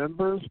that the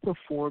members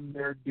perform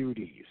their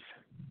duties.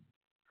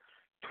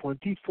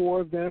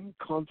 24 of them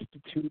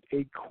constitute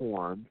a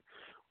quorum,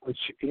 which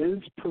is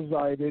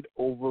presided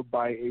over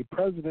by a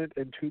president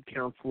and 2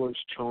 counselors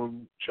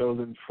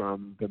chosen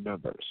from the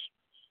members.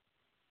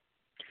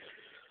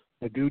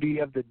 The duty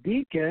of the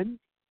deacon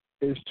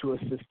is to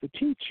assist the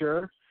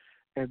teacher,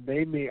 and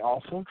they may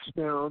also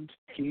expound,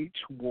 teach,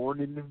 warn,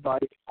 and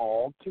invite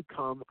all to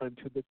come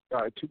unto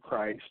to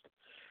Christ.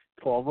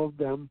 12 of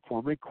them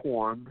form a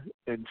quorum,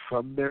 and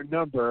from their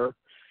number,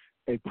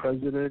 a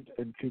president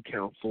and 2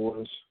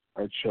 counselors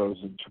are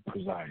chosen to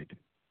preside.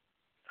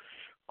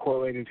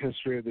 Correlated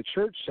History of the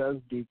Church says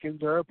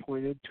deacons are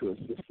appointed to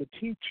assist the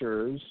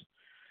teachers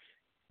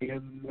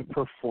in the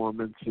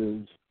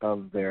performances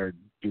of their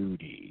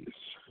duties.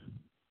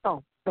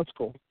 Oh, that's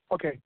cool.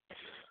 Okay,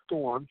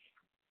 go on.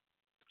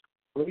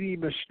 Lady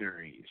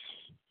missionaries.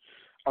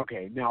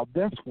 Okay, now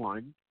this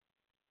one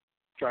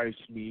drives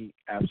me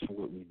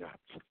absolutely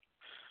nuts,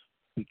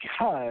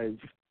 because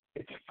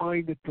it's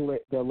fine that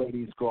the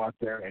ladies go out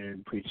there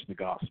and preach the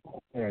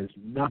gospel. There's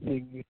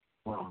nothing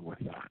wrong with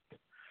that.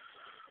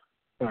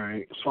 All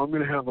right, so I'm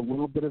going to have a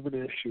little bit of an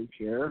issue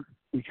here,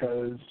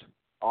 because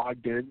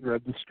Ogden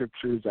read the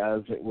scriptures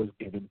as it was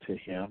given to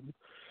him,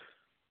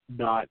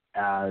 not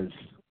as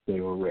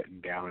they were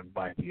written down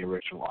by the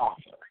original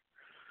author.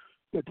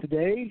 But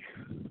today,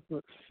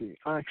 let's see.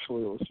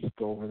 Actually, let's just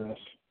go over this.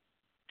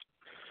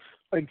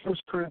 In 1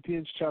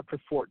 Corinthians chapter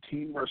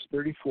 14, verse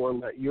 34,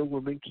 let your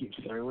women keep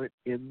silent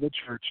in the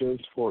churches,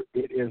 for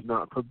it is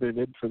not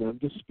permitted for them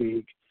to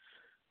speak,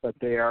 but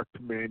they are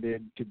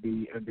commanded to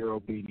be under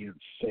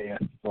obedience, saith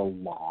the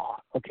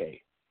law.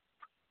 Okay.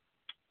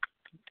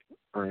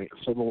 All right,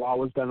 so the law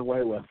was done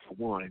away with,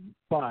 one,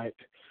 but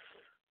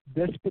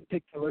this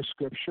particular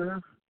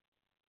scripture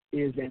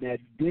is an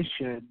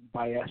addition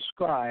by a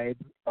scribe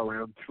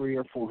around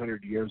 300 or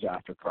 400 years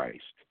after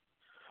Christ.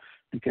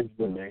 because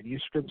the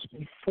manuscripts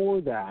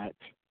before that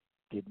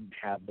didn't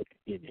have it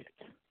in it.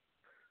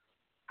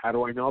 How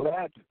do I know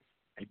that?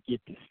 I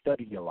get to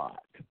study a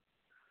lot.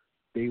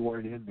 They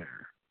weren't in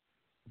there.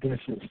 This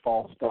is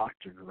false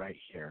doctrine right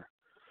here.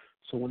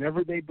 So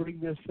whenever they bring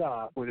this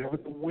up, whenever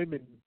the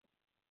women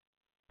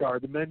or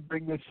the men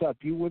bring this up,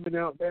 you women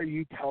out there,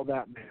 you tell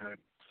that man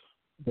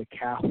the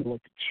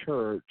Catholic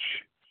Church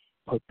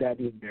put that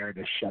in there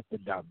to shut the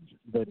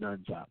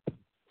nuns up.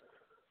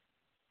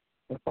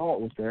 That's all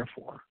it was there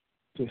for,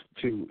 just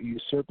to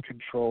usurp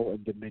control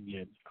and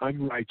dominion,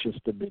 unrighteous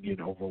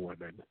dominion over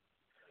women.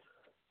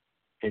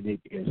 And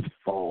it is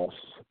false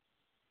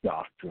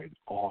doctrine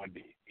on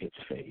its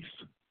face.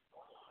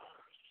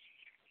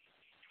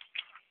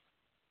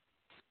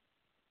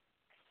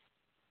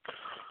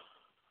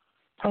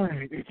 All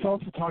right, it's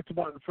also talked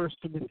about in 1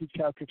 Timothy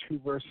chapter 2,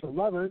 verse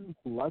 11,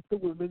 let the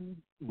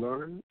women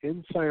learn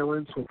in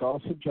silence with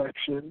all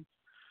subjection,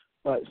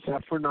 but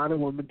suffer not a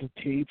woman to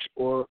teach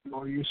or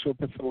nor usurp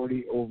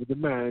authority over the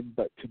men,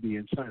 but to be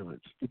in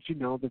silence. Did you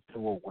know that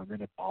there were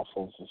women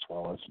apostles as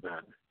well as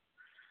men?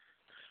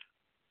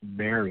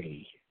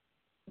 Mary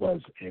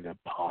was an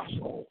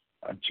apostle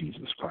of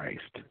Jesus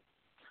Christ.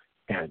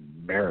 And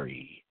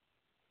Mary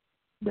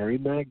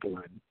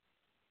Magdalene,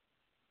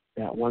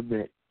 that one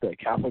that the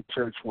Catholic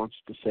Church wants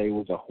to say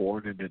was a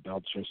whore and an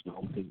adulteress and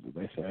all the things that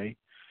they say,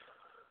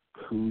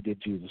 who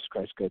did Jesus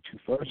Christ go to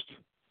first?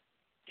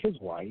 His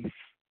wife,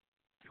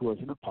 who was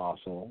an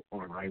apostle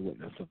or an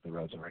eyewitness of the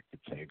resurrected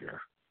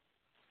Savior.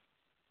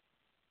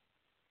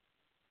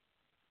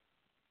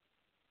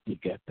 You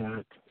get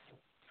that?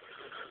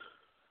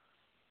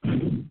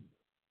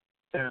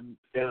 And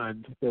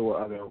there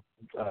were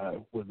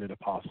other women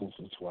apostles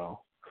as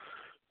well.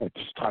 I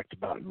just talked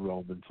about in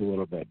Romans a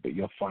little bit, but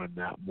you'll find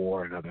that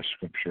more in other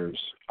scriptures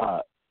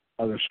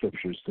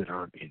that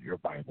aren't in your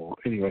Bible.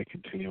 Anyway,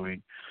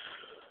 continuing.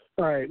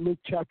 All right, Luke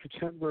chapter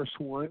 10, verse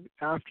 1.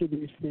 After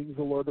these things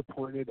the Lord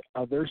appointed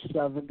other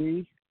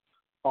 70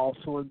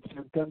 also and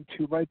sent them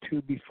 2 by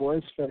 2 before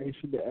his face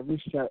into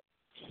every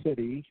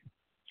city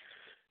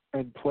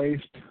and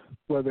placed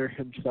whither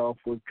himself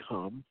would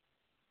come.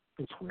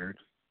 It's weird.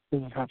 It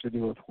doesn't have to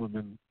do with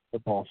women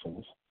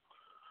apostles.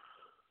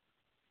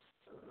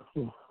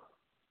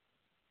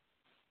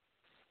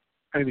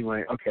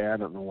 Anyway, okay, I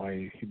don't know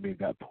why he made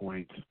that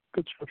point.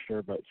 Good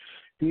scripture, but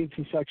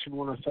D&C section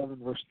 107,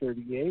 verse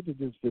 38,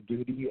 it is the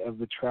duty of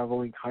the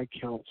traveling high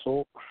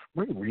council.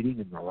 Am I reading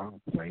in the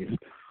wrong place?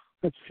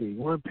 Let's see,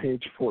 we're on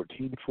page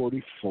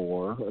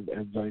 1444 of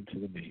Ensign to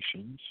the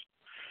Nations.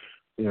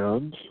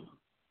 And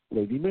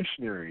lady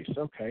missionaries.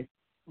 Okay,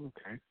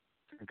 there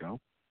we go.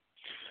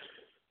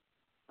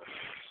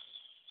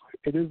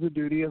 It is the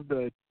duty of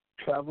the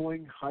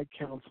traveling high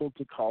council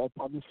to call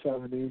upon the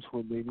 70s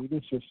when they need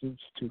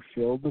assistance to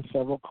fill the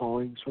several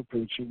callings for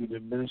preaching and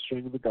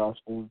administering the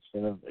gospel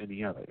instead of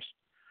any others.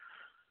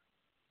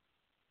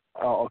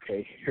 Oh,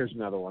 okay, here's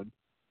another one.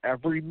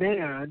 Every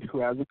man who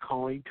has a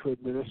calling to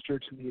administer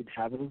to the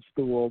inhabitants of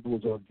the world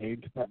was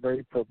ordained to that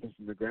very purpose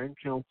in the grand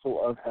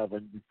council of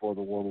heaven before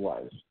the world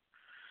was.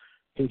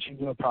 Teachings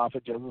of the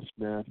prophet Joseph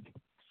Smith,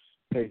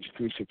 page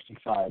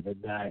 365,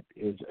 and that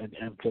is an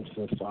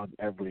emphasis on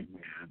every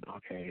man.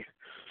 Okay.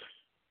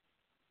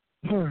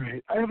 All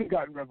right. I haven't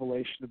gotten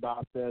revelation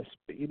about this,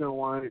 but you know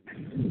what?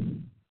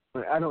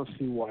 I don't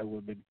see why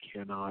women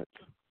cannot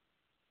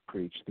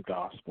preach the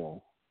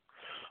gospel.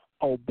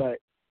 Oh, but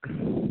I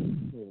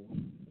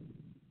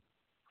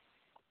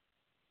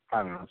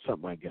don't know,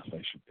 something I guess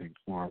I should think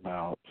more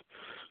about.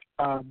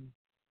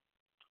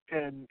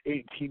 In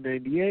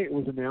 1898, it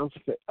was announced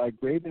that a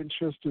great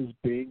interest is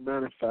being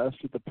manifest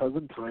at the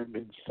present time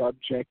in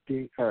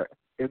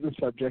the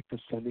subject of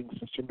sending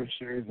sister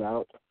missionaries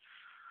out,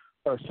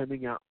 or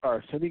sending out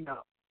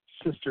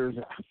sisters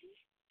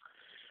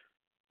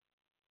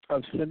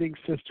as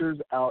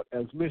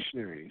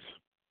missionaries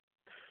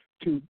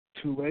to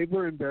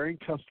labor in bearing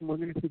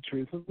testimony to the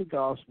truth of the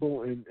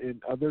gospel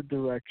in other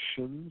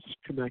directions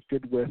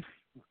connected with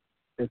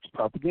its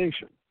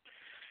propagation.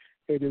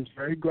 It is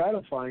very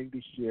gratifying to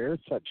hear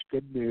such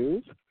good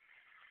news.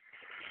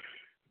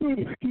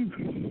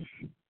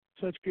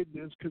 Such good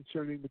news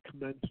concerning the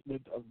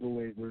commencement of the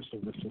labors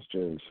of the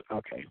sisters.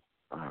 Okay,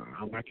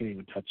 I'm not going to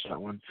even touch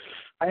that one.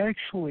 I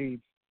actually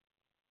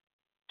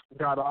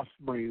got off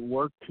my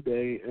work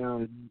today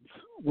and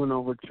went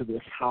over to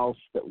this house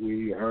that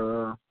we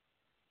are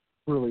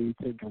really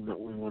thinking that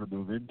we want to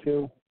move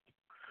into.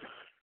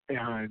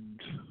 And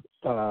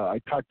I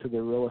talked to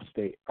the real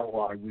estate.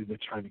 We've been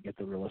trying to get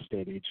the real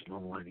estate agent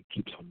online. He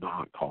keeps on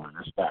not calling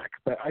us back.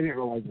 But I didn't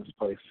realize this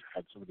place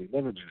had somebody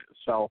living in it.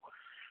 So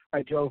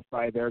I drove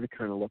by there to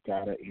kind of look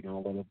at it, a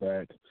little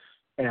bit.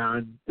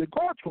 And the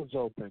garage was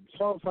open.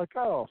 So I was like,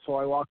 oh. So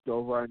I walked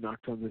over, I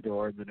knocked on the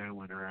door, and then I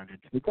went around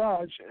into the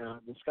garage, and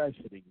this guy's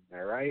sitting in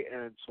there, right?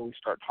 And so we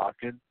start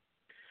talking.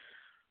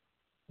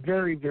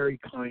 Very, very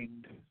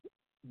kind,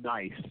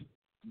 nice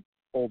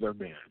older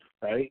man,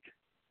 right?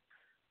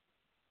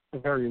 A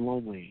very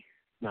lonely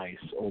nice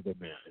older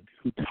man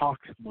who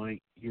talked my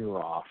ear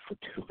off for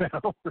 2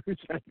 hours.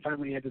 I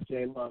finally had to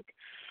say, look,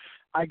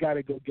 I got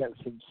to go get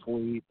some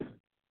sleep.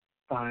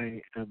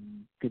 I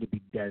am going to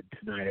be dead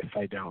tonight if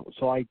I don't.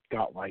 So I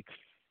got like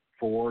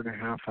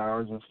 4.5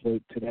 hours of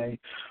sleep today,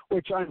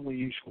 which I only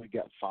usually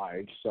get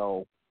 5,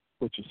 so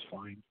which is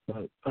fine.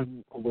 But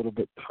I'm a little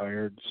bit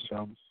tired,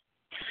 so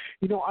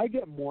I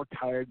get more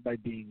tired by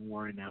being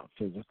worn out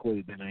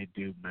physically than I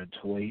do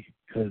mentally,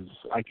 because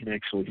I can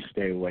actually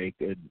stay awake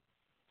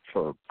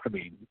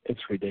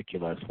it's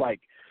ridiculous. Like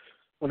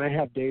when I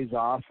have days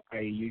off, I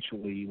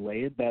usually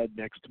lay in bed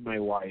next to my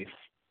wife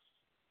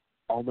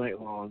all night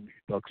long,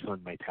 books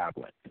on my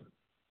tablet.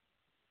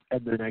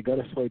 And then I go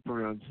to sleep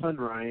around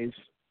sunrise,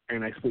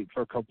 and I sleep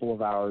for a couple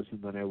of hours,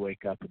 and then I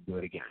wake up and do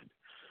it again.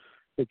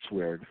 It's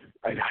weird.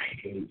 I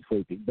hate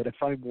sleeping. But if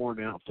I'm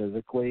worn out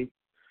physically,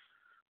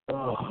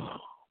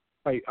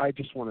 I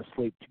just want to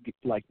sleep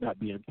to not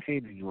be in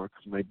pain anymore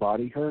because my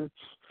body hurts.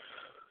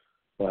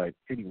 But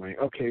anyway,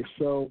 okay,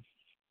 so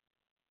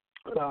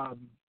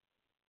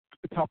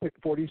topic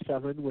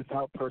 47,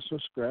 without purse or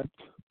script.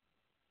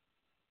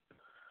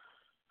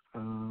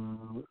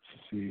 Let's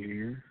see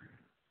here.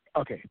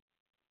 Okay.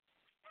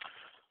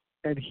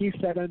 And he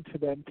said unto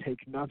them,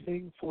 take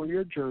nothing for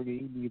your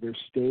journey, neither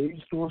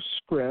staves nor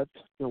script.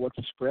 Now, what's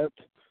a script?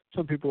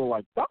 Some people are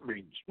like, that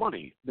means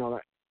money. No,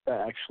 that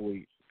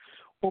actually,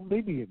 well,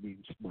 maybe it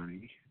means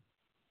money.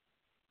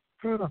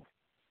 I don't know.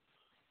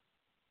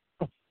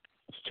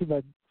 It's too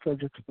bad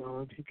Frederick's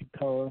not. He could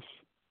tell us.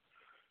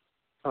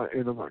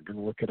 And I'm not going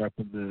to look it up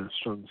in the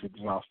Strong's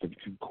Exhaustive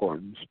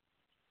Concordance.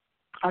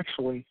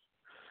 Actually,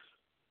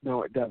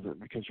 no, it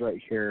doesn't, because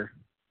right here,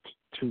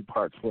 2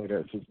 parts later,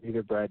 it says,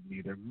 neither bread,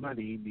 neither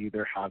money,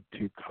 neither have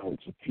 2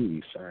 coats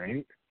apiece, all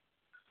right?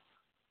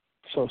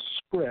 So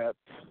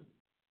script,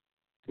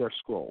 they're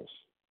scrolls.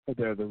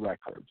 They're the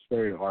records.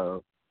 They are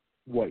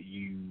what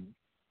you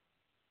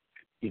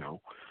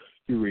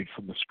read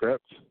from the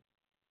script.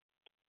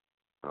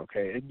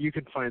 Okay, and you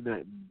can find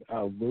that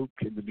in Luke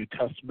in the New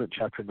Testament,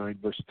 chapter 9,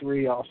 verse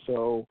 3,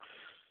 also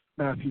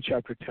Matthew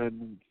chapter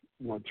 10,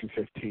 1 through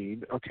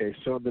 15. Okay,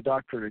 so in the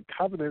Doctrine and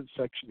Covenants,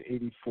 section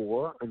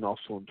 84, and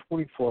also in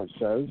 24, it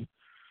says,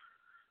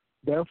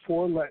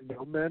 therefore let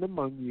no man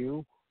among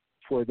you,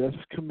 for this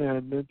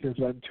commandment is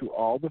unto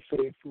all the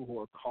faithful who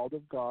are called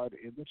of God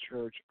in the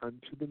church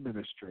unto the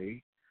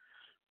ministry.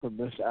 From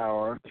this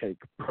hour take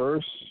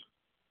purse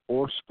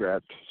or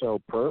script, so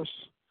purse,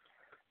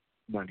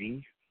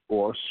 money,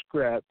 or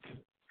script,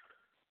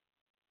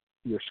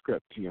 your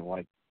script,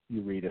 like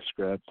you read a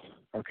script,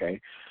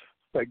 okay,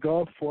 but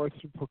go forth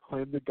and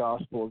proclaim the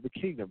gospel of the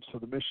kingdom. So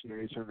the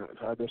missionaries are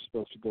either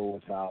supposed to go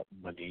without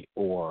money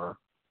or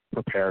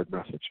prepared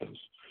messages.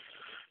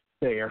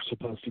 They are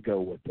supposed to go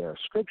with their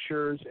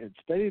scriptures and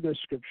study their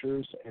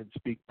scriptures and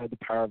speak by the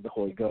power of the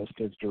Holy Ghost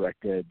as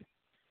directed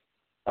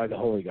by the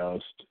Holy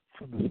Ghost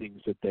from the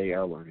things that they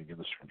are learning in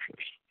the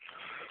scriptures.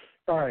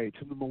 All right,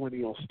 in the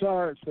Millennial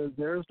Star, it says,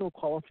 there is no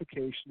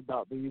qualification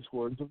about these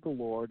words of the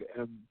Lord,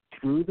 and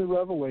through the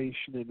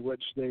revelation in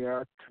which they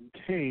are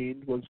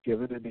contained was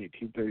given in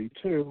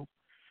 1832.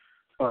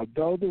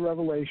 Though the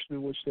revelation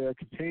in which they are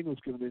contained was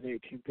given in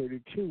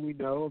 1832, we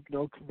know of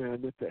no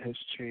commandment that has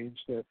changed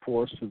that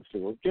force since they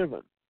were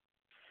given.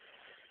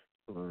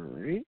 All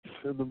right,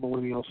 in the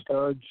Millennial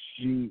Star,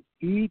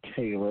 G.E.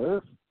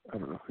 Taylor, I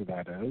don't know who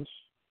that is,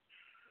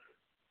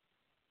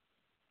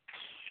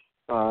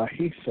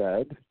 he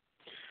said,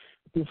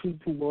 this is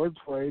the Lord's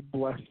way,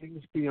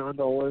 blessings beyond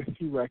all earth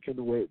you reckon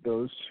await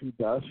those who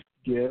thus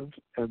give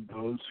and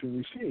those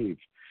who receive.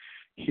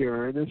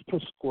 Herein is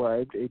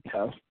prescribed a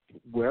test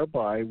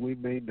whereby we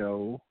may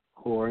know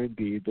who are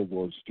indeed the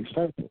Lord's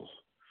disciples.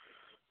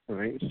 All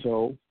right,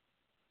 so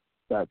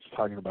that's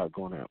talking about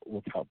going out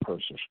without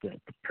purse or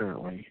script,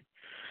 apparently.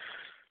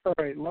 All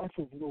right, Life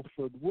of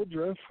Wilford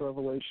Woodruff,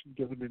 Revelation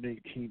given in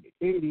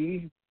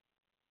 1880,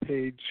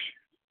 page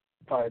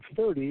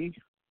 530.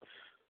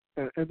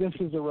 And this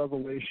is a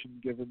revelation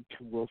given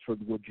to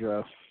Wilford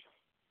Woodruff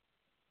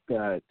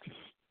that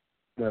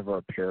never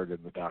appeared in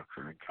the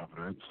Doctrine and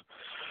Covenants.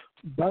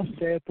 Thus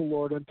saith the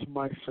Lord unto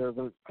my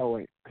servant. Oh,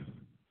 wait.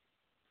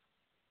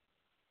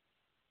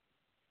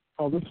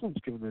 Oh, this one's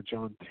given to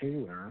John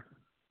Taylor.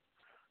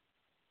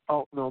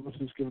 Oh, no, this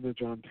is given to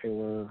John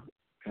Taylor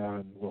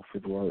and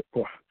Wilford Woodruff.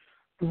 Oh,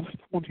 this is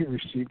the one he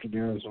received in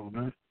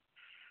Arizona.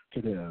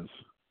 It is.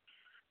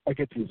 I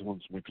get these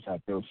ones mixed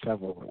up. There were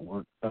several that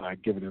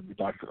weren't given in the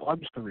doctrine. I'm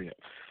just going to read it.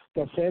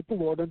 Thus saith the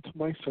Lord unto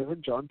my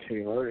servant John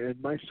Taylor,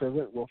 and my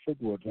servant Wilford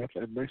Woodruff,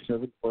 and my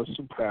servant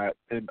Orson Pratt,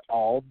 and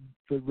all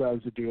the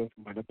residue of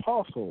mine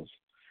apostles.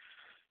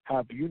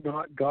 Have you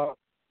not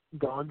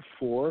gone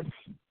forth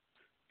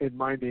in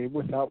my name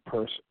without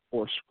purse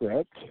or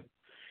script,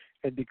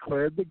 and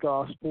declared the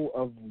gospel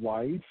of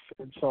life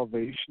and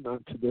salvation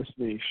unto this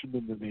nation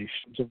and the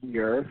nations of the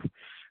earth,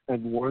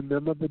 and warn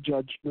them of the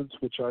judgments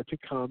which are to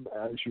come,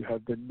 as you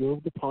have been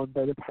moved upon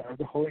by the power of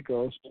the Holy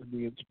Ghost and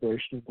the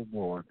inspiration of the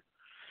Lord.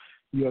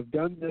 You have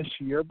done this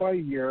year by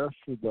year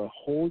for the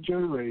whole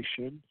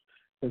generation,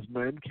 as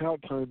men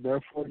count time,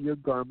 therefore your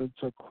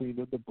garments are clean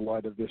of the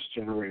blood of this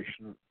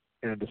generation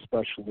and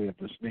especially of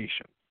this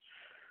nation.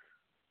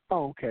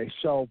 Oh, okay.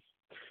 So,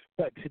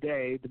 but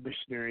today the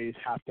missionaries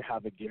have to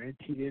have a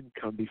guaranteed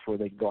income before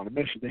they can go on a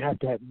mission. They have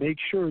to make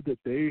sure that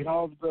they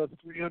have the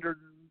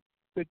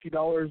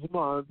 $350 a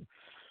month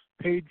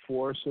paid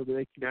for so that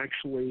they can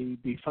actually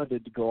be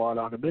funded to go out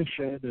on a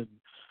mission and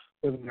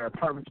live in their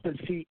apartments. But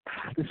see,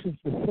 this is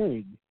the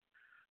thing.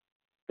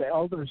 The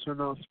elders are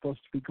not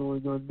supposed to be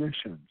going on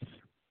missions.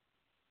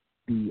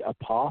 The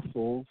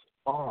apostles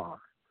are.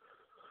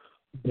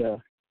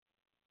 The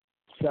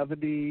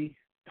 70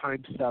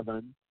 times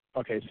 7.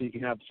 Okay, so you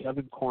can have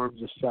 7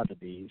 quorums of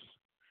 70s.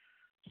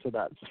 So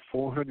that's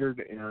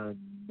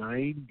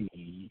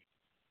 490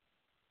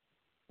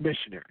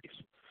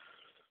 missionaries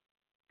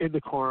in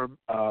the quorum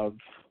of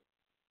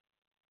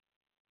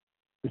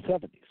the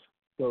 70s.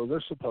 So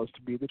they're supposed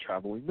to be the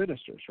traveling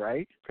ministers,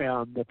 right?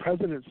 The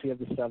presidency of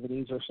the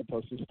 70s are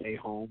supposed to stay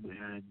home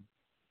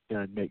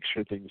and make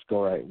sure things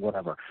go right,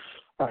 whatever.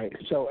 All right,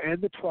 so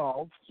and the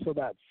 12, so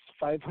that's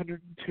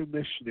 502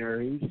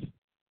 missionaries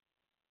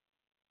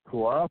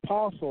who are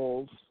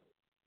apostles,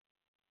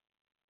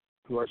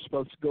 who are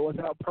supposed to go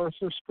without purse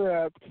or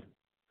script,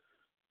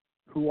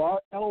 who are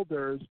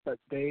elders, but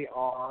they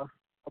are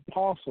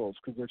apostles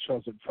because they're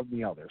chosen from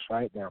the elders,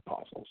 right? They're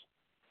apostles.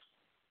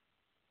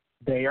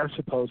 They are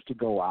supposed to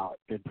go out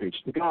and preach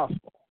the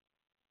gospel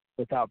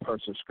without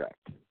purse or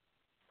script.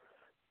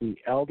 The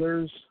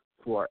elders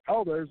who are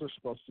elders are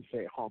supposed to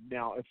stay at home.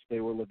 Now, if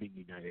they were living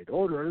United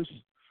Orders,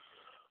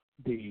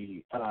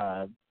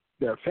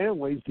 their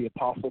families, the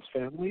apostles'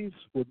 families,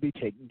 would be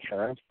taken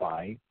care of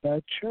by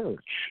the church.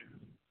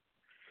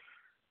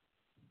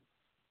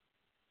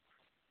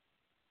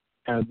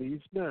 And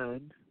these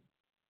men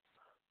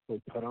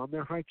would put on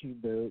their hiking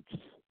boots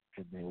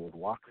and they would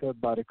walk their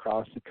butt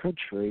across the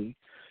country,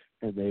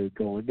 and they would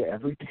go into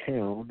every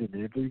town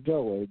and every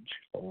village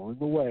along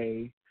the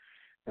way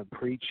and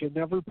preach in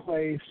every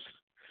place.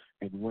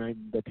 And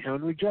when the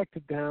town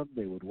rejected them,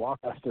 they would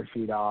walk dust their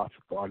feet off,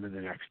 go on to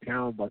the next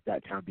town, let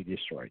that town be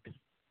destroyed.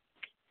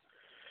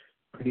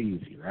 Pretty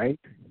easy, right?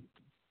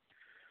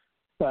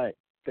 But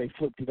they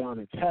flipped it on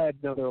its head.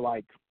 Now they're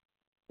like,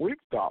 we've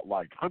got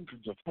like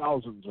hundreds of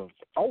thousands of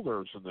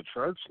elders in the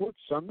church. Let's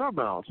send them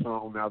out.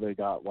 So now they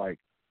got like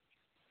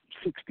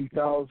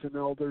 60,000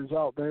 elders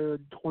out there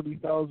and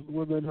 20,000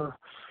 women, or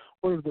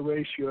whatever the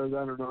ratio is,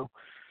 I don't know.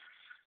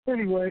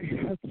 Anyway,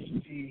 let's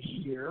see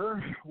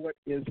here. What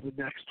is the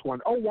next one?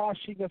 Oh,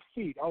 washing of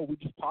feet. Oh, we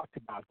just talked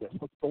about this.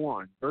 Let's go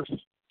on.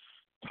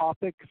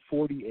 Topic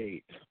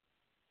 48.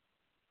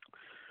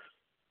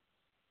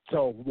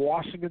 So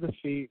washing of the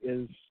feet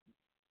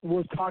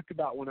was talked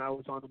about when I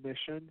was on a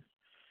mission,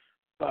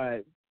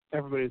 but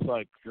everybody's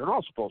like, you're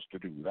not supposed to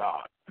do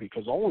that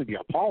because only the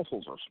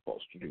apostles are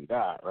supposed to do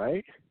that,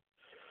 right?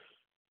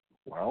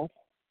 Well,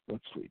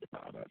 let's read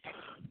about it.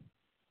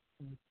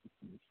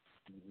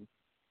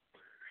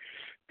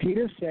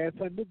 Peter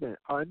saith unto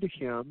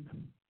him,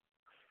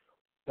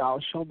 Thou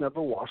shalt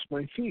never wash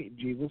my feet. And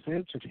Jesus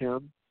answered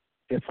him,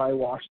 If I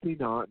wash thee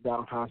not,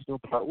 thou hast no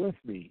part with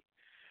me.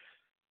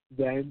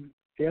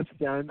 If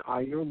I,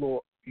 your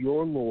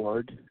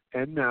Lord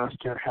and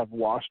Master, have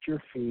washed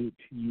your feet,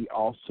 ye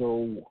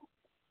also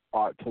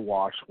ought to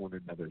wash one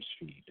another's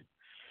feet.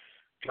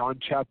 John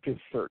chapter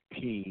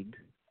 13.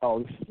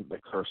 Oh, this isn't the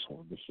curse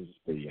one. This is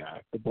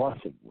the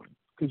blessing one.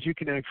 Because you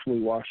can actually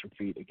wash your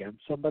feet against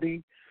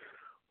somebody,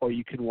 or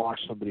you can wash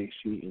somebody's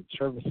feet in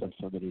service of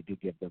somebody to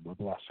give them a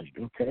blessing.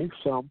 Okay,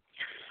 so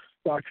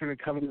Doctrine and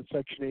Covenants,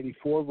 section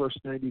 84, verse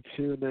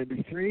 92 and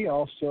 93.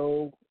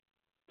 Also,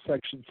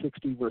 section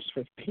 60, verse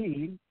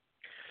 15.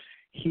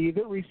 He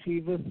that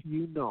receiveth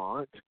you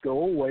not, go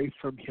away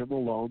from him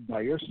alone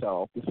by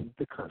yourself. This is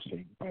the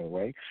cursing, by the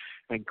way.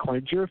 And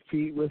cleanse your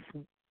feet with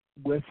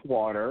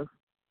water,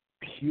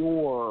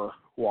 pure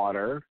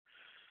water,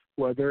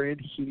 whether in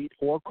heat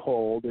or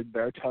cold, and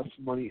bear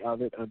testimony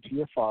of it unto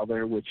your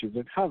Father which is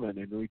in heaven,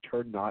 and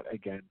return not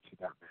again to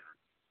that man.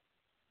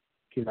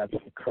 Okay, that's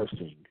the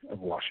cursing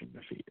of washing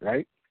the feet,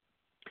 right?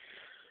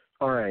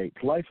 All right,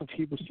 Life of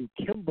Heber C.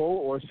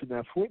 Kimball or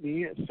Senef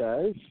Whitney, it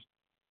says,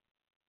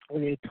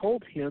 and they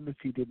told him if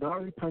he did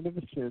not repent of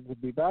his sins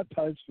and be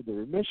baptized for the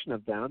remission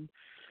of them,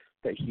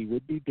 that he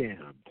would be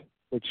damned,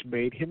 which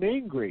made him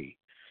angry.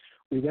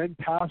 We then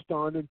passed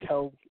on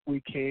until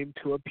we came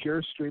to a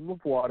pure stream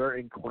of water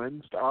and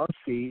cleansed our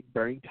feet,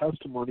 bearing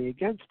testimony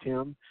against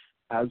him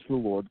as the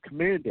Lord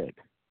commanded.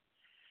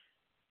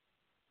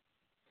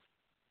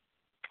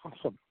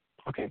 Awesome.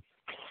 Okay.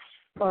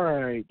 All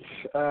right.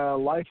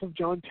 Life of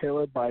John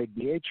Taylor by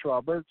D.H.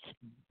 Roberts,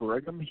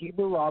 Brigham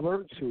Heber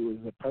Roberts, who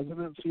is the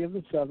presidency of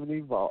the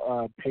 70,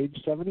 page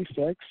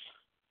 76.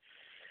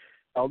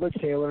 Elder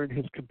Taylor and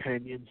his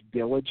companions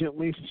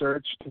diligently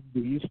searched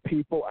these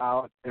people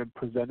out and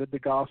presented the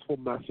gospel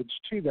message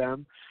to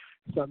them.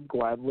 Some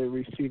gladly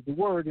received the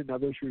word, and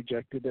others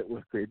rejected it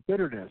with great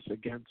bitterness.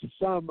 Against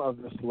some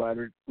of this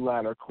latter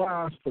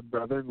class, the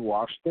brethren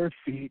washed their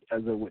feet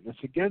as a witness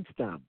against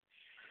them.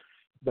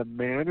 The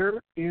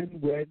manner in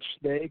which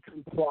they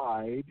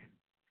complied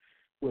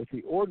with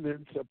the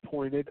ordinance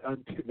appointed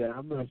unto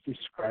them, as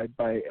described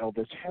by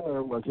Elder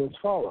Taylor, was as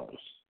follows.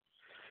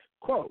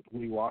 Quote,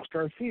 we washed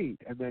our feet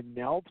and then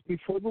knelt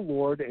before the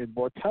Lord and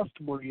bore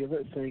testimony of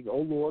it, saying, O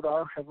Lord,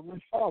 our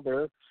heavenly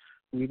Father,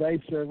 we thy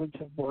servants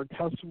have borne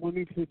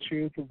testimony to the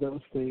truth of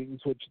those things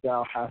which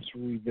thou hast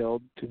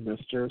revealed to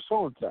Mr.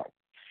 So-and-so.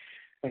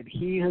 And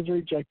he has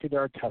rejected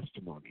our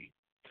testimony.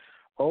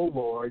 O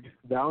Lord,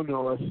 thou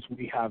knowest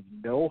we have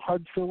no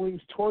hard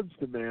feelings towards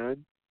the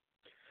man.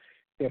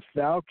 If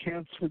thou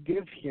canst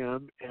forgive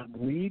him and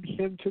lead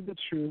him to the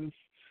truth,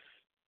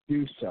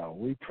 do so.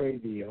 We pray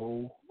thee,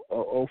 O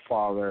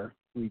Father,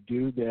 we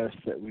do this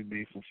that we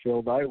may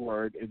fulfill thy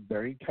word in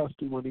bearing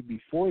testimony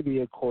before thee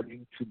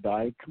according to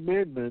thy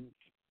commandments.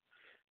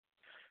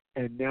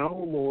 And now,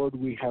 Lord,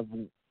 we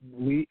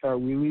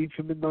leave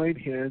him in thine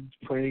hands,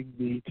 praying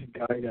thee to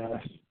guide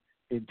us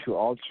into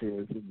all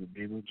truth in the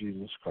name of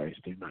Jesus Christ.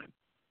 Amen.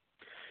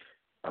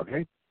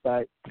 Okay,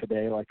 but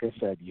today, like I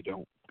said,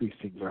 these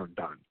things aren't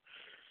done.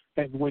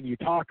 And when you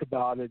talk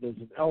about it as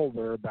an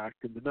elder back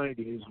in the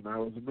 90s when I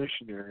was a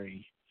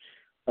missionary,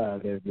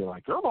 they'd be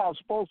like, you're not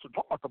supposed to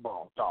talk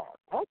about that.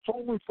 That's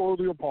only for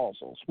the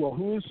apostles. Well,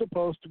 who is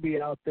supposed to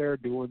be out there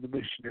doing the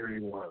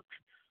missionary work?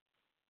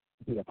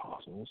 The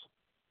apostles.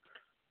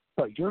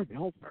 But you're an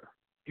elder.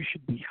 You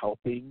should be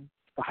helping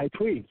the high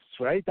priests,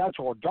 right? That's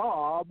your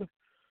job,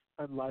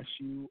 unless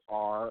you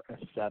are a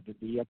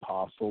 70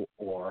 apostle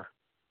or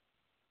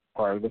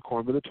part of the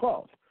quorum of the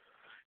 12.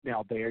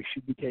 Now, they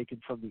should be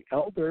taken from the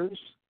elders,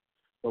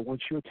 but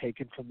once you're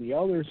taken from the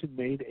elders and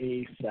made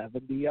a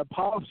 70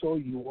 apostle,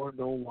 you are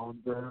no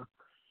longer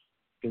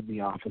in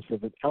the office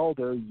of an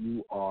elder.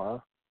 You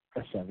are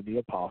a 70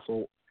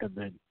 apostle, and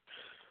then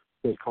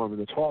the quorum of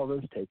the 12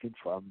 is taken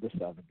from the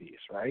 70s,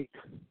 right?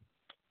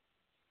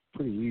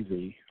 Pretty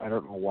easy. I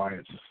don't know why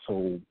it's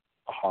so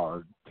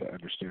hard to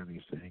understand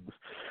these things.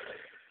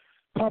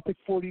 Topic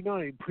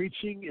 49,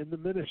 preaching in the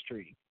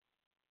ministry.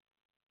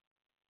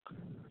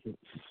 Let's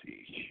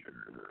see here.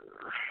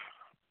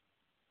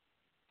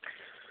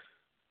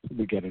 Let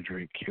me get a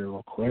drink here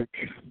real quick.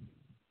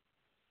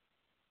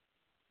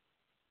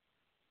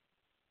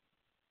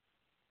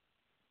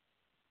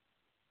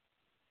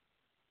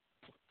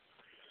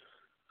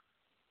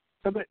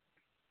 Emmett,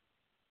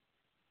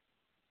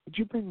 did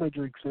you bring my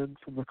drinks in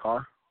from the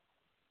car?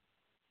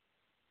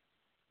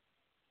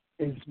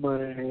 Is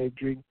my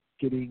drink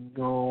getting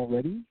all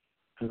ready?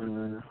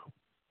 Are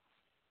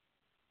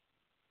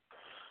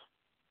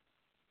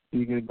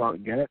you going to go out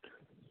and get it?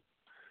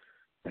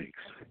 Thanks.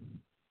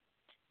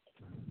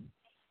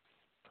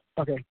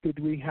 Okay, did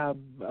we have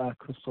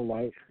Crystal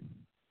Light?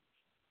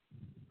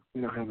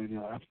 We don't have any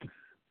left.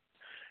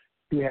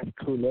 Do we have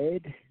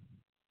Kool-Aid?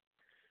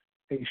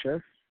 Are you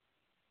sure?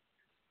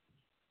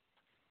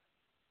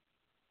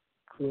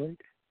 Kool-Aid?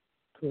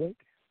 Kool-Aid?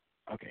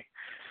 Okay.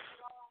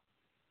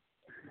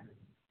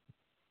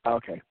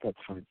 Okay, that's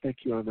fine. Thank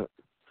you on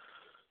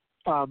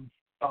that.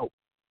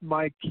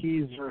 My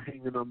keys are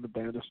hanging on the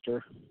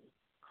banister.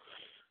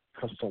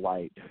 Crystal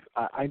Light.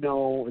 I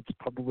know it's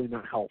probably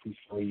not healthy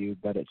for you,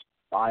 but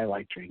I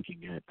like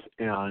drinking it,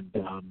 and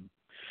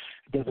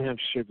it doesn't have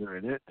sugar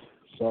in it,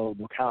 so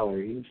no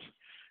calories.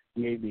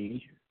 Yay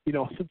me.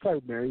 Since I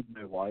married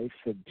my wife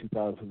in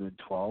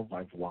 2012,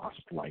 I've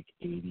lost like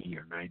 80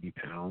 or 90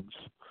 pounds.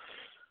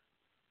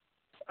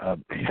 I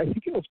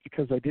think it was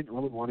because I didn't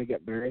really want to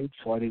get married,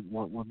 so I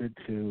wanted women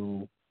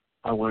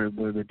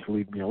to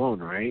leave me alone,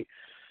 right?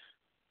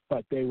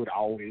 But they would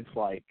always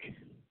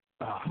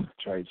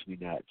drives me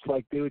nuts.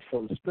 Like, they would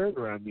feel the spirit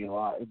around me a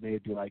lot, and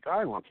they'd be like,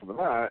 I want some of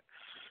that.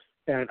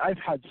 And I've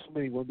had so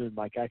many women,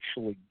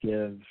 actually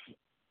give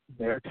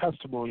their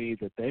testimony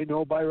that they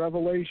know by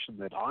revelation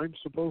that I'm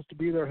supposed to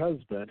be their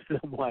husband. And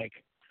I'm like,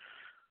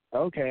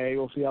 okay,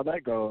 we'll see how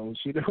that goes.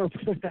 I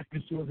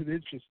just wasn't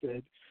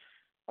interested.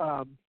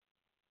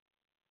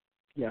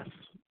 Yes.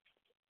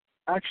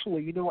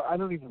 Actually, I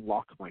don't even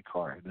lock my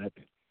car in it.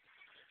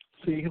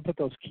 So you can put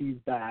those keys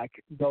back,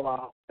 go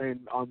out,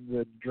 and on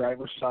the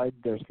driver's side,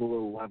 there's a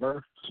little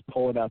lever. Just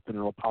pull it up, and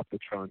it'll pop the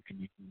trunk, and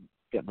you can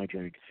get my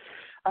drink.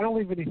 I don't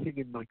leave anything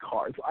in my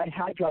car.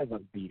 I drive a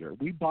beater.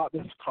 We bought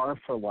this car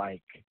for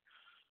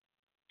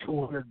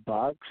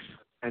 $200,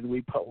 and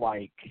we put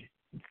 $400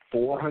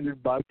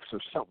 or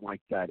something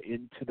like that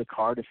into the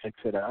car to fix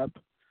it up.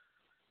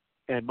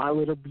 And my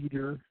little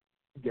beater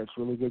gets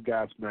really good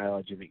gas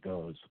mileage, and it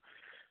goes.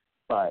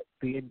 But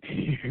the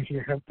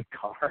interior of the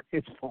car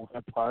is falling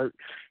apart,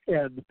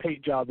 and the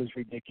paint job is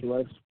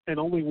ridiculous, and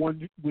only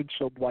one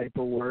windshield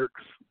wiper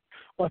works.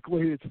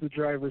 Luckily, it's the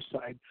driver's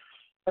side.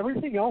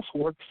 Everything else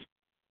works,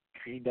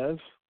 kind of.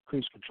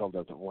 Cruise control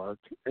doesn't work.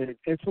 And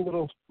it's a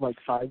little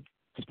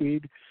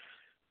 5-speed,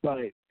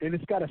 and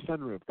it's got a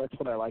sunroof. That's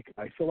what I like.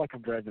 I feel like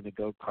I'm driving a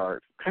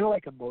go-kart, kind of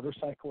like a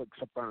motorcycle,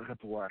 except I don't have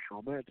to wear a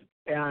helmet.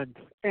 And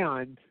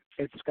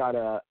it's got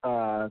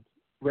a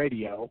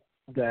radio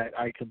that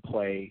I can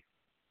play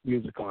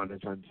music on as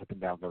I'm zipping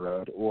down the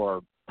road,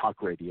 or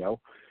talk radio.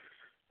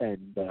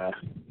 And, but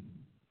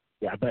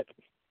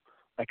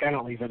Like, I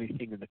don't leave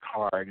anything in the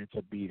car, and it's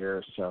a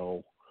beater,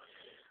 so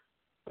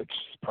it's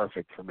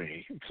perfect for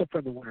me, except for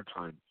in the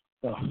wintertime.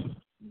 Ugh,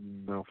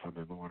 no fun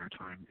in the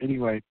wintertime.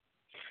 Anyway,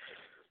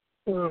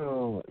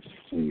 let's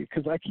see,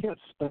 because I can't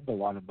spend a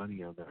lot of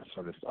money on that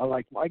sort of stuff.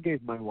 I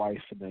gave my wife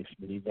a nice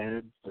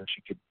minivan so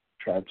she could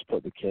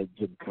transport the kids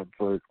in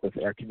comfort with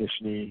air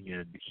conditioning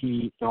and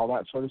heat and all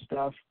that sort of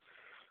stuff.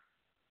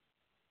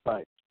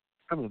 But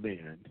I'm a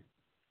man.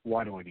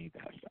 Why do I need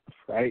that stuff,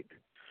 right?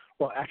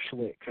 Well,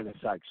 actually, it kind of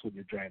sucks when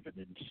you're driving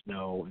in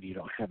snow and you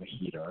don't have a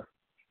heater,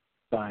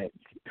 but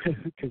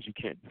because you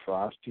can't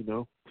defrost, you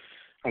know.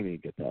 I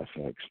need to get that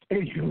fixed.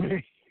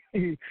 Anyway,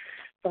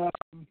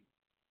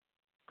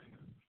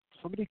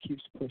 somebody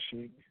keeps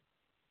pushing.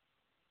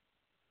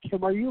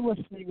 Kim, are you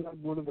listening on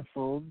one of the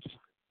phones?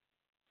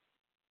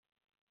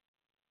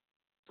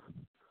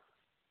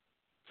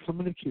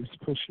 Somebody keeps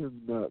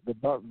pushing the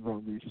buttons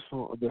on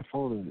their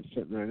phone, and it's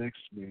sitting right next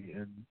to me,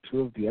 and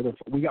two of the other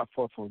we got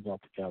 4 phones all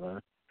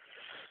together.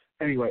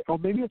 Anyway,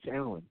 maybe it's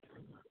Alan,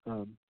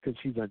 because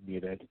he's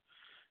unmuted.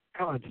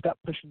 Alan, stop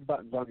pushing the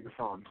buttons on your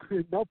phone.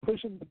 No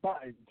pushing the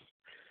buttons.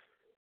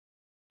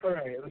 All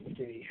right, let's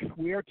see.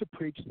 We are to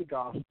preach the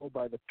gospel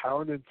by the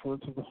power and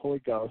influence of the Holy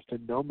Ghost,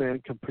 and no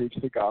man can preach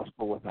the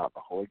gospel without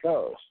the Holy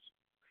Ghost.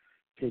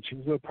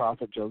 Teachings of the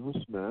Prophet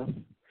Joseph Smith,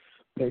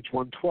 page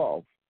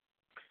 112.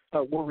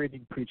 We're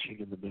reading Preaching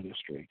in the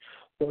Ministry.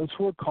 Those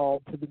who were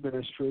called to the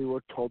ministry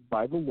were told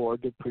by the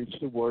Lord to preach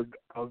the word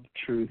of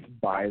truth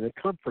by the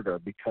Comforter,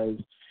 because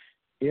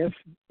if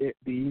it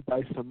be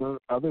by some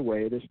other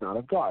way, it is not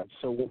of God.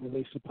 So what were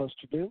they supposed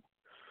to do?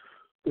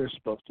 They're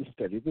supposed to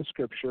study the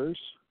Scriptures.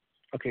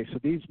 Okay, so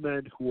these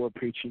men who are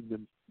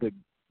preaching they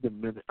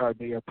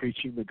are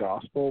preaching the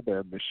gospel.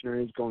 They're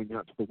missionaries going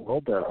out to the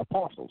world. They're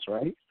apostles,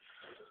 right?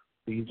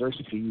 These are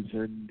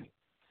seasoned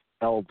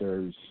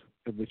elders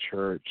in the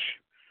church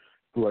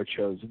who are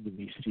chosen to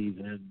be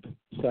seasoned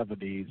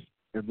 70s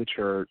in the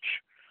church,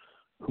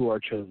 who are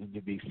chosen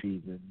to be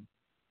seasoned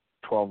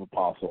 12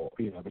 apostles,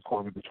 the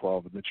quorum of the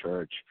 12 in the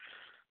church.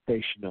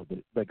 They should know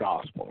the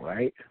gospel,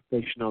 right?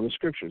 They should know the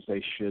Scriptures.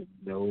 They should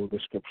know the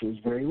Scriptures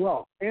very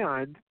well.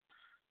 And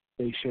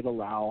they should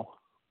allow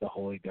the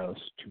Holy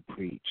Ghost to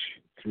preach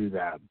through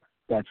them.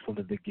 That's one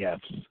of the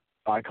gifts.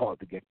 I call it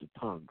the gift of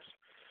tongues.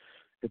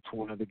 It's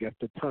one of the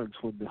gift of tongues.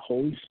 When the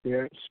Holy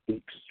Spirit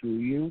speaks through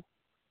you,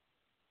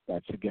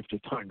 that's a gift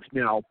of tongues.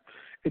 Now,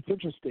 it's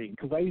interesting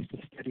because I used to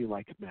study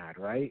like mad,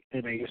 right?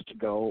 And I used to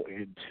go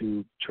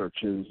into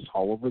churches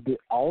all over the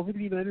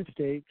United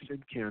States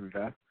and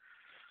Canada,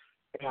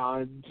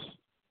 and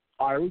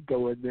I would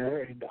go in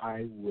there and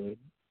I would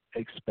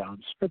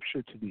expound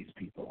Scripture to these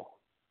people.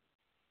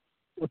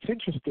 What's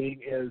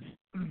interesting is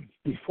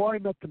before I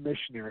met the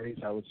missionaries,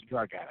 I was a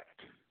drug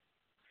addict.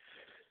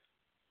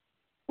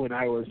 When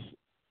I was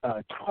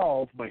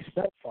 12, my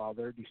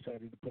stepfather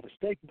decided to put a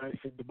steak knife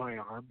into my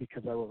arm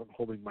because I wasn't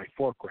holding my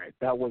fork right.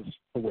 That was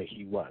the way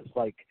he was.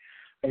 Like,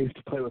 I used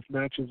to play with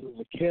matches as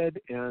a kid,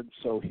 and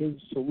so his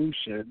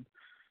solution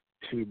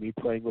to me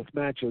playing with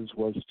matches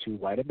was to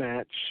light a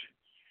match,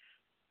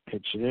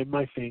 pinch it in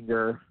my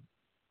finger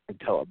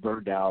until it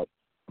burned out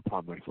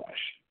upon my flesh.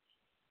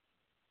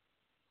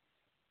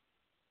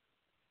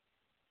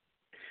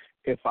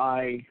 If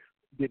I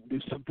didn't do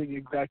something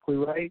exactly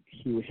right,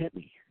 he would hit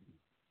me.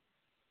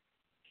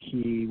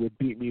 He would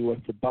beat me with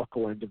the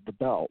buckle end of the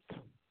belt.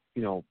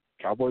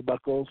 Cowboy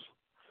buckles.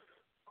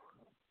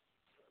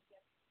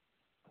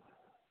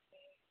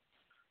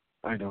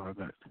 I know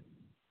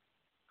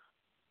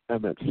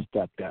Emmett's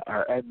stepdad,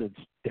 or Edmund's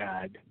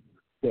dad,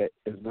 that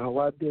is not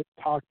allowed to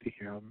talk to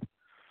him,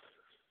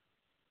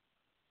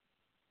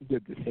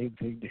 did the same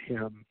thing to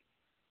him,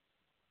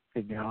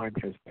 and now I'm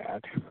his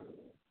dad.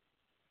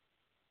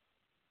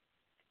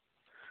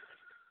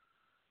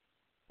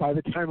 By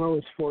the time I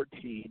was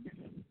 14,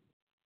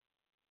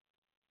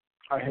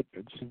 I had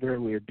been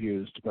severely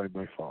abused by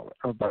my father,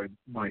 or by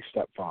my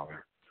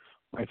stepfather.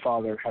 My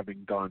father,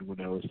 having gone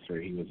when I was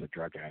 3, he was a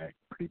drug addict,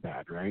 pretty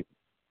bad, right?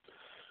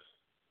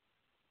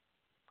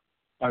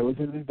 I was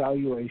in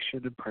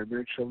evaluation in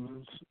Primary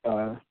Children's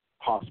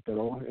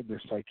Hospital in the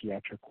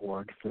psychiatric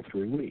ward for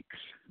 3 weeks.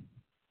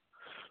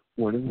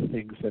 One of the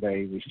things that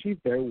I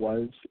received there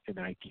was an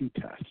IQ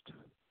test.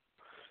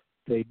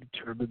 They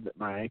determined that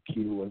my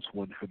IQ was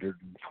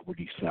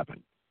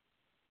 147.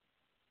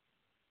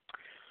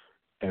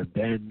 And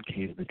then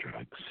came the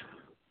drugs.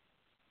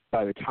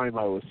 By the time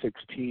I was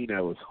 16,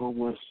 I was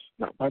homeless,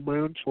 not by my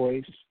own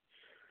choice.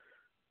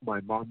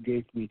 My mom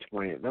gave me to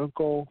my aunt and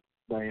uncle.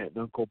 My aunt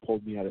and uncle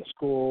pulled me out of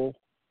school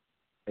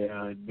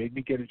and made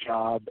me get a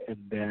job, and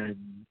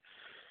then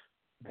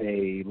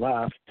they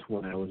left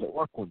when I was at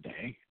work one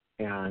day,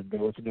 and there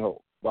was a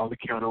note on the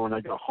counter when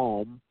I got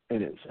home,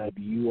 and it said,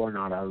 "You are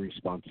not our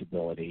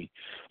responsibility."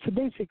 So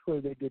basically,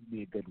 they did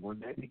me a good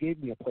one. They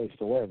gave me a place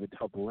to live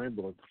until the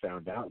landlord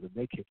found out, and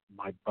they kicked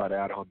my butt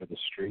out onto the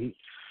street.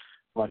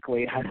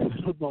 Luckily, I had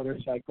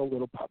a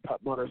little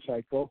putt-putt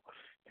motorcycle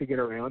to get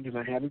around, and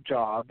I had a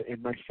job,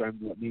 and my friend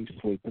let me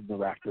sleep in the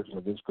rafters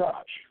of his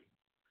garage.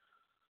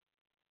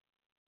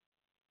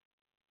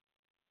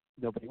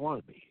 nobody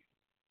wanted me.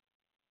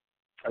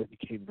 I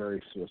became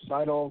very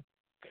suicidal,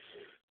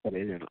 but I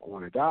didn't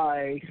want to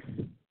die,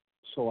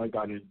 so I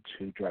got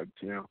into drugs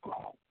and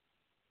alcohol.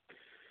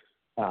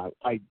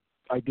 I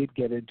did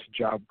get into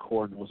Job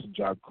Corps and was in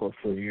Job Corps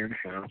for a year and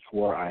a half,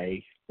 where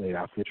I laid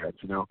off the drugs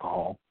and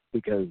alcohol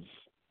because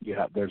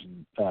there's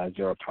a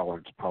zero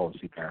tolerance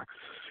policy there,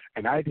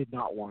 and I did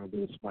not want to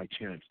lose my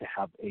chance to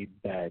have a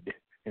bed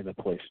and a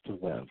place to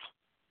live,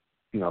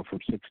 from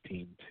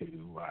 16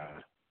 to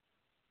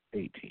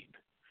 18.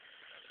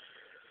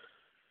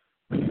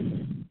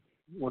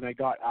 When I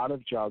got out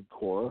of Job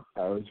Corps,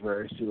 I was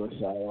very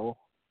suicidal,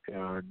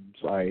 and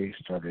I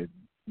started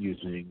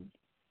using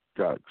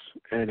drugs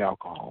and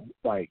alcohol.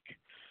 Like,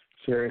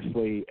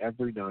 seriously,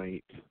 every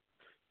night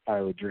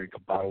I would drink a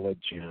bottle of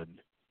gin,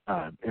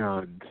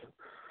 and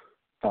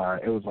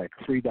it was like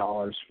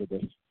 $3 for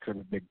this kind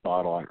of big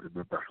bottle. I don't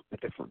remember the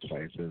different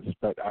sizes,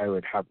 but I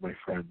would have my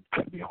friend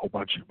get me a whole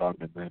bunch of them,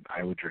 and then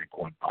I would drink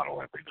one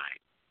bottle every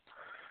night.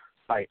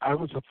 I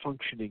was a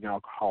functioning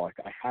alcoholic.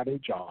 I had a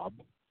job.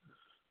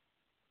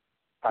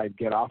 I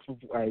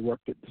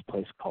worked at this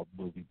place called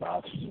Movie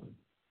Buffs,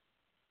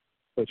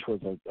 which was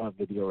a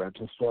video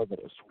rental store, but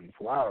it was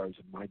 24 hours,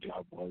 and my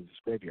job was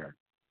graveyard.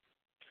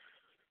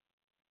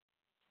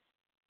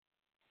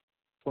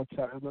 What's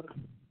that, Emma?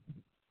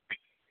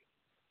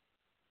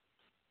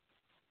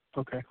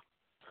 Okay.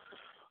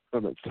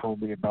 Emma's telling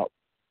me about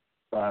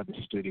the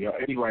studio.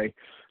 Anyway,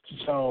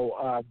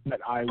 so but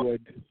I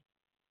would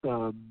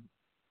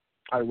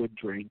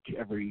drink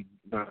every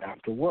night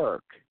after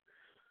work.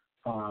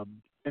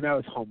 And I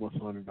was homeless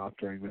on and off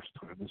during this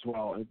time as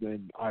well. And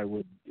then I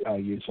would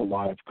use a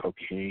lot of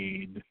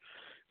cocaine,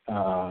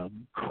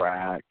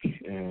 crack,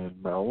 and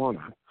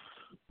marijuana.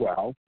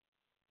 Well,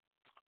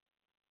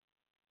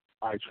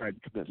 I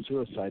tried to commit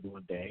suicide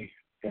one day,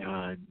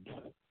 and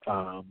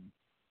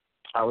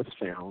I was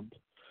found,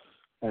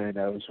 and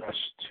I was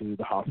rushed to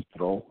the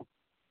hospital,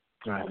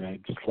 and I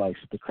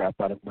sliced the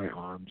crap out of my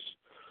arms,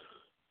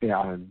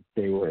 and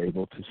they were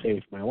able to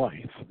save my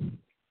life.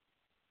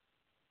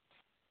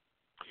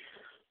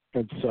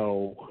 And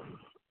so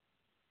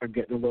I'm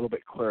getting a little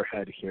bit clear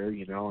head here,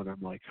 and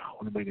I'm like,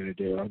 what am I going to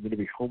do? I'm going to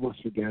be homeless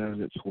again.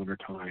 It's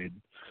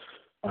wintertime.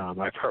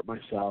 I've hurt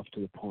myself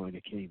to the point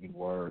I can't even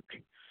work.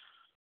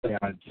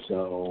 And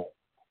so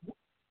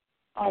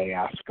I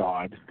asked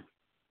God,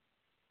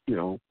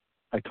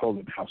 I told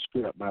him how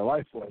screwed up my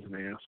life was, and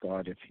I asked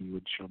God if he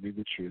would show me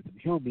the truth and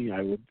heal me,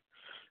 I would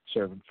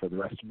serve him for the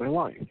rest of my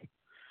life.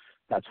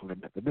 That's when I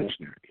met the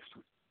missionaries.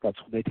 That's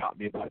when they taught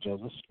me about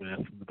Joseph Smith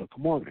and the Book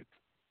of Mormon.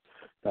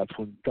 That's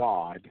when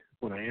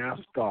I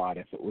asked God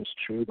if it was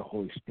true, the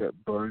Holy Spirit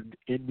burned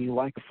in me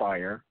like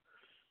fire,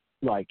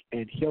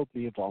 and healed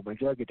me of all my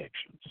drug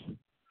addictions.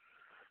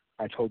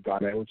 I told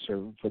God I would serve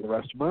him for the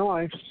rest of my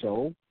life,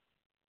 so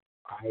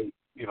I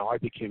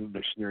became a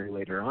missionary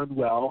later on.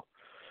 Well,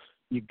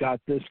 you've got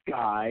this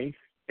guy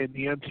in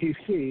the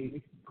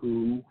MTC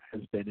who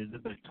has been in a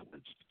mental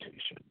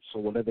institution. So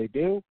what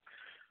do?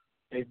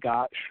 They've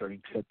got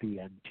shrinks at the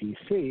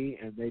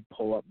MTC, and they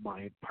pull up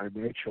my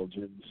primary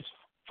children's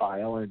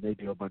file, and they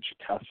do a bunch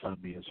of tests on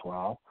me as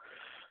well.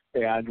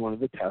 And one of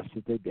the tests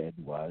that they did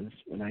was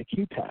an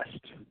IQ test.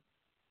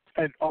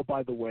 And, oh,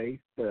 by the way,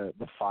 the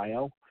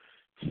file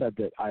said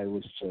that I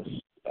was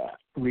just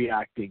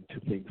reacting to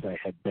things I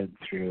had been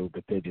through,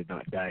 but they did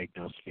not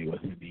diagnose me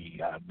with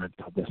any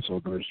mental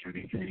disorders or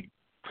anything.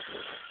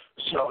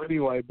 So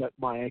anyway, but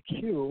my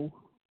IQ,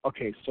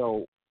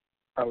 so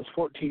I was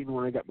 14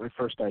 when I got my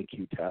first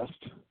IQ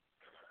test.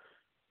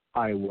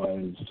 I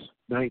was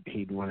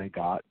 19 when I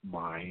got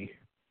my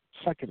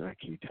second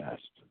IQ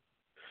test.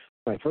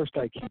 My first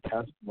IQ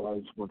test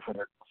was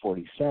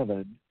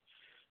 147.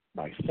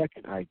 My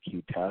second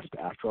IQ test,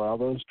 after all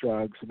those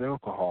drugs and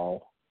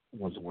alcohol,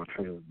 was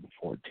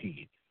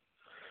 114.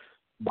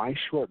 My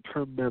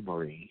short-term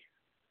memory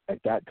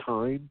at that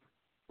time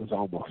was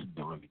almost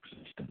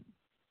non-existent.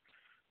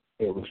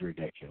 It was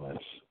ridiculous.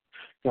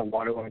 Now,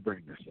 why do I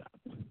bring this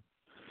up?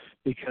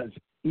 Because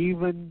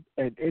and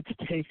it's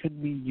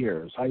taken me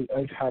years.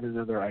 I've had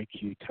another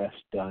IQ test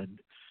done,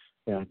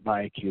 and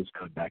my IQ has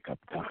gone back up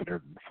to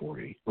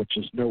 140, which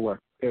is nowhere.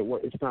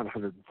 It's not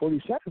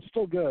 147. It's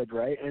still good,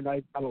 right? And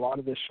I got a lot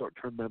of this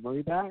short-term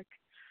memory back.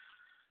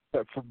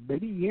 But for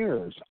many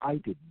years, I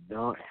did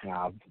not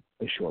have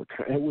a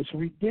short-term. It was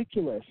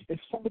ridiculous. If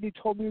somebody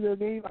told me their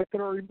name, I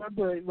couldn't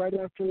remember it right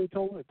after they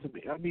told it to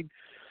me. I mean,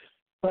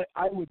 but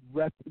I would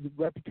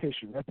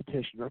repetition with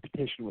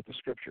the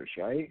scriptures,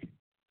 right?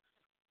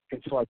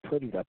 And so I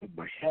put it up in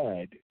my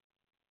head,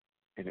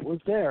 and it was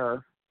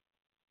there.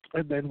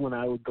 And then when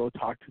I would go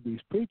talk to these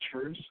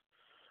preachers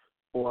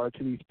or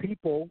to these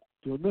people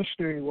doing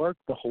missionary work,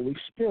 the Holy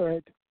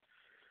Spirit,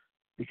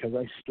 because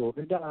I stored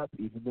it up,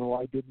 even though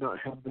I did not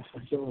have the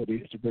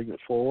facilities to bring it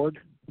forward,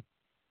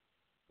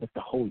 that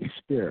the Holy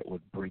Spirit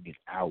would bring it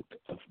out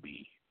of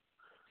me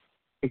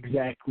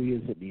exactly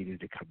as it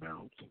needed to come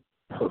out,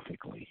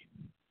 perfectly.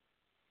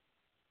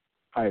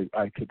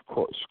 I could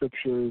quote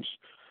scriptures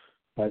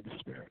by the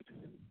Spirit.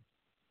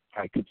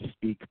 I could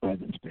speak by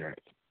the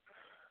Spirit.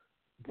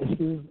 This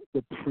is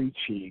the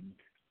preaching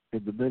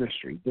in the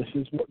ministry. This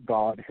is what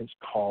God has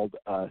called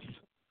us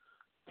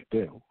to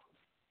do.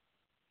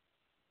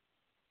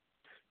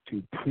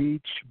 To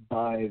preach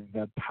by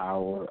the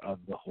power of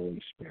the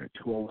Holy Spirit,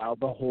 to allow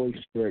the Holy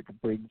Spirit to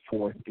bring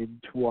forth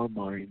into our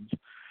minds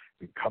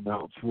and come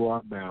out through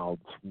our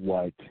mouths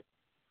what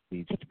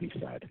needs to be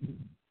said.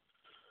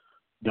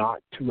 Not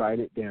to write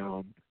it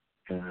down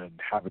and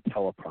have a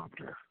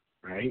teleprompter,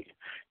 right?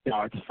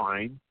 Now, it's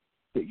fine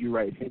that you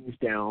write things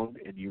down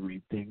and you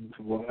read things,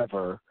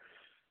 whatever,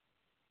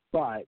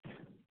 but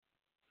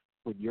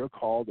when you're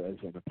called as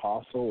an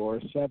apostle or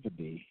a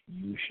 70,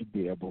 you should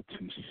be able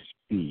to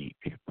speak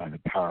by the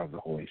power of the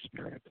Holy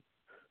Spirit.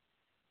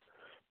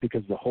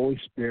 Because the Holy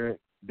Spirit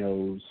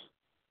knows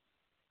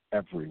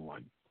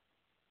everyone.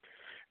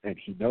 And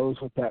he knows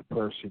what that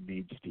person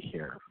needs to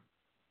hear.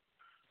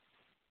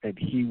 And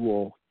he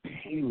will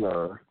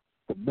tailor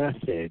the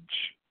message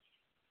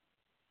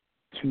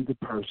to the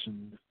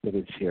person that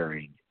is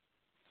hearing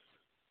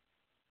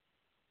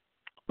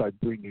by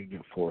bringing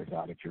it forth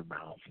out of your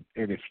mouth.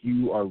 And if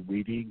you are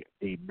reading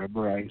a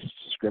memorized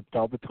script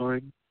all the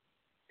time,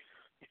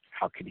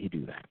 how can he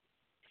do that?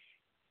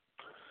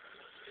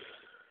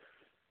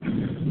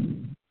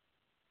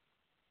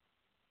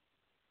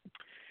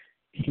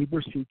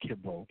 Heber C.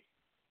 Kimball.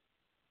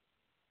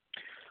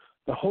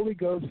 The Holy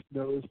Ghost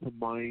knows the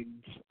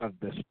minds of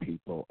this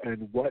people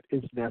and what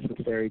is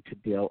necessary to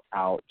deal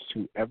out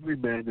to every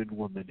man and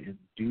woman in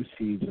due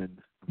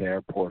season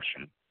their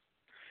portion.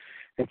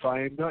 If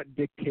I am not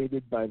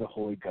dictated by the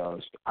Holy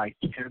Ghost, I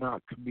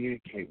cannot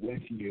communicate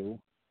with you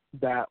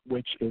that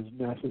which is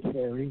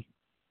necessary.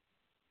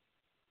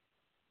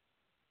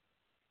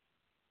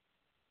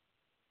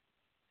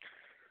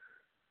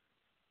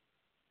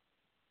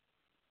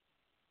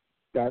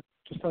 That,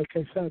 just like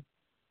I said.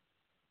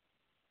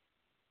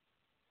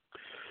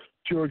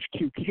 George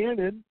Q.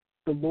 Cannon,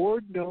 the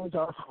Lord knows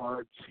our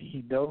hearts.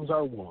 He knows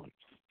our wants.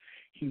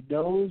 He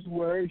knows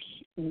where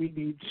we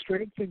need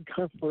strength and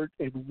comfort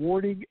and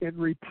warning and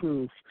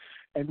reproof.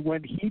 And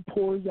when he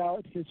pours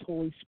out his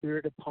Holy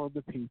Spirit upon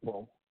the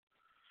people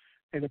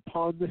and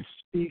upon the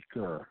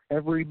speaker,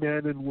 every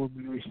man and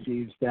woman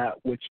receives that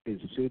which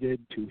is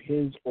suited to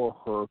his or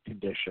her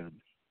condition.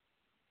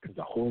 Because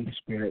the Holy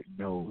Spirit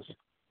knows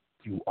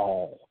you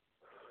all.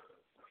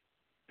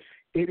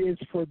 It is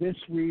for this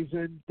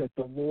reason that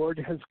the Lord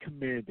has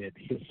commanded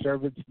his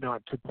servants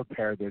not to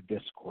prepare their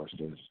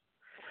discourses,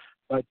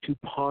 but to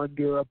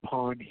ponder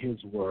upon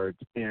his words,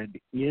 and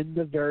in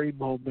the very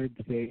moment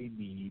they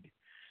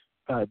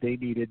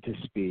needed to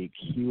speak,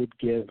 he would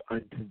give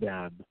unto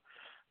them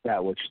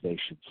that which they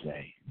should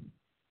say.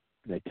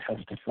 And I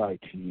testify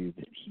to you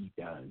that he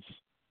does,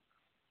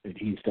 and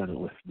he's done it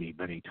with me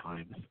many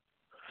times.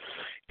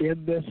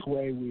 In this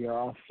way we are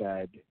all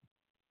fed,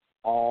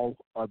 all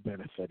are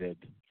benefited,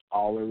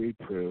 all are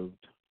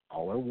reproved,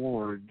 all are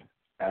warned,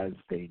 as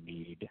they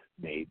need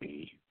may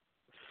be.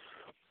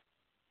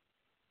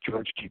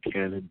 George Q.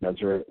 Cannon,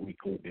 Deseret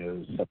Weekly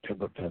News,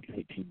 September 5th,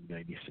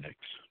 1896.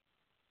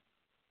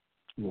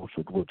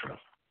 Wilford Woodruff.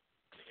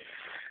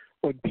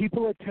 When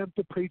people attempt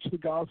to preach the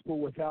gospel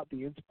without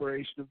the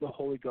inspiration of the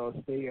Holy Ghost,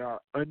 they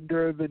are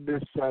under the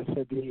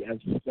necessity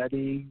of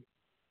studying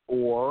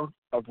or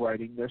of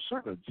writing their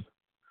sermons.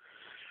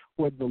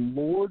 When the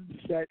Lord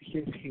set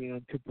his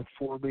hand to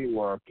perform a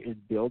work and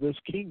build his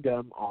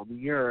kingdom on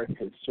the earth,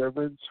 his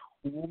servants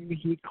whom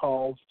he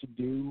calls to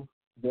do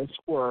this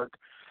work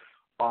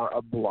are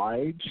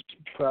obliged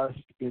to trust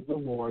in the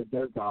Lord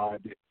their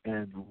God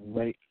and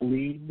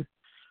lean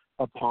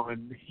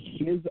upon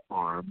his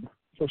arm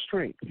for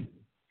strength.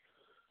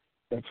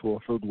 That's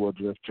Wilford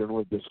Woodruff, Journal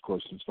of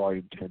Discourses,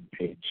 Volume 10,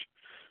 page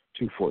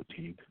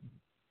 214.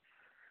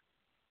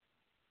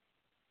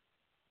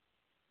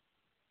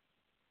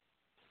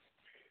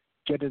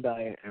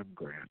 Jedediah M.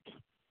 Grant.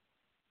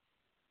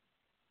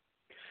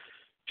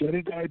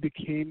 Jedediah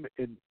became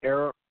an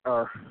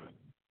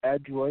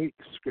adroit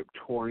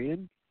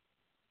scriptorian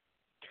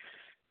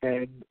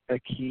and a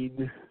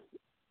keen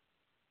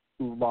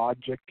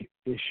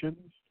logician.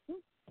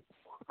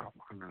 I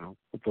don't know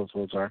what those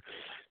words are.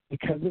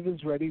 Because of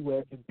his ready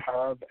wit and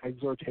power of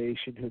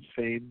exhortation, his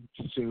fame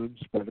soon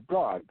spread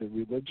abroad. The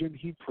religion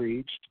he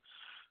preached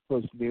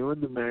was new,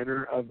 and the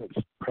manner of its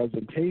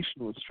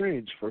presentation was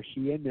strange, for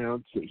he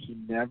announced that he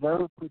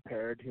never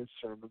prepared his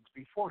sermons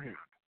beforehand.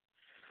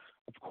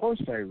 Of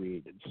course I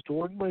read and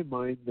store in my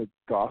mind the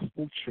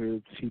gospel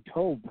truths he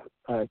told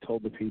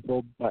the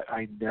people, but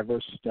I never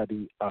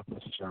study up a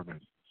sermon,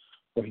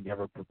 or he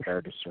never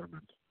prepared a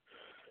sermon,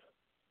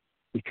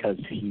 because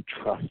he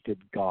trusted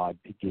God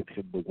to give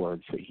him the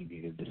words that he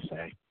needed to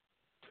say.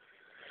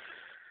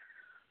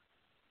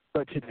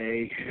 But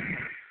today,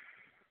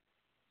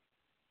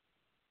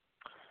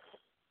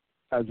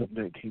 as of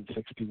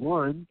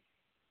 1961,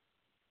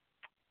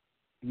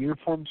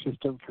 Uniform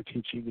System for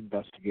Teaching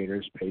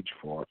Investigators, page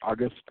 4,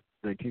 August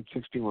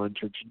 1961,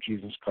 Church of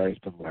Jesus Christ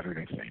of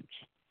Latter-day Saints.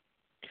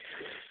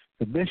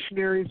 The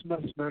missionaries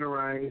must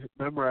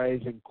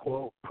memorize and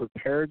quote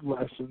prepared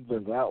lessons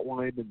as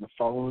outlined in the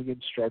following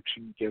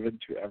instruction given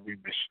to every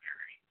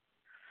missionary.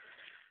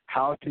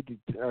 How to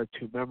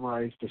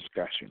memorize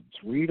discussions.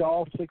 Read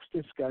all 6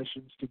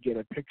 discussions to get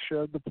a picture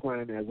of the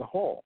plan as a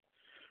whole.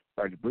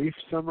 Write a brief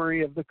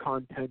summary of the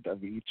content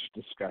of each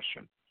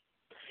discussion.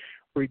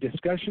 Read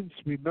discussions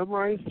to be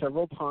memorized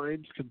several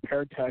times.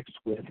 Compare text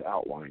with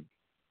outline.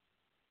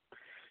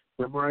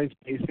 Memorize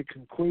basic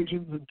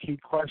conclusions and key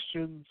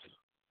questions.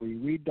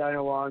 Reread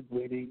dialogue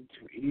leading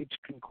to each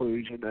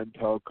conclusion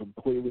until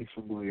completely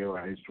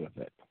familiarized with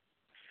it.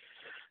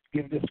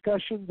 Give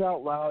discussions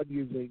out loud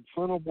using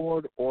funnel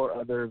board or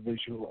other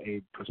visual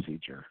aid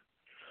procedure.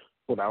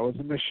 When I was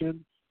a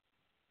mission,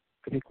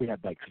 I think we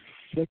had like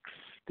 6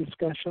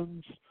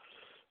 discussions,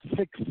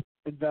 6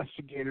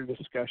 investigator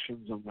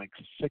discussions on like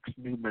 6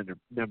 new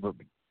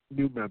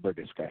member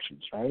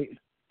discussions, right?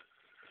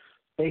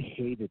 They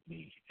hated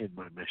me in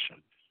my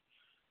mission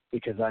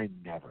because I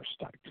never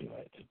stuck to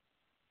it.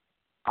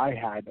 I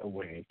had a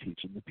way of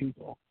teaching the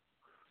people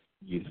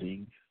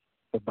using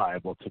the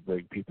Bible to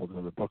bring people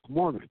to the Book of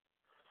Mormon,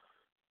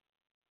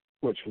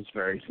 which was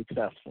very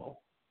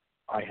successful.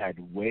 I had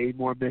way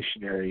more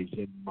missionaries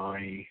in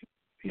my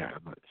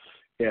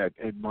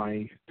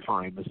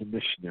time as a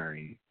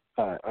missionary.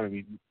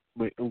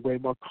 Way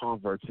more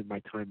converts in my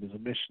time as a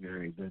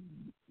missionary than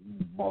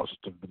most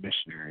of the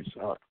missionaries.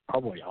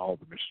 Probably all of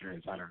the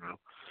missionaries. I don't know.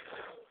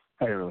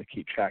 I don't really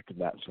keep track of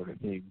that sort of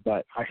thing.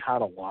 But I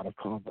had a lot of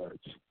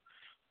converts.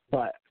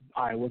 But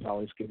I was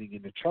always getting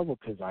into trouble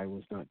because I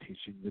was not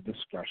teaching the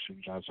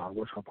discussions as I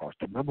was supposed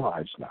to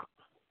memorize them.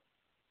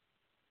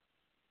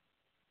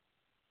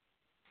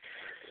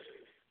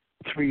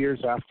 3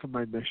 years after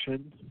my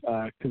mission,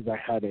 because I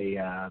had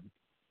a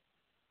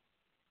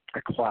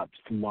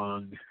collapsed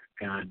lung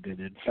and an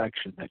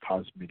infection that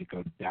caused me to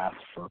go to death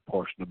for a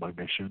portion of my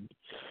mission,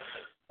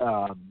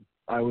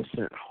 I was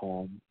sent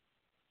home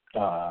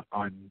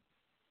on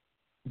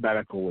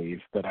medical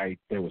leave, but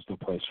there was no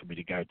place for me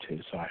to go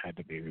to, so I had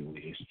to be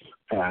released.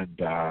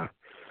 And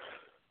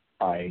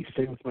I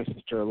stayed with my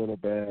sister a little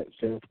bit,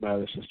 stayed with my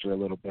other sister a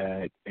little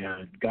bit,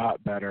 and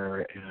got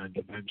better, and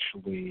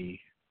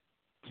eventually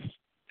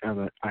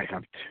I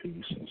have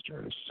 2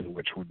 sisters, so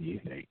which one do you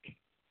think?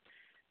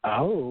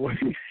 Oh,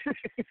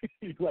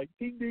 he's like,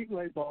 ding, ding,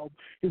 light bulb.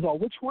 He's all,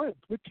 which one?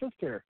 Which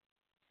sister?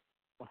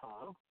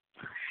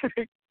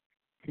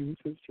 2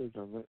 sisters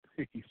of it.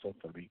 He's so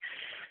funny.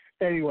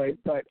 Anyway,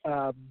 but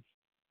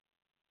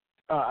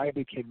I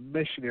became a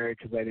missionary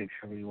because I didn't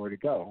have anywhere to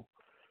go.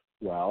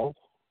 Well,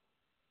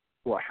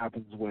 what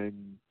happens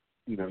when,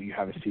 you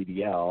have a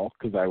CDL,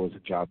 because I was a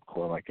Job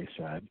Corps, like I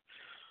said.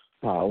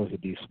 I was a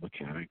diesel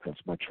mechanic.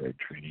 That's my trade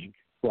training.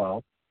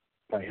 Well,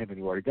 I didn't have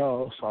anywhere to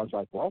go, so I was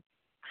like, well,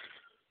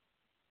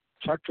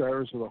 truck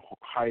drivers are the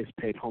highest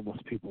paid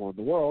homeless people in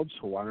the world,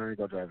 so why don't I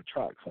go drive a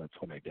truck? So that's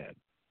what I did.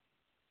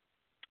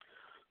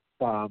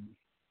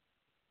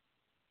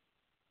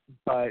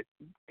 But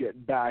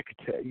getting back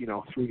to,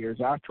 3 years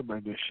after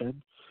my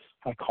mission,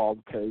 I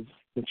called because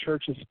the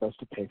church is supposed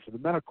to pay for the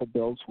medical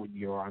bills when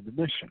you're on the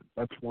mission.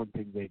 That's one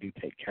thing they do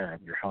take care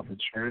of, your health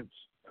insurance.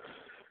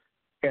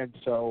 And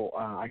so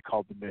I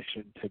called the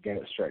mission to get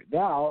it straightened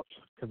out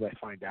because I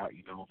find out,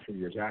 3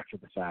 years after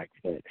the fact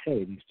that,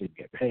 hey, these didn't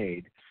get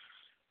paid.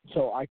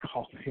 So I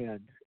called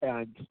in,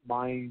 and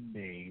my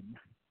name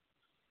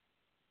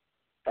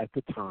at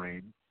the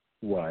time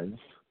was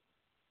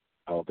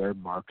Elder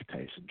Mark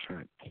Tyson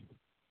Trent.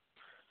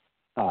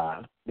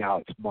 Now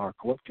it's Mark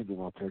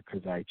Lifton-Walter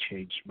because I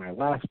changed my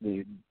last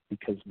name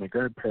because my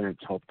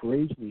grandparents helped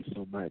raise me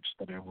so much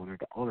that I wanted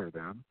to honor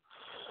them.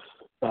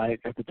 But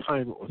at the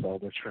time it was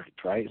Elder Trent,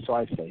 right? So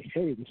I say,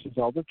 hey, this is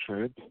Elder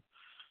Trent.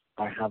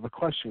 I have a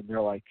question.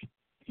 They're like,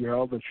 you're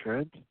Elder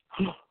Trent?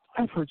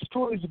 I've heard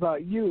stories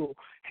about you.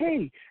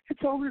 Hey,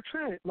 it's Elder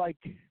Trent. Like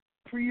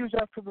 3 years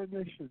after my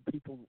mission,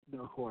 people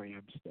know who I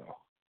am still.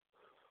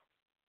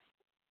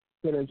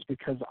 But it's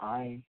because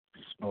I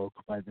spoke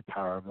by the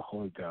power of the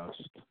Holy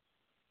Ghost,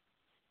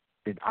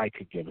 and I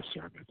could give a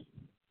sermon.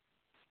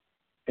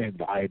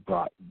 And I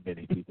brought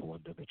many people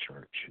into the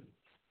church.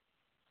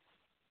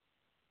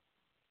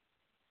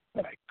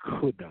 But I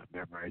could not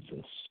memorize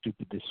those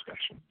stupid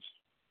discussions.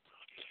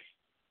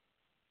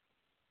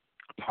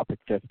 Topic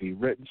 50,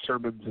 written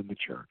sermons in the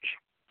church.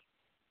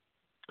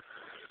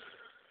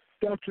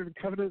 Doctrine and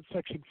Covenants,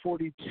 section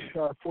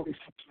 46,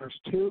 verse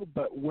 2,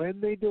 but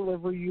when they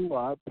deliver you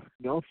up,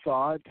 no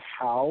thought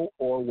how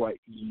or what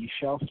ye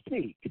shall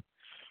speak.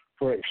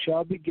 For it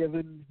shall be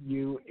given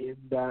you in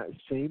that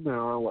same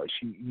hour what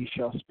ye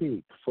shall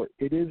speak. For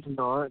it is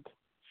not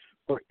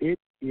ye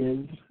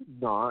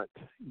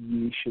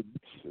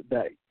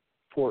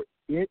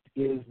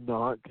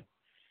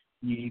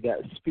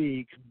that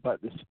speak,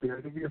 but the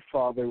Spirit of your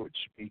Father which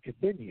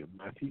speaketh in you.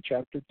 Matthew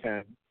chapter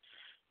 10,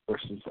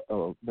 verses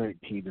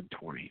 19 and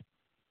 20.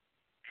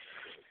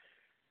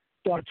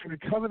 Doctrine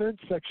and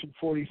Covenants, section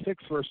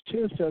 46, verse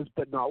 2 says,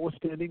 but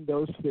notwithstanding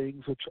those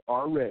things which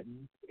are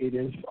written,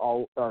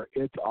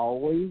 it's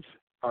always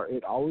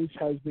it always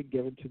has been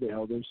given to the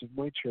elders of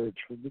my church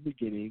from the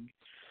beginning,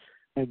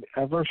 and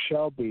ever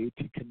shall be,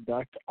 to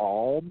conduct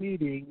all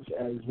meetings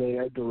as they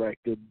are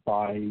directed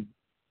by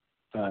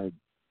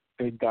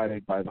and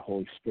guided by the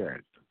Holy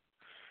Spirit.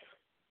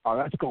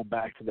 That's going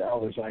back to the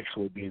elders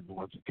actually being the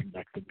ones that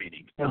conduct the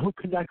meetings. Now, who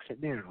conducts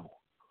it now?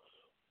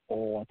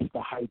 Oh, it's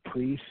the high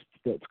priest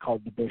that's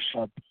called the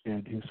bishop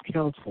and his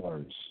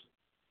counselors,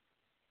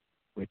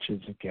 which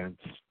is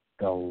against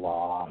the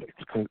law.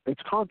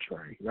 It's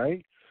contrary,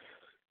 right?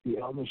 The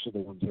elders are the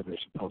ones that are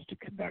supposed to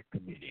conduct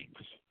the meetings.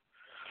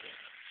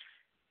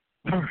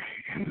 All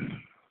right,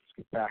 let's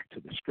get back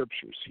to the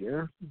scriptures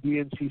here.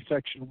 D&C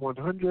section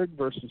 100,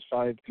 verses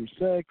 5 through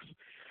 6.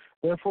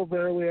 Therefore,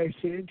 verily I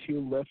say unto you,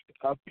 lift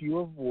up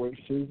your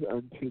voices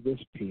unto this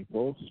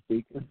people,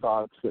 speak the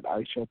thoughts that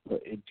I shall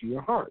put into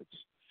your hearts.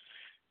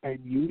 And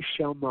you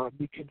shall not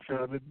be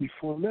confounded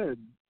before men,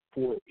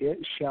 for it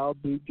shall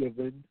be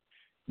given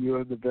you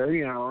in the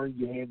very hour,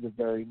 yea, in the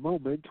very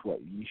moment,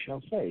 what ye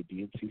shall say.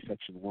 D&C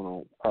section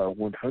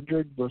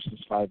 100, verses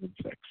 5 and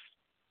 6.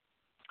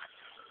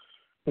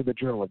 In the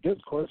Journal of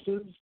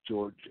Discourses,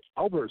 George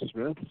Albert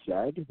Smith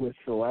said, with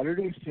the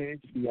Latter-day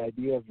Saints, the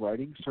idea of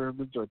writing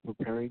sermons or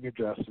preparing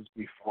addresses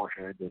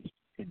beforehand is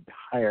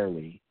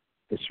entirely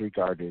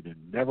disregarded and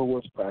never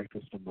was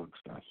practiced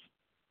amongst us.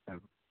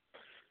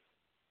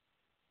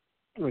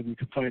 And you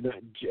can find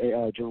that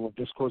in Journal of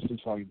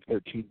Discourses, volume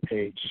 13,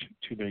 page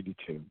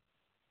 292.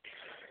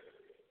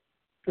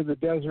 In the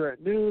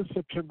Deseret News,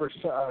 September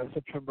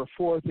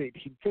 4th,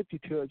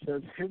 1852, it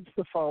says, hence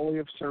the folly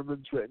of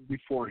sermons written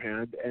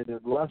beforehand, and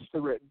unless the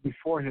written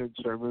beforehand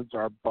sermons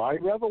are by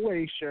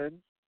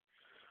revelation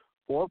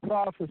or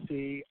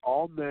prophecy,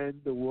 all men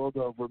the world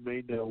over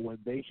may know when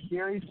they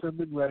hear a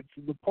sermon read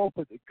from the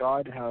pulpit that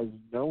God has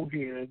no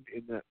hand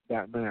in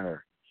that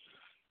matter,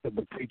 that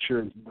the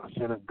preacher is the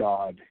son of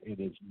God and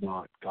is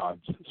not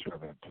God's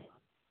servant.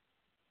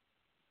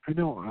 I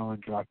know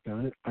Alan dropped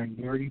on it.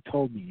 You already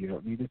told me. You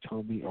don't need to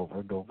tell me over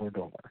and over and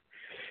over.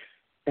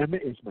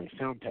 Emmett is my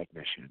sound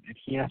technician, and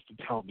he has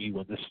to tell me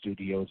when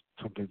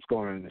something's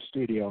going on in the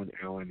studio,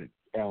 and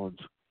Alan's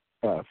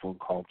phone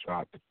call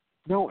dropped.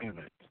 No,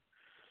 Emmett.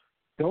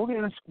 Don't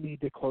ask me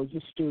to close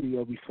the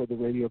studio before the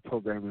radio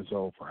program is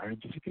over. I'm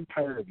sick and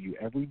tired of you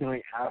every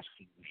night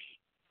asking me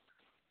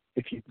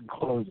if you can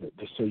close it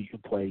just so you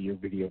can play your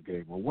video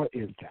game. Well, what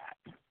is that?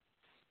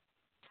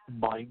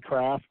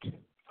 Minecraft?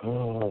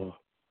 Oh,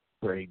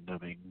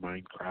 brain-numbing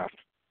Minecraft.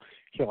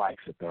 He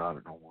likes it, but I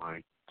don't know why.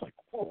 It's like,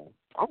 oh,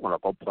 I'm going to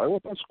go play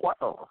with a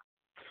squirrel.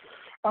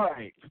 All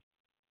right.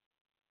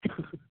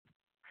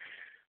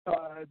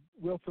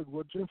 Wilfred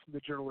Woodruff in the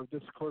Journal of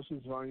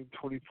Discourses, volume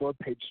 24,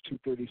 page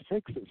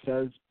 236, it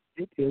says,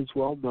 it is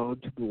well known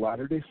to the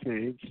Latter-day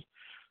Saints,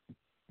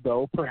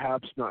 though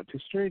perhaps not to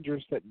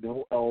strangers, that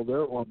no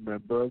elder or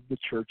member of the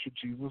Church of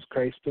Jesus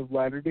Christ of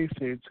Latter-day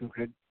Saints who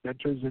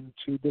enters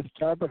into this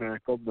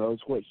tabernacle knows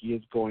what he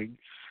is going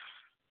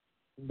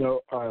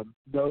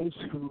knows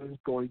who is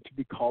going to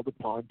be called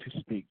upon to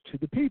speak to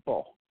the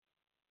people.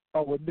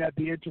 Oh, wouldn't that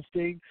be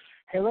interesting?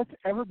 Hey, let's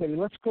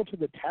go to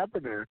the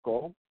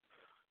tabernacle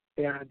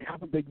and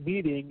have a big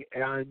meeting,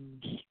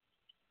 and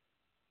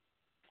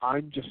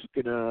I'm just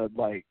gonna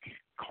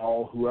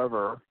call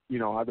whoever,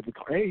 out of the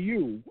car. Hey,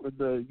 you in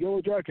the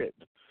yellow jacket,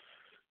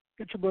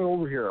 get your butt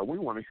over here. We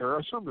want to hear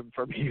a sermon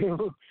from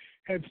you.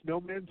 Hence, no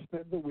man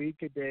spends a week,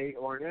 a day,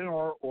 or an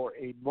hour, or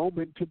a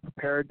moment to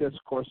prepare a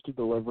discourse to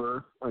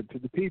deliver unto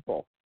the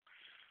people.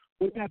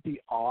 Wouldn't that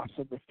be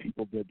awesome if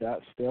people did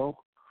that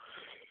still?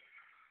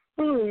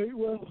 All right,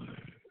 well,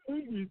 I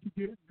need to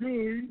get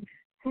going.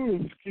 Oh,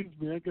 excuse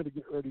me, I got to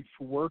get ready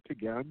for work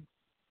again,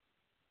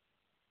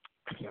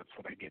 because that's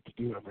what I get to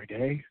do every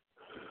day.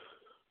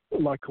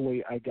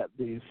 Luckily, I got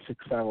these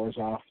 6 hours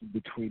off in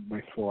between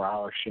my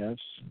 4-hour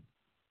shifts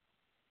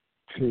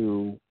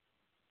to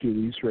do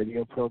these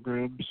radio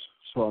programs,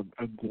 so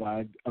I'm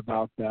glad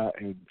about that,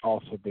 and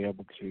also be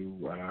able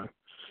to,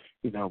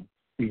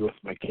 be with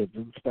my kids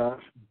and stuff.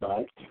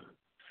 But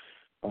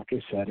like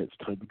I said, it's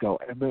time to go.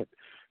 Emmett,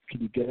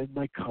 can you get in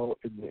my coat?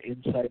 In the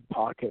inside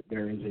pocket,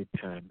 there is a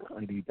pen.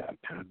 I need that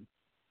pen.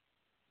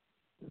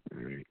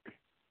 All right.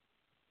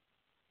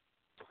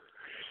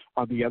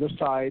 On the other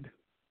side,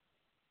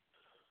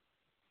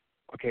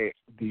 okay,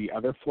 the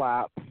other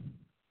flap.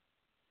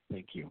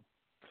 Thank you.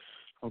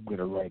 I'm going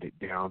to write it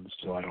down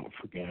so I don't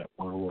forget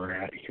where we're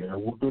at here.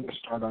 We're going to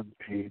start on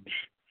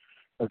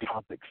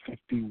topic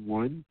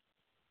 51.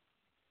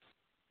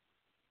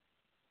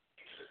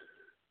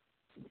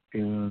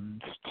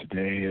 And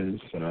today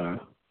is, the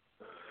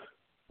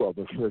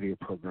radio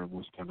program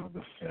was done on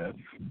the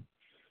 5th.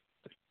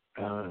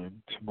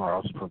 And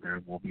tomorrow's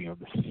program will be on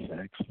the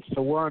 6th.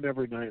 So we're on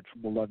every night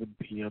from 11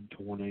 p.m.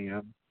 to 1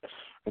 a.m.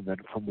 And then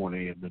from 1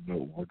 a.m. then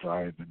we'll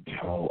drive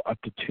until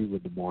up to 2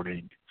 in the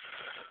morning.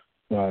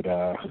 But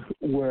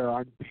we're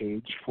on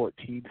page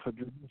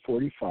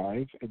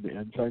 1445 in the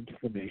Ensign to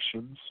the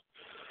Nations.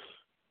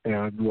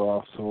 And we're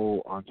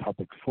also on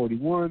topic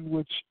 41,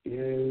 which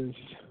is,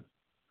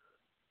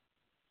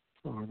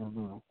 I don't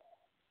know,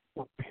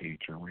 what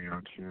page are we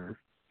on here?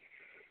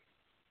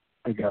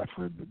 I gotta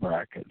find the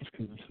brackets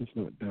because this is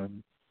not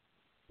done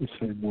the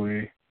same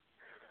way.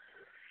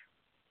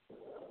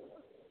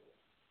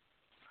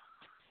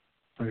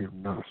 I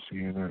am not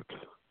seeing it.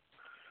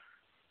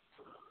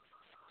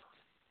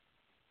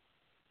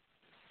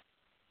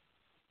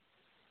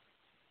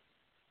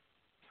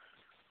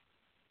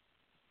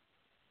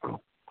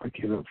 Oh, I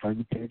cannot find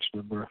the page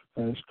number.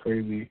 That is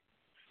crazy.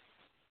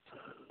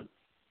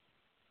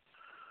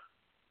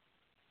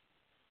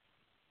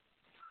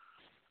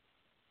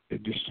 They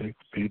just take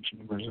page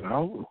numbers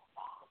out?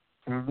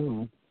 I don't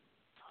know.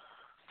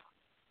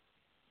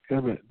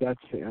 Damn it, that's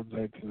the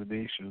Ensign to the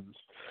Nations.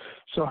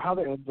 So how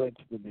the Ensign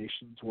to the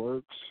Nations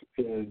works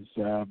is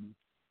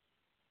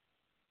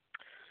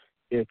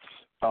it's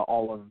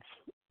all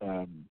of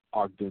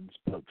Ogden's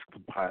books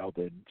compiled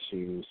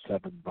into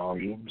 7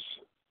 volumes,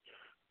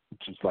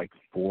 which is like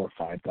 4,000 or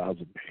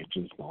 5,000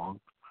 pages long.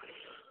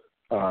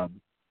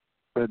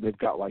 And they've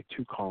got like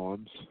 2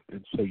 columns,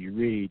 and so you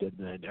read, and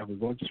then every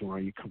once in a while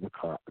you come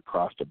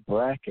across a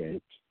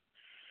bracket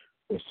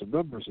with some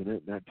numbers in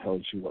it, and that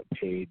tells you what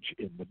page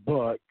in the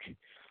book.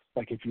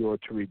 Like if you were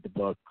to read the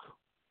book,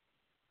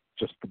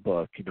 just the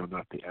book,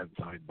 not the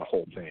Ensign, the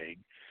whole thing,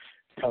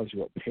 it tells you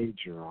what page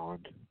you're on.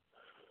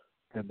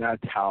 And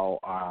that's how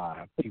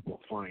people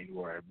find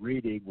where I'm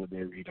reading when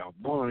they read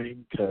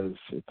online, because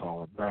it's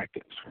all in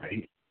brackets,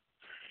 right?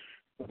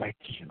 But I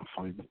can't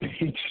find the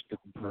page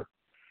number.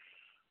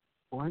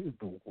 Why in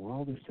the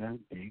world is that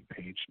big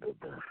page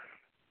number?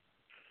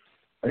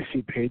 I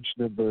see page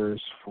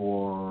numbers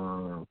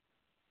for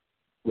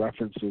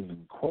references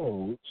and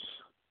quotes.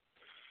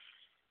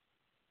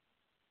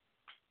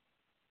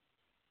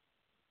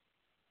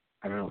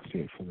 I don't see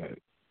it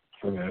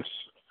for this.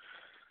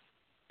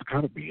 It's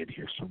got to be in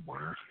here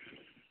somewhere.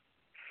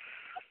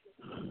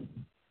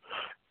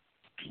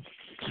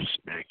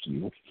 Smack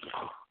you.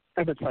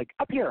 And it's like,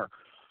 up here.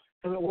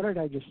 And what did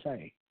I just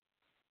say?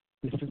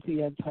 This is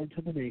the Ensign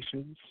to the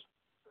Nations.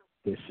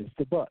 This is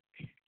the book.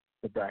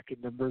 The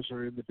bracket numbers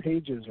are in the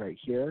pages right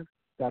here.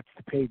 That's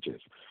the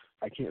pages.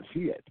 I can't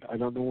see it. I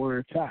don't know where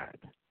it's at.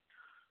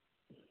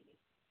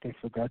 They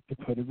forgot to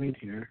put them in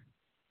here.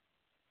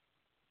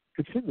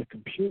 It's in the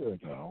computer,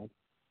 though.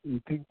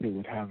 You'd think they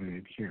would have it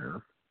in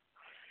here.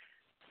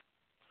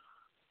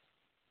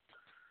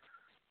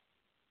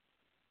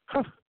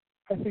 Huh.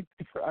 I think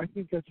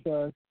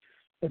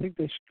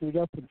they screwed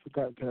up and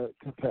forgot to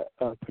put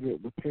it in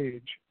the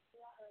page.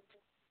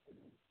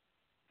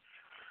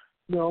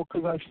 No,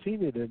 because I've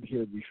seen it in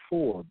here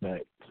before,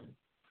 but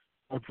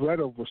I've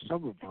read over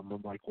some of them.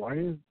 I'm like, why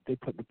did they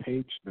put the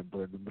page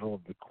number in the middle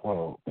of the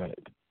quote? But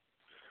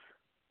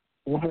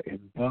what in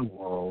the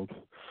world?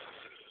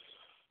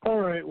 All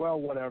right, well,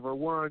 whatever.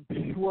 We're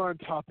on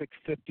topic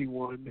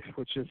 51,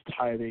 which is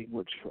tithing,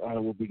 which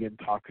we'll begin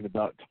talking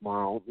about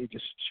tomorrow. Let me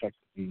just check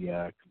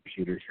the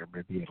computer here.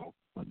 Maybe it'll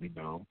let me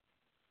know.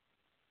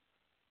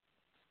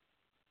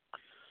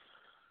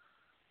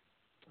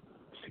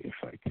 See if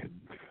I can.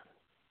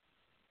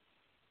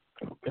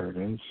 Oh, there it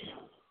is.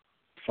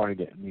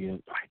 Find it in the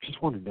end. I just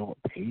want to know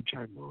what page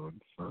I'm on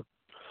for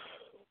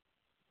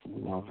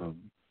love of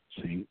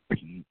St.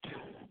 Pete.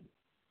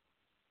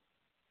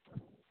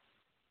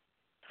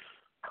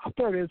 Oh,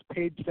 there it is,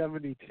 page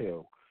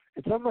 72.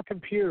 It's on the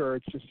computer.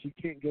 It's just you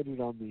can't get it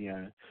on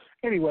the...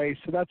 Anyway,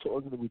 so that's what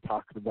we're going to be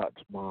talking about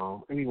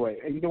tomorrow. Anyway,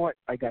 you know what?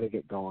 I got to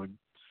get going.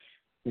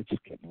 It's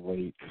getting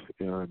late,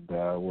 and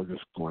we're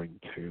just going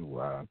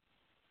to...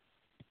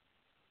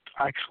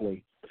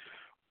 Actually...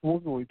 we're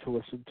going to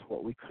listen to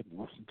what we couldn't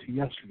listen to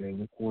yesterday,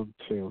 Luke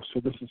 1:2. So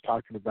this is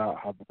talking about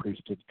how the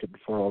priesthood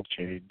conferral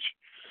change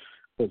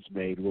was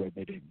made, where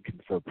they didn't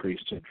confer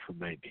priesthood from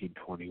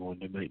 1921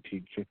 to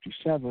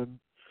 1957,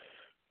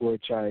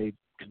 which I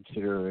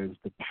consider is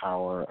the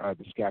power,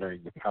 the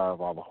scattering the power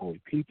of all the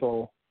holy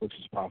people, which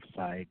is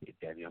prophesied in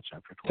Daniel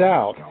chapter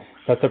 12. Doubt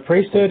that the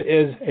priesthood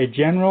is a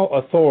general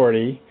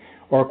authority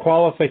or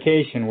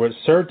qualification with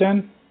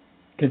certain,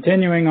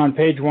 continuing on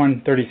page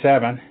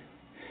 137,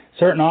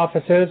 certain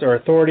offices or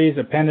authorities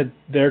appended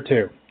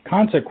thereto.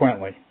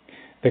 Consequently,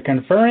 the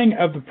conferring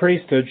of the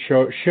priesthood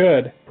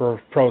should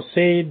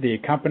proceed the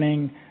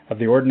accompanying of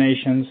the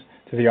ordinations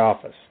to the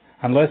office,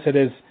 unless it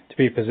is to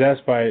be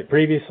possessed by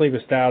previously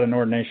bestowed in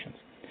ordinations.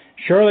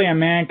 Surely a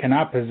man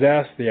cannot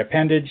possess the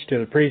appendage to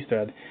the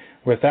priesthood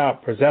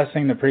without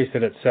possessing the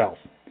priesthood itself.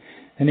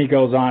 Then he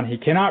goes on, he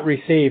cannot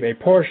receive a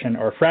portion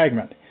or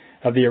fragment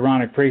of the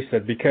Aaronic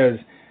priesthood, because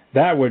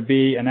that would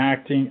be an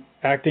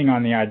acting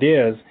on the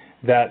ideas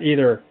that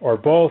either or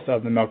both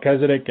of the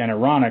Melchizedek and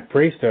Aaronic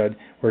priesthood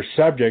were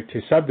subject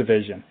to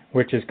subdivision,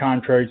 which is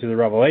contrary to the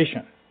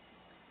revelation.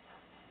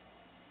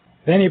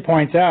 Then he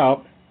points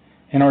out,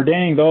 in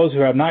ordaining those who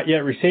have not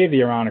yet received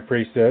the Aaronic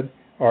priesthood,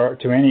 or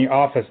to any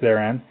office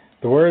therein,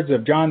 the words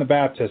of John the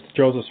Baptist,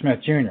 Joseph Smith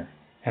Jr.,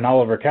 and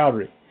Oliver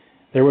Cowdery,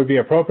 there would be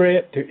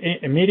appropriate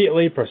to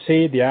immediately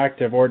proceed the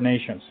act of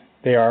ordinations.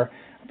 They are,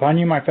 upon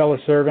you, my fellow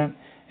servant,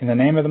 in the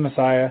name of the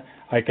Messiah,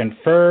 I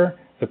confer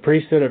the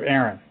priesthood of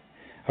Aaron.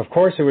 Of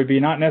course, it would be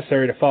not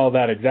necessary to follow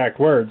that exact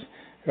words.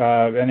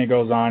 Then he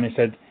goes on, he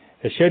said,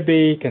 It should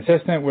be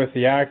consistent with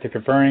the act of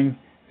conferring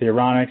the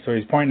Aaronic. So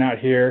he's pointing out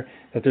here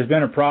that there's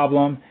been a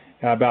problem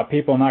about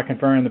people not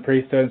conferring the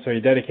priesthood, so he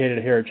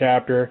dedicated here a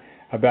chapter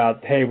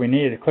about, hey,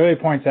 it clearly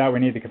points out we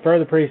need to confer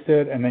the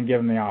priesthood and then give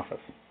them the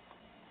office.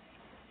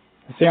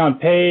 See, on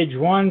page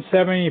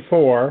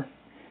 174,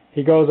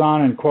 he goes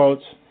on and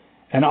quotes,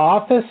 "An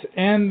office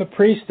in the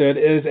priesthood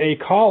is a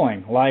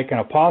calling, like an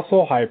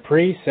apostle, high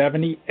priest,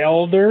 70,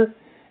 elder.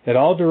 It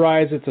all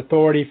derives its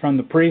authority from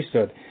the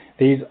priesthood.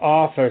 These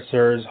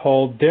officers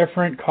hold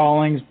different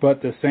callings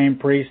but the same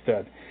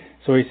priesthood."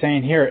 So he's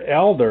saying here,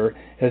 elder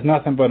is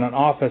nothing but an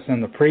office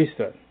in the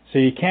priesthood. So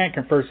you can't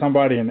confer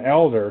somebody an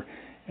elder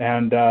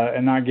and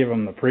not give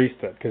them the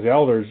priesthood, because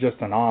elder is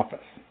just an office.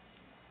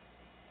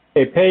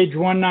 Okay, page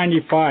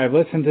 195,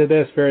 listen to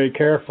this very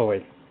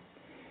carefully.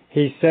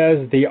 He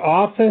says, the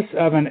office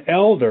of an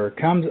elder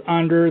comes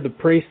under the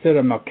priesthood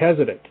of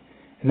Melchizedek.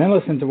 And then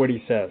listen to what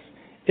he says.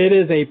 It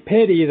is a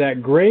pity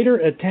that greater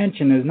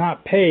attention is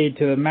not paid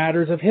to the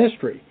matters of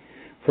history,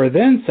 for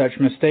then such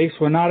mistakes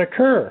will not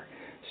occur.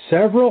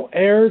 Several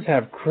errors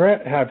have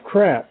crept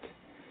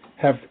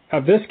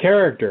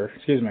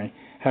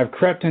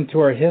into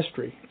our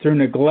history through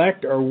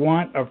neglect or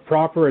want of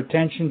proper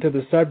attention to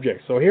the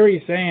subject. So here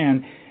he's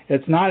saying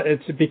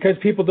it's because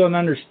people don't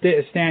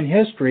understand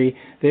history.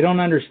 They don't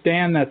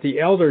understand that the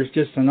elder is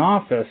just an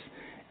office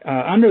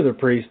under the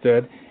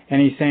priesthood.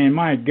 And he's saying,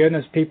 my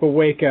goodness, people,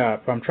 wake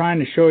up. I'm trying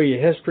to show you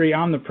history.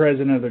 I'm the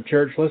president of the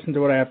church. Listen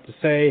to what I have to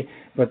say.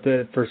 But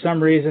for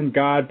some reason,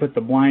 God put the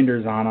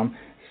blinders on them,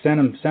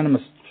 sent them a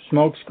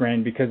smoke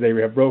screen because they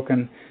have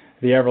broken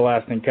the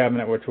everlasting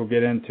covenant, which we'll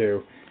get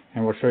into.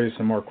 And we'll show you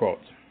some more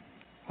quotes.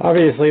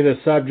 Obviously, this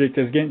subject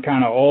is getting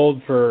kind of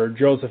old for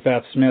Joseph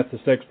F. Smith, the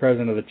sixth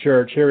president of the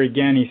church. Here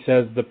again, he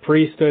says, the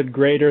priesthood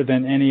greater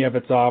than any of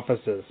its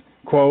offices.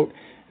 Quote,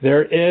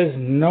 there is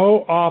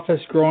no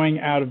office growing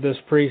out of this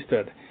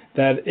priesthood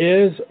that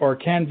is or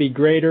can be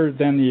greater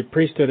than the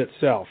priesthood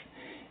itself.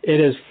 It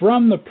is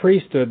from the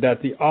priesthood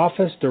that the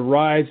office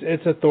derives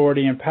its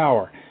authority and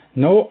power.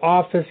 No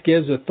office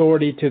gives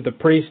authority to the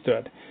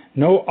priesthood.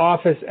 No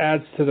office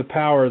adds to the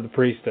power of the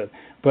priesthood.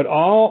 But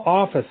all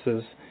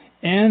offices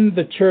in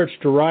the church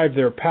derive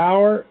their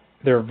power,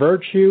 their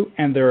virtue,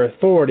 and their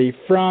authority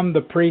from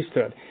the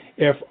priesthood.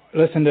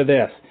 Listen to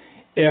this.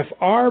 If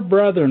our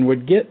brethren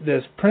would get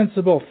this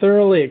principle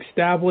thoroughly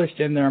established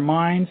in their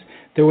minds,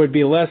 there would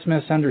be less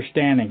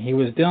misunderstanding. He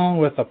was dealing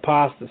with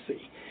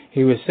apostasy.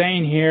 He was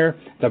saying here,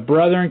 the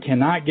brethren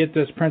cannot get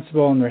this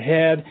principle in their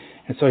head,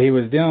 and so he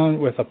was dealing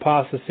with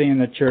apostasy in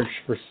the church.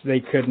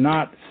 They could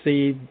not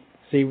see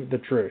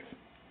the truth.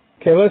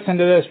 Okay, listen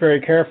to this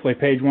very carefully,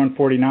 page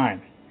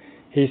 149.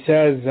 He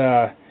says,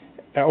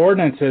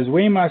 ordinances,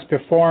 we must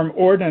perform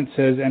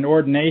ordinances and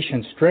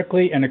ordinations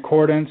strictly in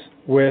accordance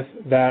with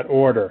that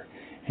order.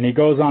 And he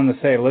goes on to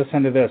say,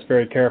 listen to this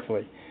very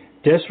carefully.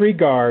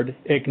 Disregard,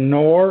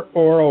 ignore,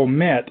 or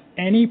omit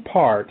any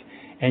part,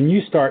 and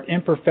you start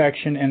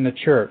imperfection in the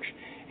church.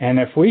 And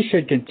if we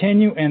should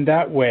continue in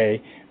that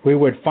way, we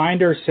would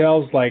find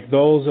ourselves like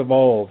those of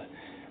old,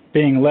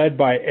 being led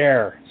by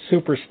error,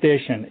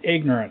 superstition,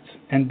 ignorance,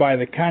 and by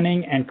the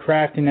cunning and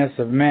craftiness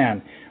of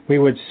men. We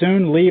would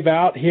soon leave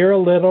out here a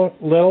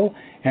little,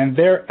 and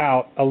there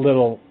out a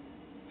little,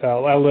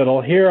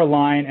 here a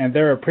line, and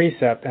there a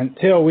precept,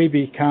 until we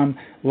become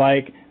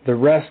like the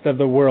rest of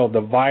the world,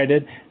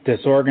 divided,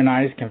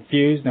 disorganized,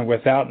 confused, and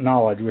without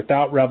knowledge,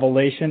 without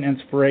revelation,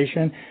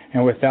 inspiration,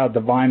 and without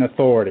divine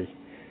authority.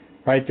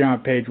 Right there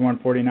on page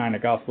 149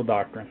 of Gospel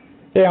Doctrine.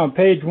 Okay, on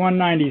page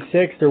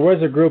 196, there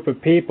was a group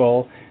of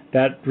people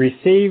that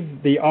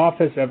received the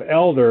office of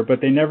elder, but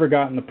they never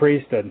got in the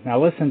priesthood.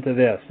 Now listen to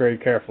this very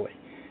carefully.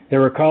 They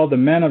were called the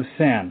men of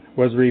sin,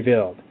 was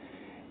revealed.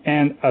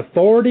 And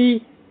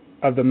authority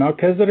of the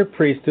Melchizedek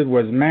priesthood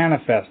was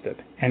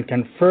manifested and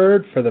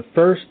conferred for the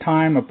first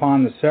time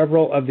upon the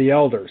several of the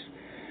elders.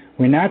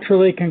 We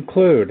naturally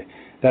conclude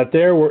that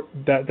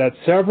that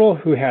several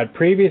who had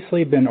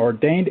previously been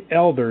ordained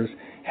elders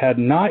had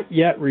not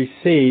yet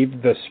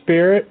received the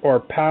spirit or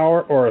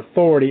power or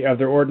authority of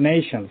their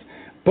ordinations,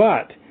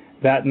 but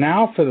that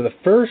now for the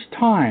first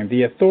time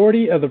the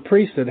authority of the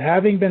priesthood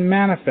having been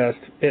manifest,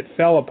 it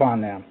fell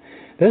upon them.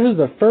 This is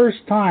the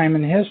first time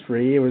in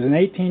history, it was in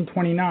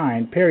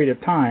 1829 period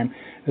of time,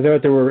 that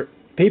there were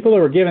people that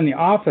were given the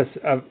office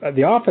of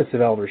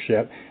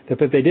eldership,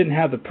 but they didn't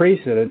have the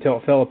priesthood until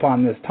it fell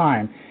upon this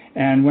time.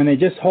 And when they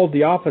just hold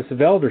the office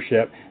of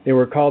eldership, they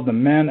were called the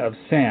men of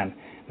sin.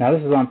 Now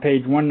this is on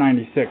page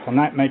 196. I'm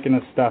not making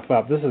this stuff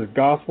up. This is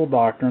Gospel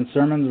Doctrine,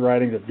 Sermons and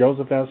Writings of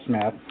Joseph F.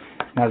 Smith.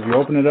 And as we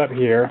open it up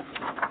here,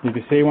 you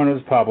can see when it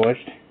was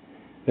published.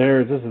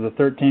 This is the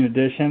 13th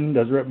edition,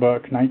 Deseret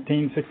Book,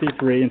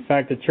 1963. In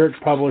fact, the church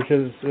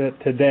publishes it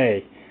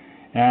today.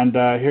 And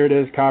here it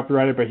is,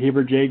 copyrighted by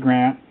Heber J.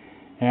 Grant.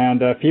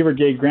 And if Heber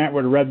J. Grant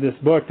would have read this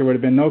book, there would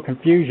have been no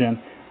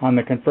confusion on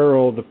the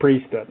conferral of the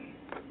priesthood.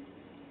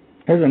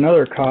 Here's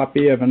another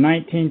copy of a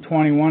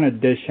 1921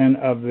 edition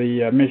of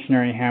the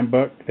Missionary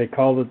Handbook. They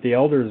called it the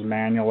Elder's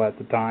Manual at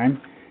the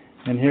time.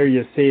 And here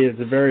you see it's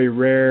a very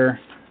rare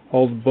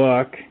old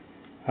book.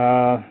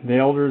 the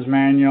Elders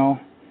Manual,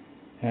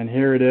 and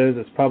here it is.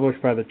 It's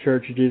published by the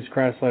Church of Jesus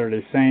Christ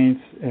Latter-day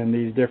Saints in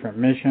these different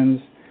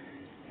missions.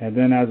 And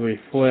then as we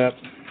flip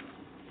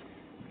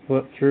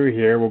through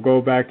here, we'll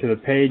go back to the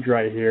page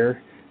right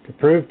here to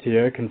prove to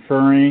you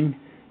conferring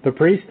the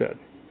priesthood.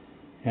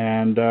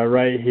 And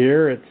right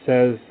here it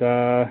says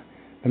the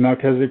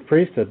Melchizedek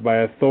priesthood by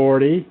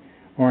authority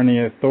or in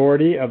the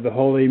authority of the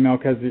holy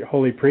Melchizedek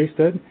holy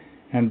priesthood,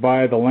 and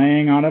by the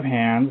laying on of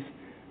hands,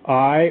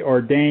 I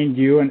ordained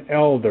you an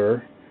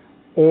elder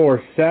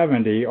or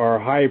 70 or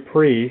high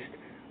priest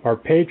or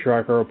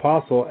patriarch or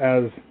apostle,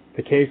 as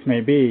the case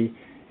may be,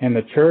 in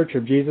the Church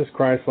of Jesus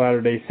Christ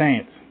Latter-day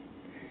Saints,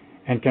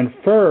 and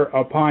confer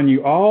upon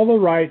you all the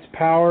rights,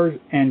 powers,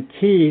 and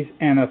keys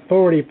and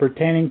authority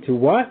pertaining to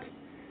what?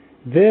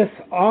 This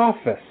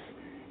office,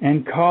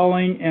 and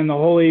calling in the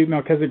holy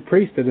Melchizedek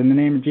priesthood in the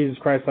name of Jesus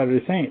Christ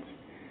Latter-day Saints.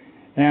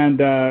 And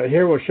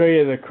here we'll show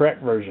you the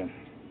correct version.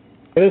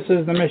 This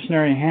is the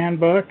Missionary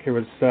Handbook. It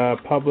was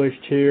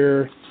published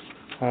here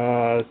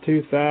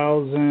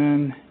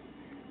 2000,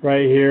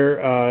 right here.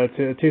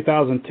 It's a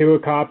 2002 a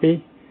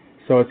copy,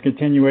 so it's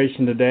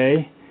continuation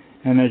today.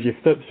 And as you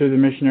flip through the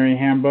Missionary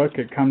Handbook,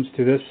 it comes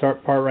to this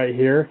part right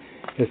here.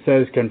 It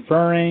says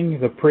conferring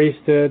the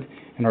priesthood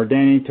and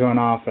ordaining to an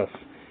office.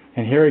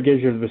 And here it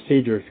gives you the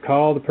procedures.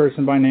 Call the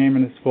person by name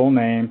and his full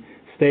name.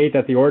 State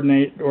that the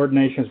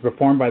ordination is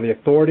performed by the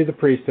authority of the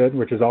priesthood,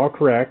 which is all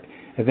correct.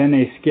 And then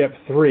they skip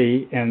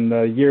 3 in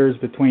the years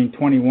between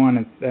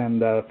 21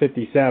 and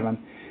 57.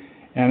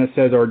 And it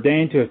says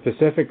ordained to a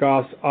specific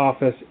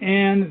office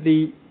in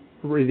the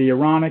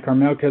Aaronic or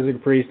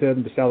Melchizedek priesthood,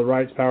 and bestow the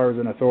rights, powers,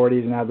 and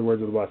authorities, and add the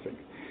words of the blessing.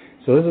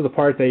 So this is the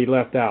part that he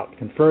left out.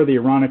 Confer the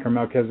Aaronic or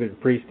Melchizedek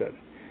priesthood.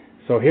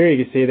 So here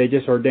you can see they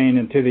just ordained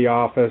into the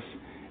office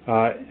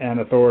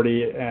and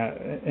authority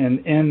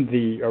in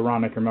the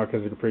Aaronic or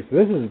Melchizedek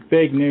priesthood. This is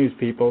big news,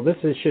 people. This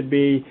should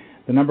be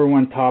the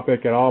 #1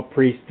 topic at all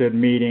priesthood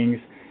meetings.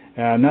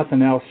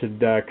 Nothing else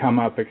should come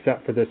up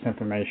except for this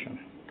information.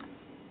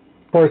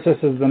 Of course, this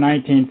is the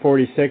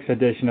 1946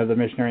 edition of the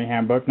Missionary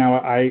Handbook. Now,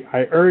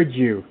 I urge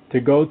you to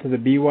go to the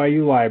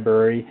BYU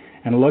library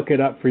and look it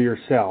up for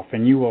yourself,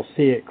 and you will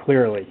see it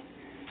clearly.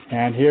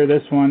 And here,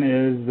 this one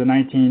is the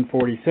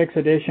 1946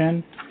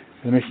 edition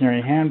of the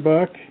Missionary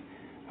Handbook,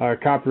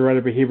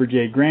 copyrighted by Heber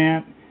J.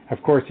 Grant.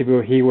 Of course,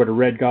 if he would have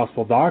read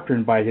Gospel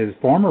Doctrine by his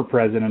former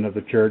president of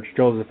the church,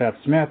 Joseph F.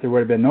 Smith, there would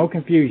have been no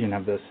confusion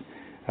of this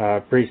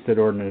priesthood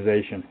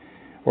ordinations.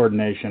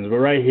 But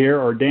right here,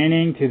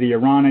 ordaining to the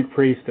Aaronic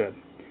priesthood.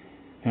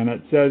 And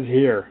it says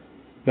here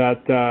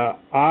that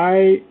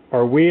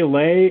we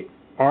lay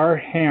our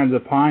hands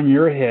upon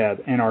your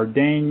head and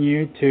ordain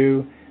you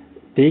to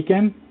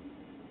deacon.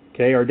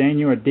 Okay, ordain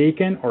you a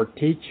deacon or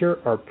teacher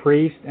or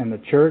priest in the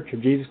Church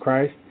of Jesus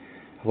Christ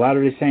of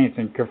Latter-day Saints,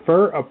 and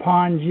confer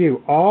upon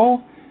you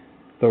all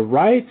the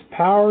rights,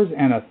 powers,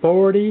 and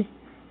authority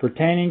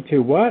pertaining to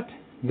what?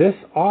 This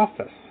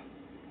office,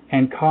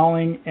 and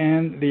calling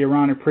in the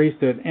Aaronic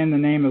priesthood in the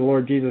name of the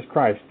Lord Jesus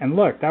Christ. And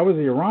look, that was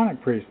the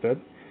Aaronic priesthood.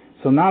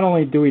 So not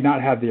only do we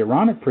not have the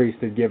Aaronic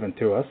priesthood given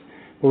to us,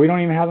 but we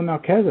don't even have the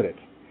Melchizedek.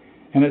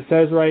 And it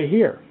says right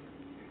here,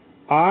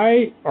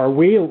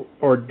 we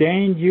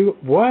ordained you,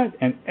 what?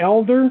 An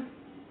elder,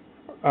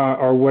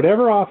 or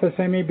whatever office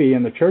they may be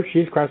in the Church of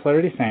Jesus Christ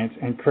Latter-day Saints,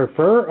 and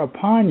confer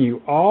upon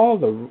you all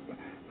the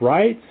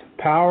rights,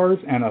 powers,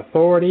 and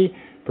authority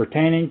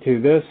pertaining to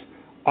this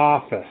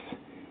office,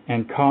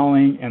 and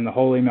calling in the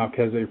holy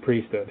Melchizedek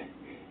priesthood.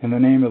 In the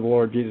name of the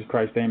Lord Jesus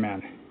Christ,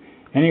 amen.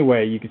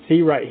 Anyway, you can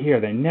see right here,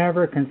 they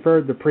never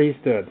conferred the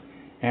priesthood.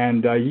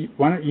 And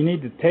you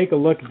need to take a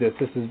look at this.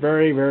 This is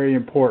very, very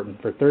important.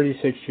 For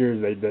 36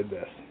 years they did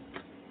this.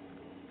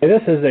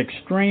 This is an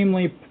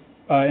extremely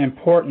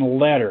important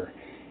letter.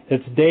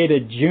 It's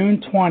dated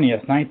June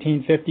 20th,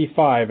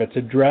 1955. It's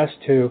addressed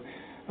to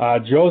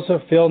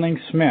Joseph Fielding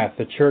Smith,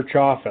 the church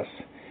office.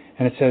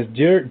 And it says,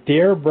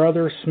 Dear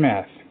Brother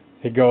Smith.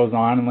 It goes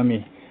on, and let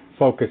me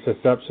focus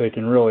this up so you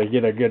can really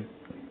get a good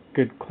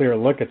clear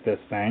look at this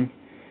thing.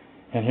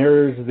 And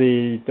here's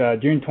the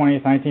June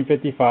 20th,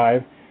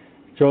 1955,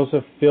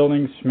 Joseph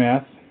Fielding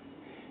Smith.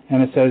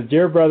 And it says,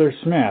 Dear Brother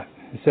Smith,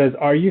 it says,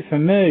 are you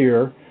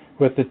familiar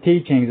with the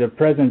teachings of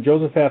President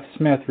Joseph F.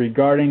 Smith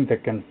regarding the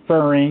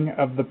conferring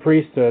of the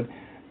priesthood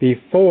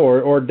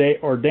before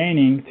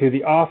ordaining to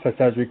the office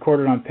as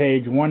recorded on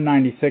page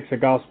 196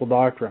 of Gospel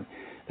Doctrine?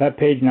 That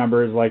page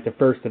number is like the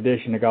first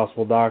edition of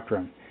Gospel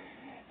Doctrine.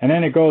 And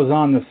then it goes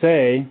on to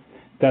say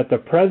that the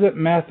present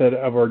method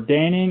of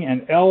ordaining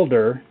an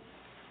elder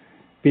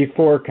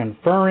before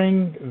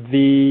conferring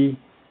the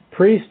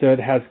priesthood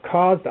has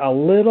caused a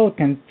little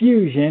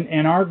confusion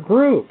in our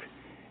group.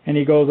 And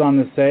he goes on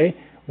to say,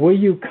 will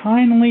you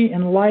kindly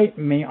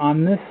enlighten me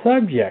on this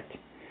subject?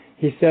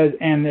 He says,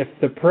 and if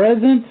the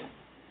present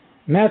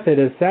method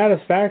is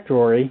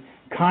satisfactory,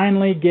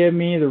 kindly give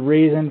me the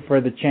reason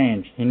for the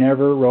change. He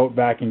never wrote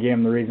back and gave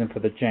him the reason for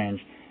the change.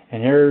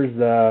 And here's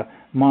the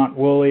Mont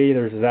Woolley,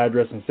 there's his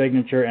address and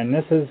signature, and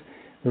this is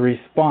the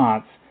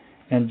response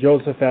in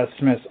Joseph F.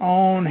 Smith's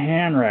own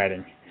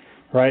handwriting.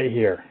 right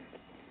here.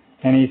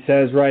 And he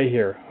says right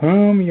here,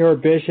 whom your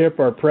bishop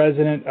or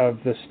president of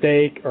the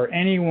stake or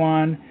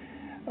anyone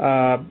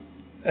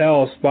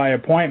else by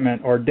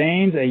appointment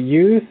ordains a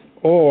youth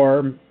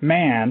or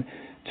man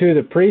to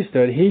the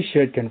priesthood, he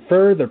should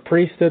confer the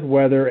priesthood,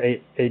 whether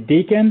a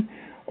deacon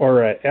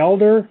or an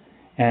elder,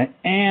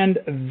 and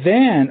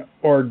then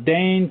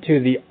ordain to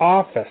the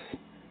office.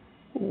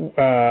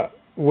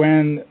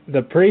 When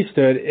the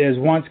priesthood is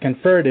once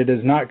conferred, it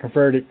is not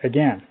conferred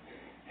again.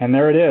 And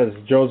there it is,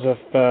 Joseph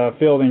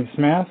Fielding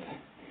Smith.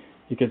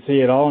 You can see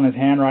it all in his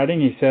handwriting.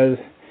 He says,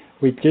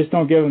 we just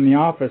don't give him the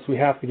office, we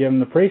have to give him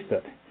the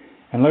priesthood.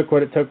 And look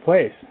what it took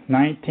place.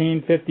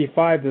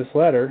 1955, this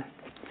letter.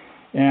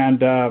 And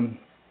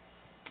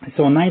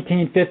so in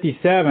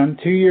 1957,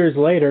 2 years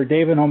later,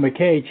 David O.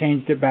 McKay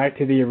changed it back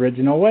to the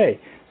original way.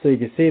 So you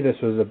can see this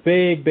was a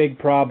big, big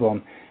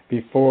problem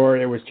before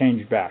it was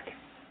changed back.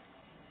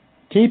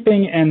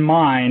 Keeping in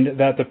mind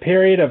that the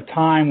period of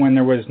time when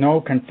there was no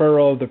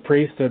conferral of the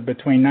priesthood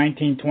between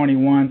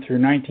 1921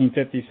 through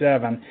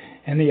 1957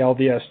 in the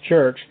LDS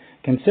Church,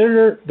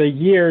 consider the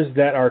years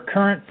that our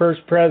current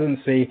First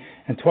Presidency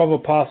and 12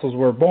 apostles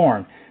were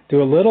born.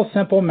 Do a little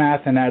simple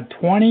math and add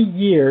 20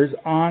 years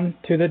on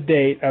to the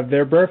date of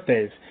their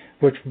birthdays,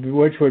 which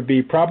would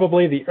be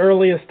probably the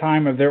earliest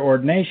time of their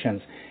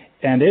ordinations.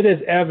 And it is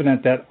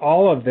evident that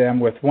all of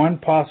them, with one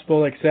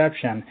possible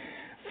exception,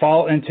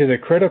 fall into the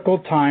critical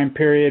time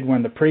period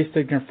when the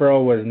priesthood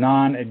conferral was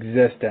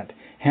non-existent.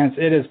 Hence,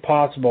 it is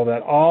possible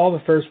that all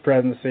the First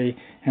Presidency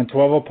and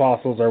 12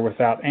 apostles are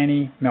without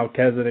any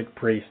Melchizedek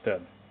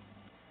priesthood.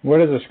 What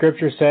does the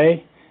Scripture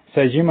say? It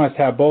says you must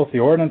have both the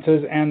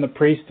ordinances and the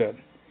priesthood.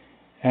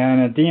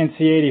 And in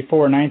D&C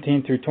 84,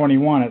 19 through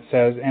 21, it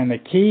says, and the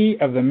key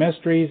of the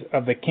mysteries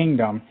of the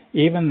kingdom,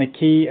 even the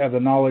key of the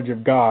knowledge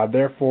of God,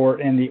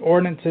 therefore in the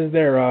ordinances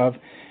thereof,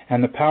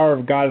 and the power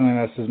of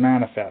godliness is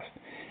manifest.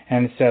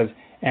 And it says,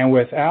 and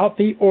without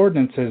the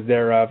ordinances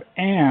thereof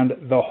and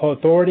the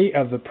authority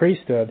of the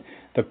priesthood,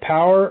 the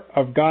power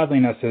of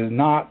godliness is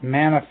not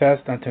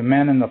manifest unto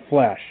men in the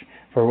flesh.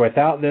 For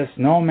without this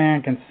no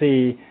man can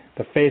see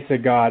the face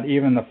of God,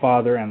 even the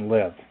Father, and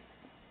live.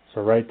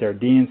 So right there,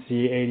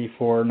 D&C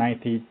 84,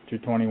 19 through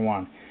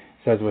 21. It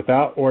says,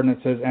 without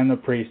ordinances and the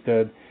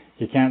priesthood,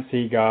 you can't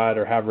see God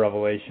or have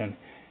revelation.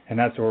 And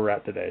that's where we're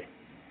at today.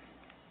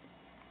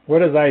 What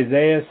does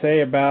Isaiah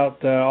say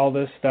about all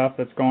this stuff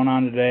that's going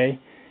on today?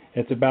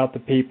 It's about the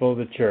people of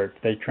the church.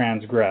 They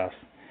transgress.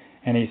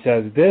 And he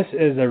says, this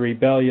is a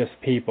rebellious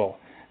people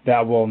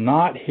that will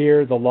not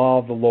hear the law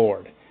of the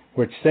Lord,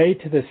 which say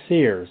to the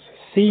seers,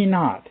 see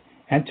not,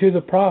 and to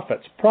the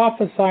prophets,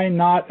 prophesy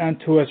not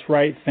unto us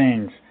right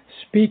things,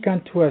 speak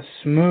unto us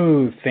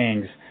smooth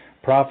things,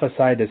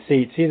 prophesy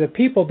deceit. See, the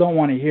people don't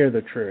want to hear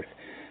the truth.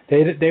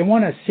 They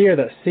want a seer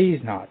that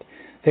sees not.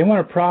 They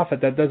want a prophet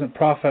that doesn't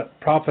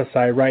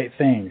prophesy right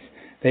things.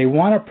 They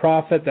want a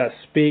prophet that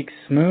speaks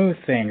smooth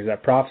things,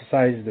 that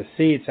prophesies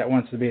deceits, that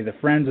wants to be the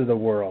friends of the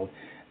world.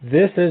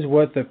 This is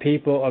what the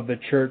people of the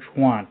church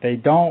want. They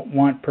don't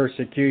want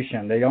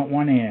persecution. They don't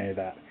want any of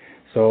that.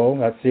 So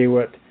let's see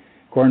what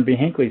Gordon B.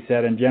 Hinckley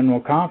said in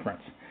General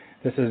Conference.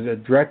 This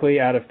is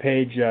directly out of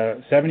page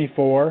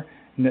 74,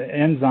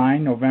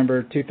 Ensign,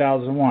 November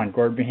 2001,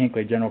 Gordon B.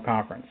 Hinckley, General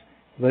Conference.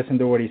 Listen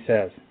to what he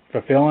says.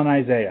 Fulfilling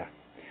Isaiah.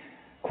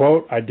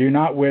 Quote, I do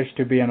not wish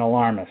to be an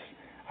alarmist.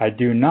 I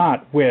do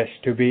not wish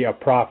to be a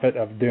prophet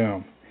of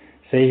doom.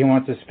 See, he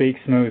wants to speak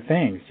smooth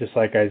things, just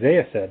like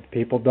Isaiah said.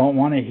 People don't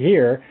want to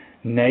hear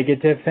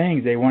negative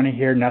things. They want to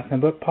hear nothing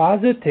but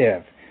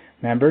positive.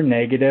 Remember,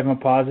 negative and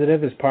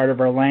positive is part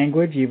of our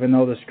language, even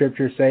though the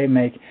scriptures say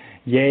make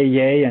yea,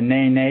 yea, and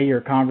nay, nay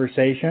your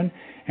conversation.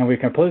 And we've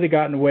completely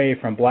gotten away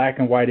from black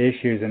and white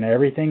issues, and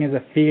everything is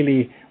a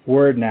feely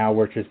word now,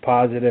 which is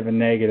positive and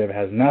negative. It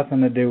has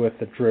nothing to do with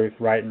the truth,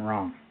 right and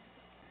wrong.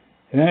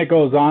 And then it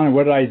goes on, and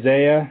what did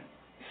Isaiah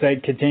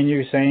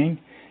continue saying?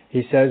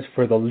 He says,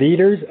 for the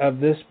leaders of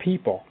this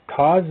people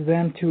cause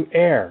them to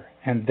err,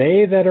 and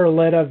they that are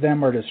led of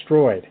them are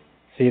destroyed.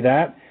 See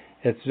that?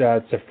 It's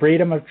a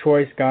freedom of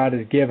choice God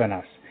has given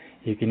us.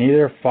 You can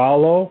either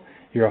follow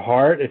your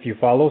heart. If you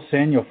follow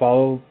sin, you'll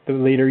follow the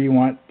leader you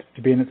want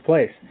to be in its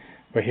place.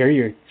 But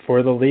here,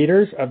 for the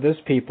leaders of this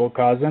people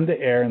cause them to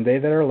err, and they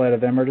that are led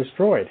of them are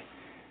destroyed.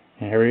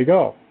 And here you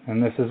go.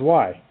 And this is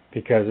why.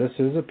 Because this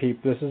is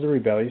a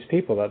rebellious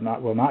people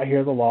that will not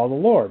hear the law of the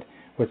Lord,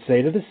 which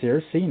say to the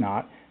seers, see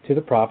not, to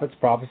the prophets,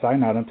 prophesy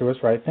not unto us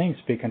right things,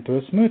 speak unto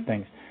us smooth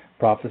things,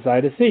 prophesy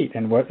deceit.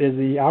 And what is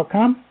the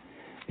outcome?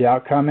 The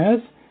outcome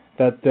is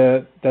that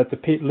the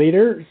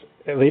leaders,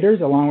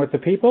 along with the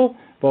people,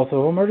 both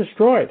of them are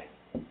destroyed.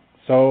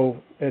 So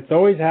it's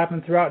always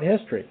happened throughout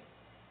history.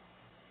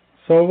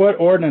 So what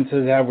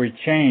ordinances have we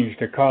changed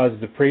to cause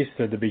the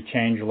priesthood to be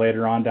changed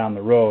later on down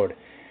the road?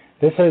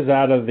 This is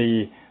out of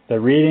the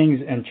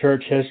readings in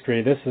church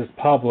history. This is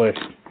published.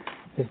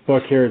 This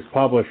book here is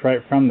published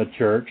right from the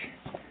church.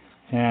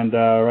 And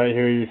right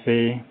here you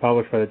see,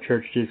 published by the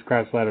Church of Jesus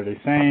Christ of Latter-day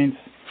Saints.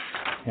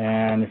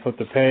 And you flip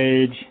the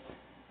page.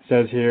 It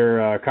says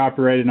here,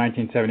 copyrighted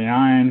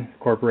 1979,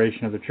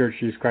 Corporation of the Church of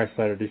Jesus Christ of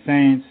Latter-day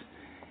Saints.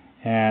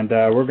 And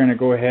we're going to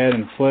go ahead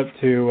and flip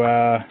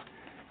to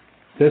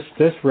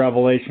this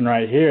revelation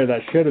right here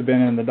that should have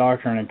been in the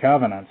Doctrine and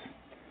Covenants.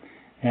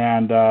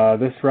 And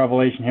this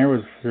revelation here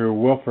was through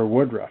Wilford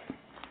Woodruff.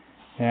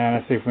 And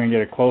let's see if we can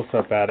get a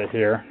close-up at it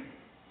here.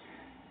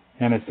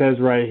 And it says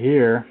right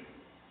here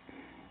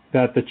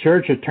that the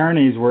church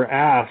attorneys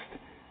asked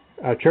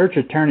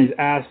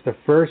the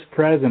first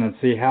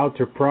presidency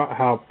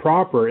how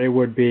proper it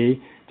would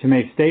be to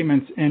make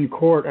statements in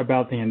court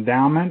about the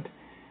endowment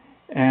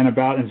and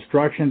about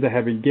instructions that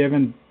have been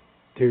given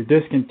to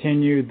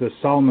discontinue the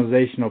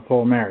solemnization of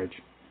plural marriage.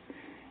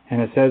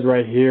 And it says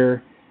right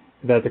here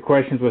that the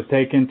questions was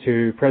taken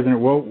to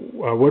President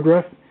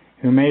Woodruff,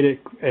 who made it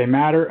a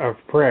matter of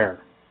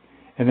prayer.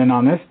 And then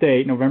on this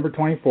date, November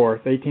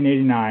 24th,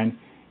 1889,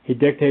 he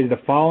dictated the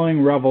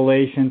following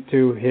revelation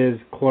to his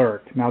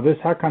clerk. Now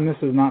how come this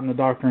is not in the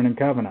Doctrine and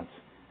Covenants?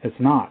 It's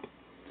not.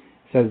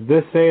 It says,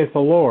 "This saith the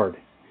Lord."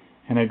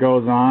 And it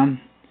goes on,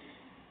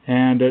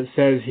 and it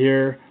says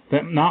here,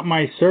 "That not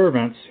my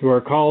servants, who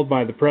are called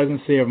by the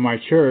presidency of my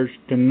church,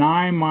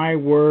 deny my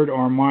word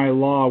or my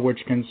law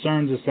which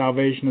concerns the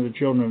salvation of the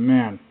children of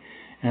men."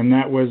 And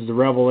that was the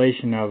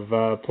revelation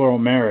of plural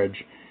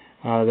marriage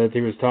that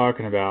he was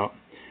talking about.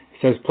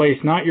 It says,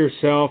 "Place not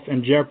yourself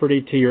in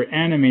jeopardy to your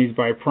enemies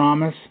by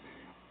promise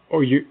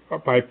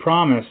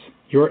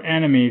your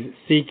enemies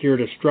seek your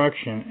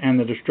destruction and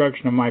the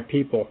destruction of my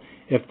people,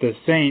 if the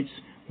saints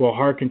will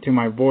hearken to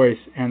my voice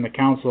and the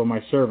counsel of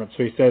my servants."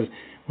 So he says,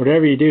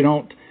 whatever you do,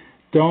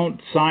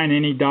 don't sign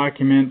any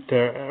document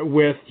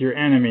with your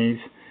enemies.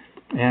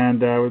 And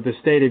the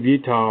state of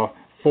Utah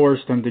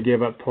forced them to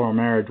give up plural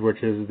marriage,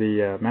 which is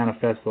the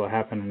manifesto that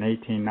happened in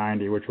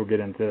 1890, which we'll get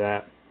into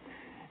that.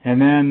 And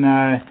then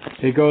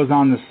it goes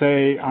on to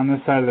say, on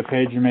this side of the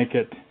page, you make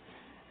it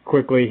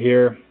quickly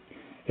here,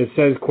 it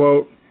says,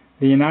 quote,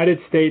 "The United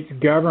States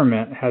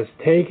government has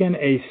taken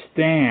a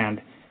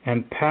stand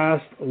and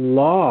passed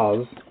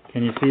laws,"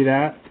 can you see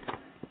that?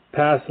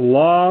 "Passed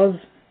laws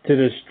to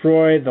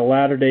destroy the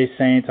Latter-day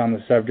Saints on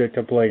the subject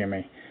of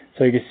polygamy."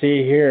 So you can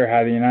see here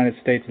how the United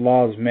States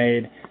law is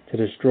made to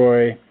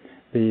destroy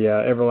the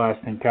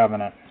everlasting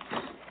covenant.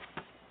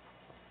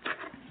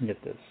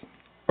 Get this.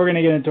 We're going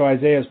to get into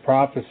Isaiah's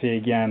prophecy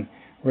again,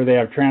 where they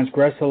have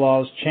transgressed the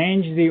laws,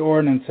 changed the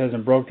ordinances,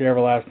 and broke the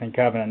everlasting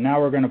covenant.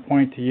 Now we're going to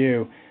point to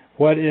you,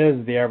 what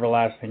is the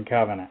everlasting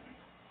covenant?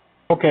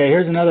 Okay,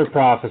 here's another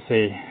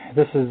prophecy.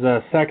 This is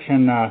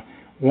section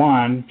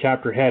 1,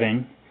 chapter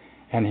heading.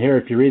 And here,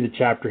 if you read the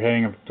chapter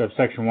heading of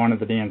section 1 of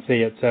the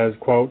D&C, it says,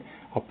 quote,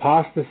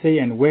 "Apostasy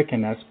and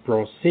wickedness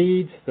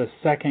precedes the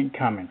second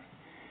coming."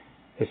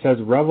 It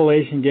says,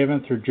 revelation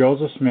given through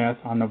Joseph Smith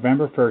on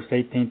November 1st,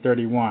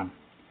 1831.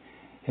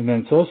 And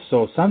then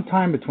so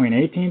sometime between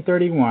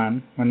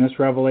 1831, when this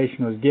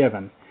revelation was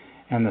given,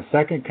 and the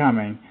second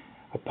coming,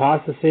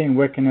 apostasy and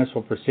wickedness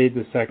will precede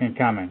the second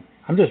coming.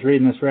 I'm just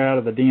reading this right out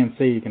of the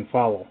D&C, you can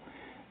follow.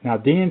 Now,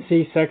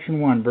 D&C section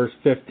 1, verse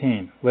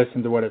 15,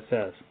 listen to what it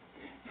says.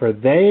 "For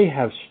they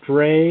have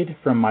strayed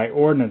from my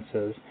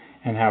ordinances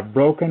and have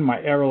broken my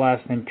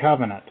everlasting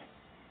covenant."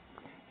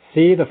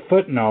 See the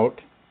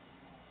footnote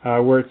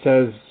where it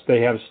says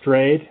they have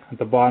strayed at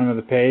the bottom of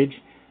the page.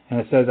 And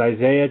it says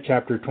Isaiah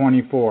chapter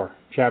 24,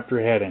 chapter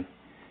heading.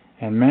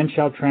 "And men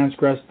shall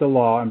transgress the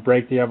law and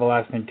break the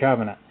everlasting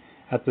covenant.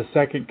 At the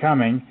second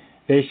coming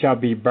they shall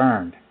be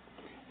burned."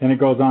 Then it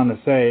goes on to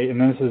say,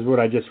 and this is what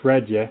I just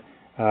read you,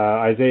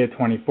 Isaiah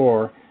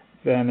 24.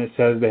 Then it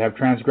says they have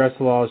transgressed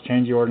the laws,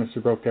 changed the ordinance,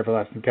 and broke the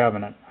everlasting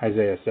covenant,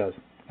 Isaiah says.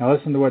 Now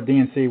listen to what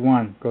D&C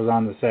 1 goes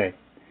on to say.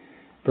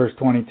 Verse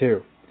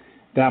 22.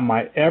 "That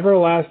my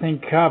everlasting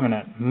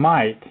covenant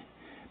might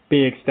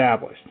be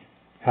established."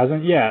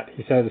 Hasn't yet.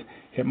 He says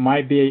it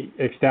might be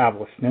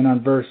established. Then on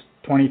verse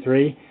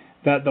 23,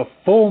 "that the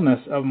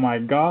fullness of my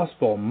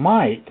gospel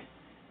might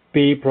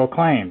be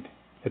proclaimed."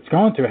 It's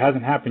going to. It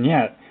hasn't happened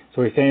yet.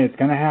 So he's saying it's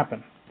going to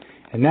happen.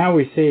 And now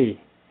we see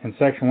in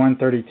section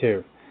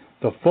 132,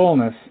 the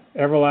fullness,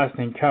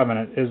 everlasting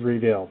covenant is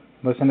revealed.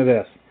 Listen to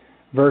this.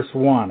 Verse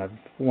 1 of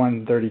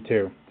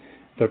 132.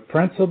 "The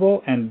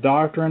principle and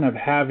doctrine of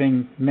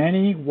having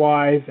many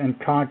wives and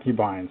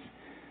concubines.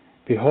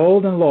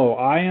 Behold and lo,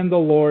 I am the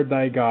Lord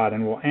thy God,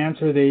 and will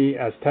answer thee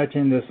as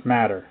touching this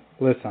matter."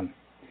 Listen.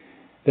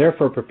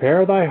 "Therefore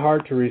prepare thy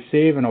heart to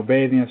receive and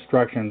obey the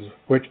instructions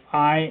which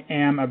I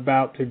am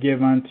about to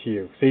give unto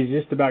you." So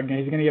he's going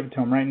to give it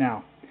to him right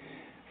now.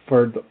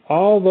 "For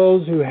all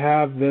those who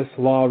have this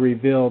law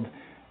revealed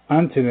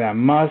unto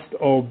them must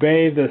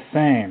obey the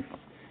same."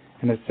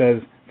 And it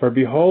says, "For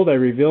behold, I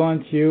reveal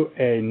unto you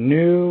a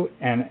new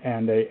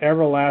and a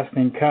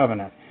everlasting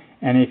covenant.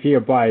 And if ye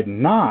abide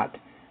not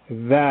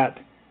that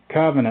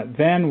covenant,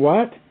 then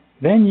what?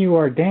 Then you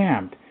are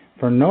damned.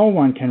 For no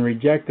one can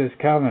reject this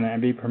covenant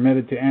and be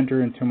permitted to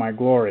enter into my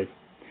glory."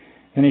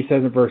 Then he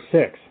says in verse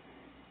 6,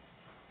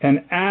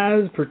 "And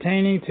as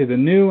pertaining to the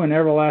new and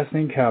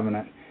everlasting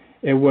covenant,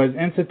 it was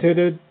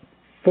instituted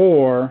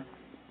for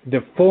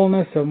the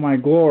fullness of my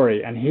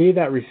glory, and he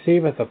that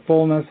receiveth the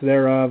fullness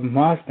thereof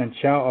must and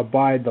shall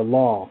abide the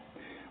law,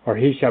 or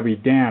he shall be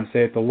damned,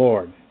 saith the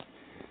Lord.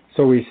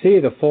 So we see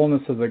the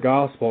fullness of the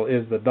gospel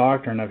is the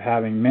doctrine of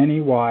having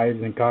many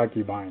wives and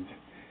concubines.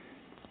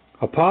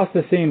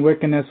 Apostasy and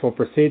wickedness will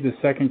precede the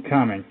second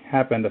coming.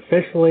 Happened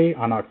officially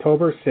on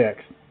October 6,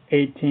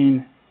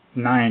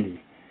 1890.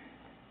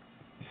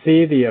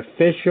 See the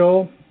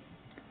official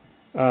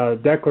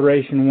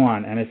Declaration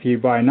 1. And if you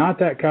buy not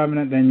that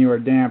covenant, then you are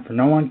damned, for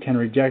no one can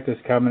reject this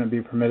covenant and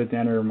be permitted to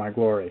enter my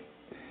glory.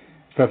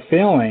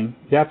 Fulfilling,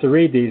 you have to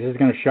read these, this is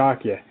going to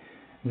shock you.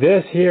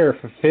 This here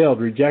fulfilled,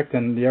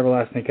 rejecting the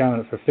everlasting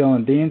covenant,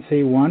 fulfilling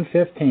D&C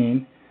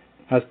 1:15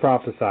 as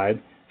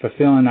prophesied,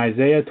 fulfilling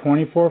Isaiah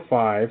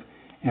 24:5,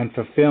 and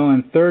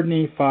fulfilling 3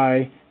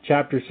 Nephi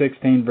chapter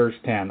 16 verse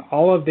 10.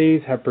 All of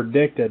these have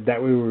predicted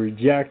that we will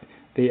reject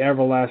the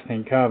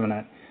everlasting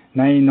covenant.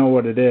 Now you know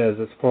what it is.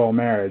 It's plural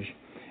marriage.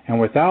 And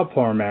without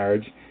plural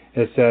marriage,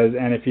 it says,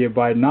 and if ye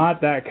abide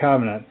not that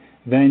covenant,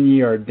 then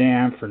ye are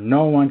damned, for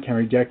no one can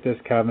reject this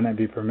covenant and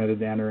be permitted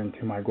to enter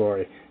into my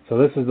glory. So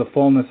this is the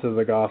fullness of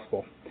the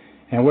gospel.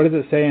 And what does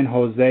it say in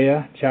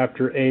Hosea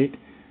chapter 8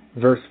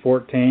 verse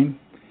 14?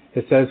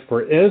 It says,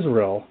 for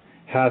Israel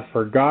hath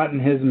forgotten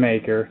his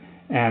maker,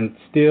 and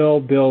still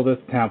buildeth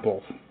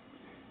temples.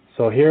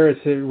 So here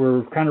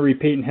we're kind of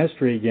repeating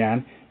history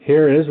again.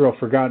 Here Israel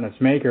forgotten its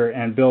maker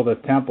and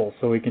buildeth temples.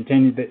 So we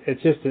continue.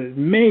 It's just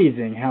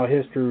amazing how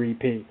history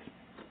repeats.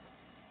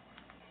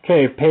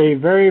 Okay, pay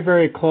very,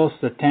 very close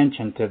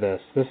attention to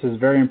this. This is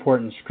very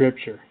important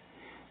scripture.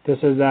 This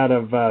is out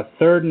of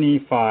 3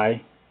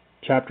 Nephi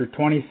chapter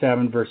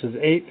 27 verses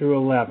 8 through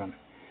 11.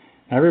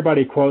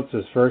 Everybody quotes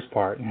this first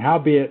part. And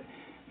howbeit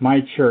my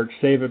church,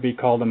 save it be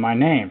called in my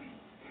name.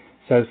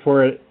 Says,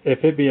 for it,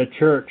 if it be a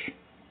church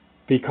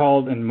be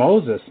called in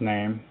Moses'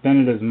 name, then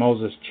it is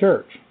Moses'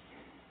 church.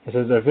 It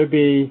says, if it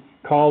be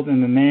called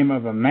in the name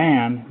of a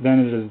man, then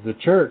it is the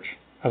church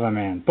of a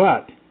man.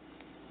 But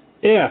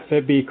if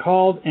it be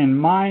called in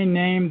my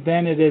name,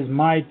 then it is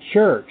my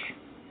church.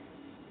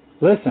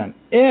 Listen,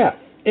 if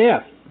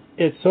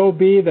it so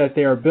be that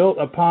they are built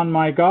upon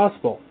my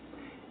gospel.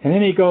 And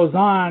then he goes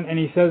on and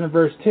he says in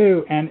verse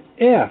 2, and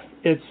if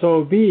it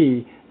so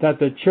be that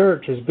the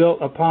church is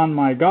built upon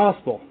my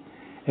gospel.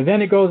 And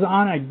then it goes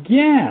on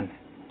again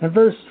in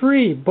verse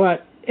 3,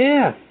 but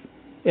if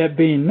it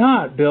be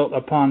not built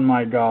upon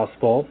my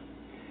gospel,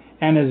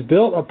 and is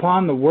built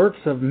upon the works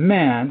of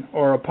men,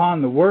 or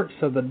upon the works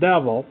of the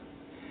devil,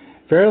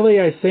 verily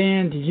I say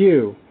unto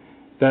you,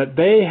 that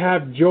they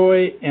have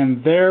joy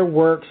in their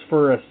works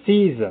for a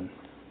season.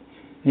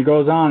 He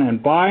goes on,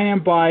 and by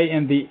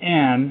in the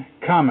end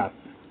cometh,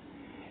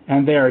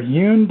 and they are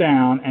hewn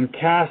down and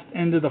cast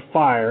into the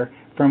fire,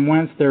 from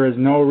whence there is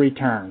no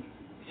return.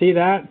 See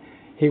that?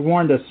 He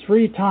warned us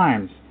 3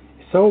 times.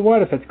 So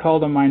what if it's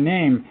called in my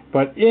name?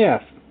 But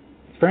if,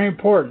 it's very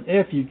important,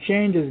 if you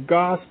change his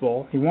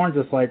gospel, he warns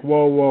us like,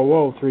 whoa, whoa,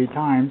 whoa, 3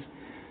 times.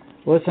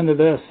 Listen to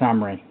this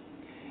summary.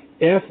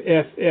 If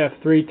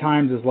 3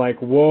 times is like,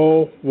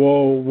 whoa,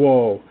 whoa,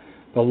 whoa.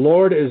 The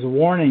Lord is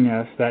warning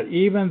us that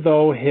even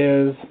though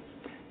his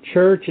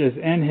church is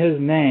in his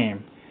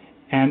name,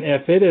 and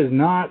if it is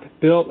not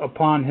built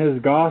upon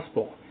his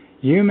gospel,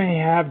 you may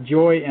have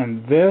joy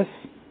in this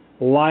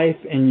life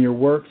in your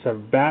works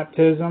of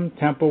baptism,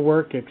 temple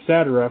work,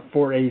 etc.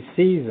 for a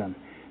season,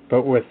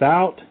 but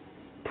without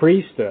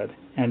priesthood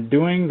and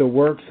doing the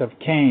works of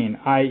Cain,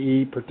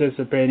 i.e.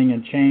 participating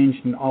in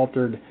changed and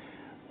altered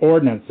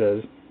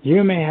ordinances,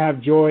 you may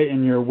have joy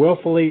in your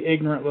willfully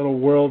ignorant little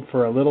world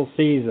for a little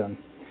season,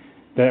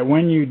 that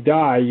when you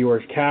die you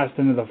are cast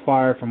into the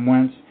fire from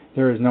whence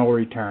there is no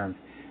return.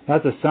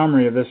 That's a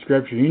summary of this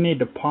scripture. You need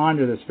to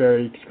ponder this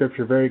very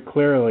scripture very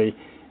clearly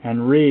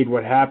and read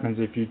what happens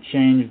if you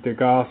change the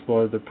gospel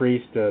or the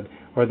priesthood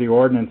or the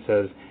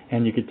ordinances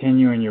and you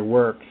continue in your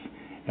works.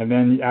 And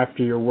then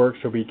after your works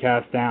you'll be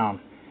cast down.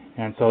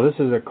 And so this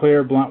is a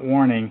clear, blunt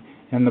warning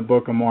in the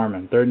Book of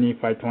Mormon, 3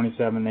 Nephi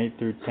 27, 8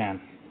 through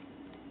 10.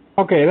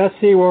 Okay, let's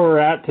see where we're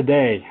at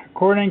today.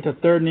 According to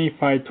 3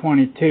 Nephi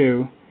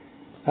 22,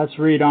 let's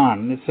read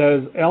on. It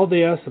says,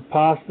 LDS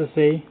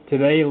apostasy,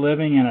 today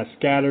living in a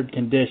scattered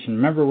condition.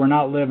 Remember, we're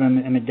not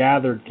living in a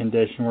gathered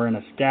condition, we're in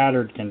a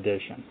scattered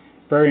condition.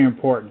 Very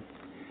important.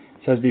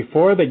 It says,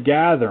 before the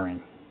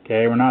gathering,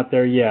 okay, we're not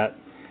there yet,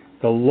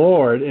 the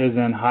Lord is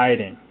in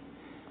hiding.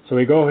 So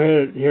we go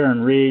ahead here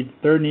and read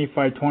 3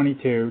 Nephi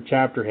 22,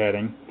 chapter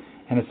heading,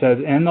 and it says,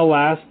 in the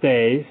last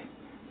days,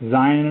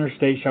 Zion and her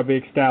state shall be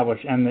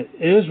established, and the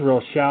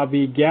Israel shall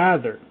be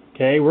gathered.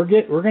 Okay, we're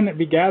going to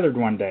be gathered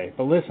one day,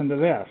 but listen to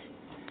this.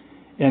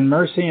 In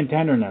mercy and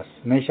tenderness,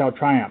 and they shall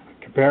triumph.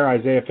 Compare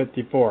Isaiah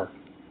 54.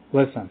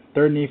 Listen,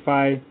 3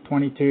 Nephi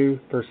 22,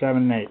 verse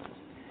 7 and 8.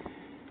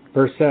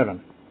 Verse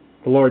 7,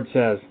 the Lord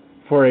says,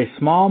 for a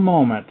small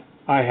moment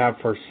I have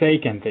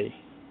forsaken thee.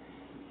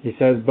 He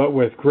says, but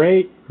with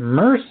great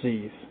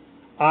mercies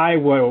I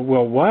will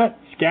what?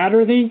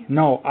 Scatter thee?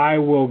 No, I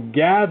will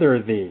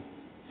gather thee.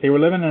 See, we're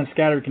living in a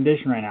scattered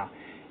condition right now.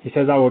 He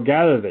says, I will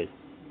gather thee.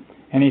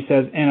 And he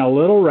says, in a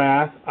little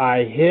wrath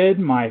I hid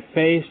my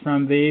face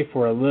from thee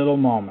for a little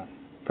moment,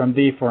 from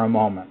thee for a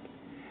moment.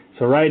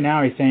 So right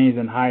now he's saying he's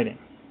in hiding.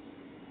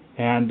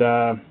 And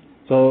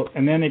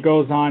and then it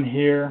goes on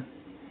here,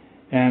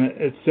 and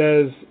it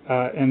says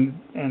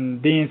in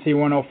D&C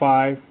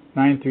 105,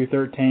 9 through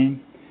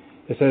 13,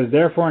 it says,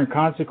 therefore in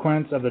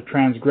consequence of the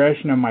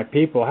transgression of my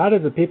people. How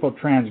does the people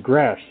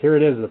transgress? Here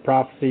it is, the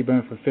prophecy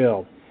being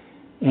fulfilled.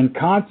 In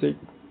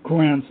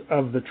consequence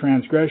of the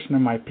transgression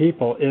of my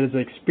people, it is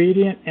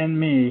expedient in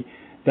me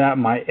that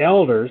my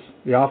elders,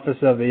 the office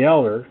of the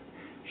elder,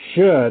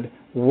 should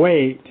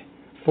wait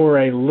for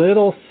a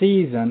little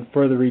season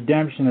for the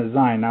redemption of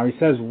Zion. Now he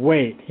says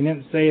wait. He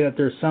didn't say that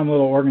there's some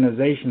little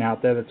organization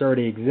out there that's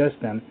already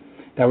existing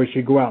that we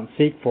should go out and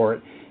seek for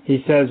it.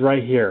 He says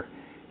right here,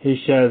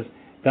 he says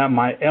that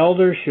my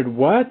elders should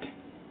what?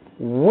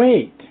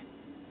 Wait.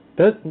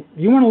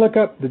 You want to look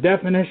up the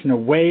definition of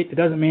wait. It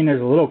doesn't mean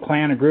there's a little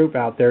clan or group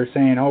out there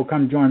saying, oh,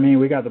 come join me.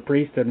 We got the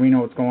priesthood. We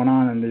know what's going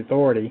on in the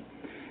authority.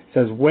 It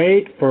says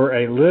wait for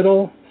a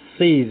little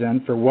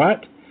season for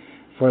what?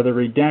 For the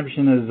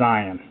redemption of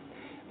Zion.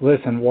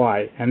 Listen,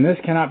 why? And this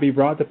cannot be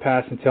brought to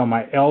pass until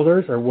my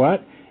elders are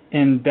what?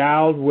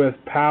 Endowed with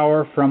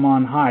power from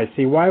on high.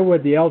 See, why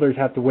would the elders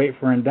have to wait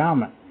for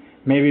endowment?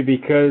 Maybe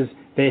because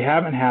they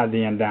haven't had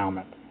the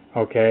endowment,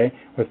 okay,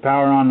 with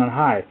power on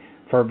high.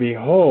 For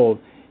behold,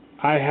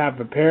 I have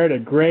prepared a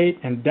great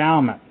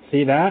endowment.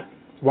 See that?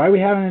 Why we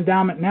have an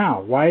endowment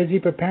now? Why is he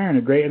preparing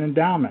a great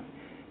endowment?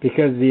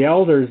 Because the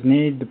elders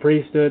need the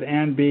priesthood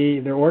and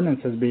their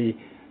ordinances be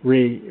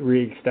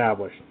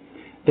reestablished.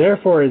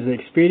 Therefore it is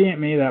expedient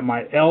me that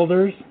my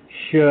elders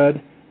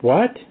should,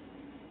 what?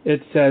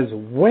 It says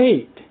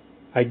wait.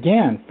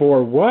 Again,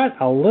 for what?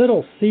 A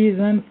little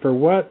season for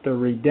what? The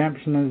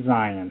redemption of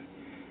Zion.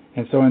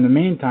 And so in the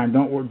meantime,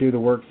 don't do the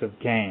works of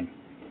Cain.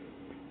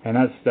 And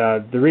that's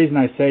the reason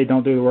I say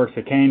don't do the works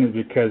of Cain is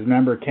because,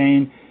 remember,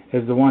 Cain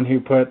is the one who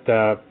put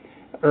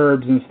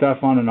herbs and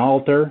stuff on an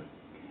altar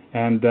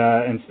and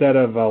instead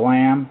of a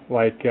lamb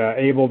like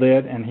Abel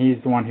did, and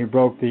he's the one who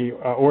broke the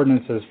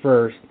ordinances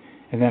first,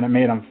 and then it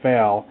made him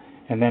fail,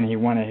 and then he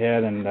went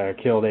ahead and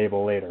killed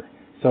Abel later.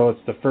 So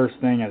it's the first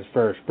thing is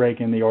first.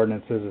 Breaking the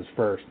ordinances is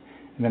first,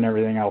 and then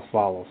everything else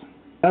follows.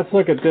 Let's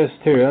look at this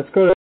too. Let's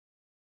go to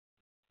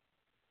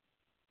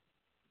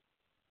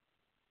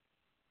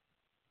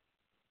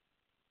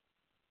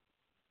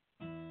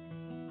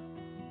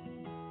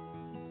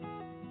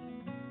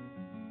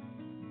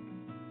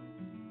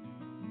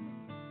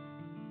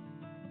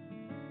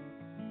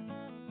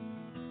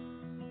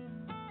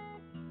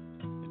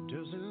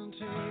doesn't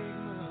take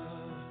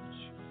much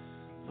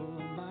for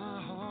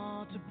my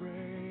heart to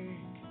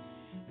break,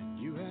 and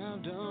you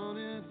have done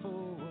it for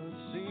what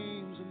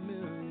seems a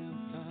million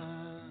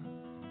times.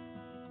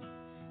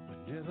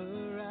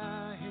 Whenever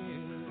I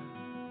hear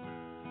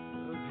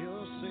of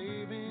your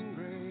saving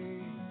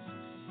grace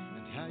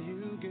and how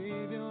you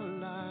gave your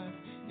life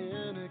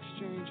in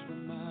exchange for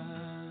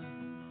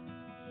mine,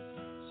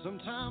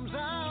 sometimes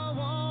I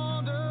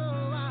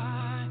wonder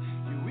why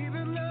you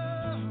even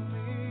love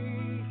me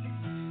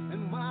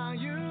and why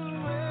you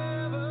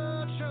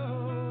ever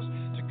chose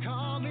to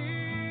call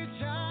me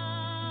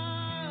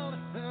child.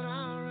 And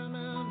I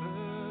remember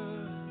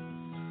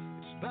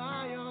it's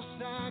by your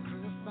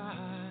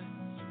sacrifice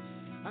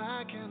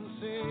I can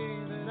say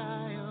that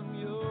I am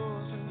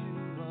yours and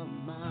you are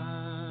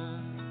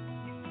mine.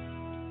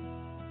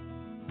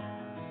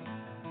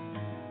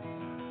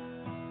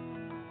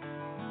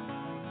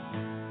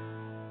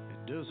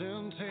 It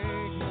doesn't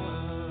take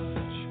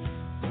much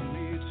for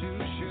me to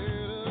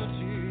shed a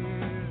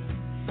tear,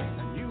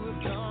 and you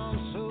have done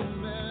so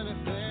many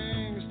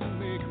things to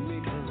make me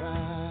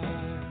cry.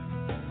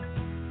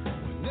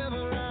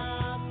 Whenever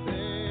I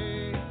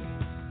think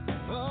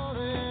of all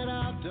that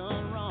I've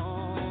done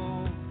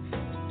wrong,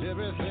 and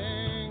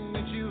everything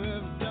that you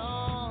have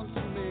done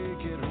to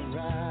make it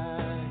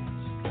right,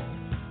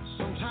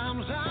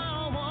 sometimes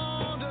I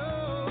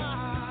wonder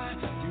why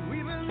you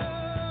even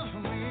love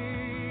me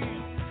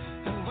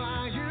and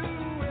why you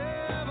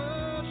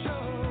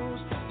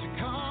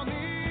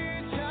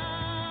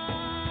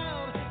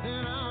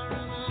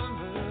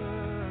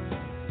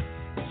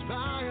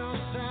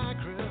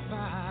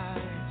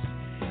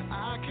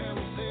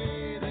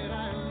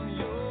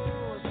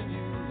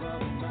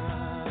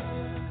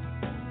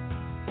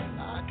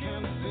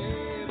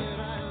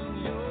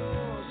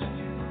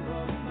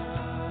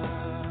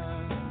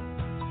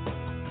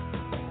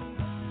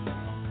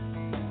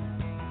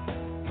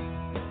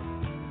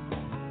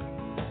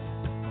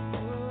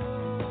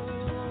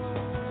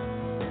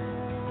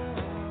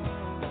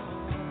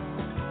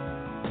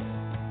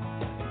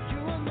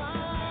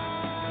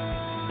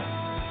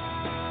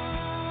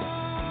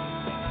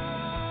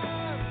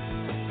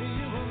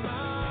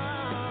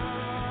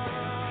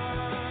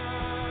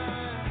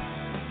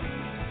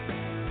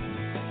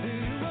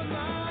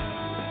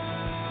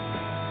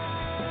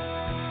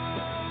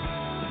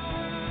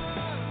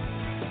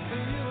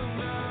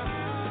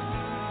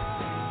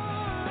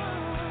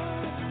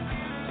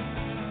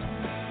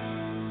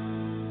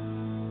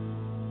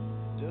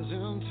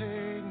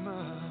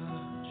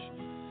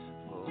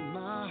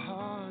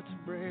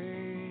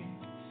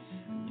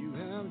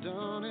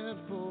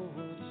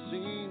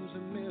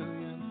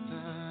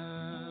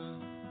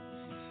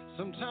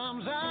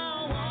Sometimes I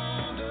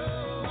wonder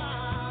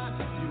why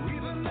you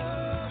even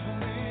love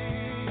me,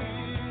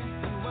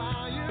 and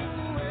why you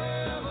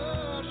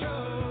ever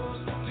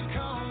chose to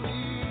call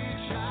me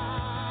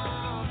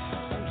child.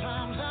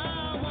 Sometimes I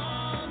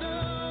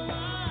wonder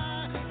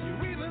why you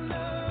even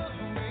love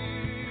me,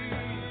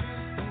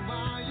 and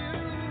why you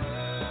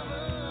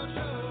ever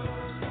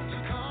chose to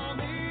call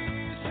me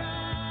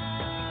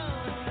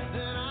child.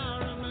 Then I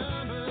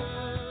remember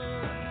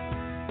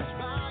it's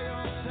by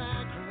your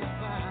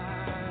sacrifice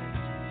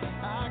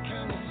I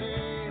can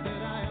say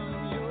that I am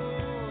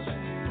yours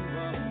and you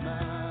are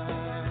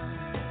mine.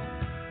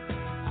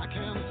 I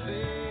can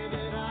say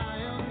that I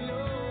am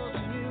yours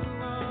and you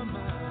are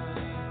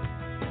mine.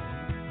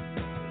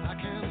 I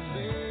can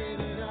say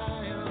that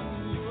I am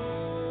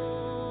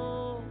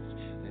yours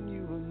and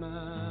you are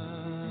mine.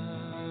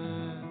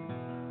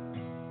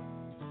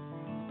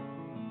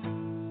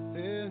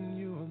 Then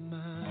you are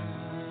mine.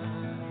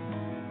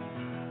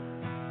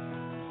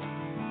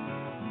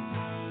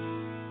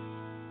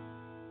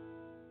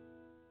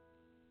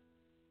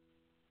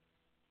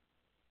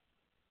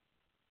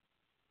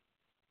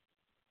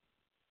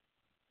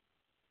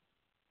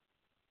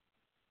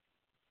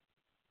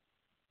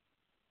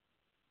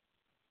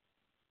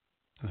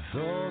 I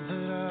thought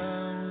that I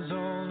was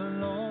all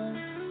alone,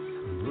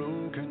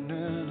 broken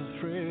and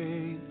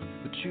afraid,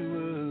 but you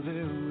were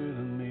there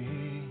with me.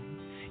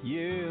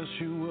 Yes,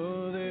 you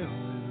were there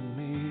with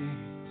me.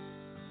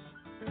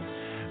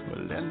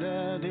 Well, and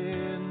I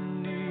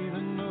didn't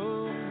even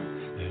know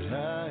that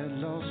I had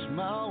lost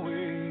my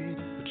way,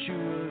 but you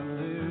were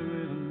there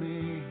with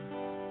me.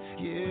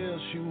 Yes,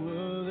 you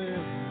were there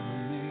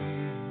with me.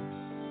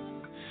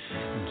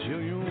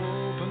 Until you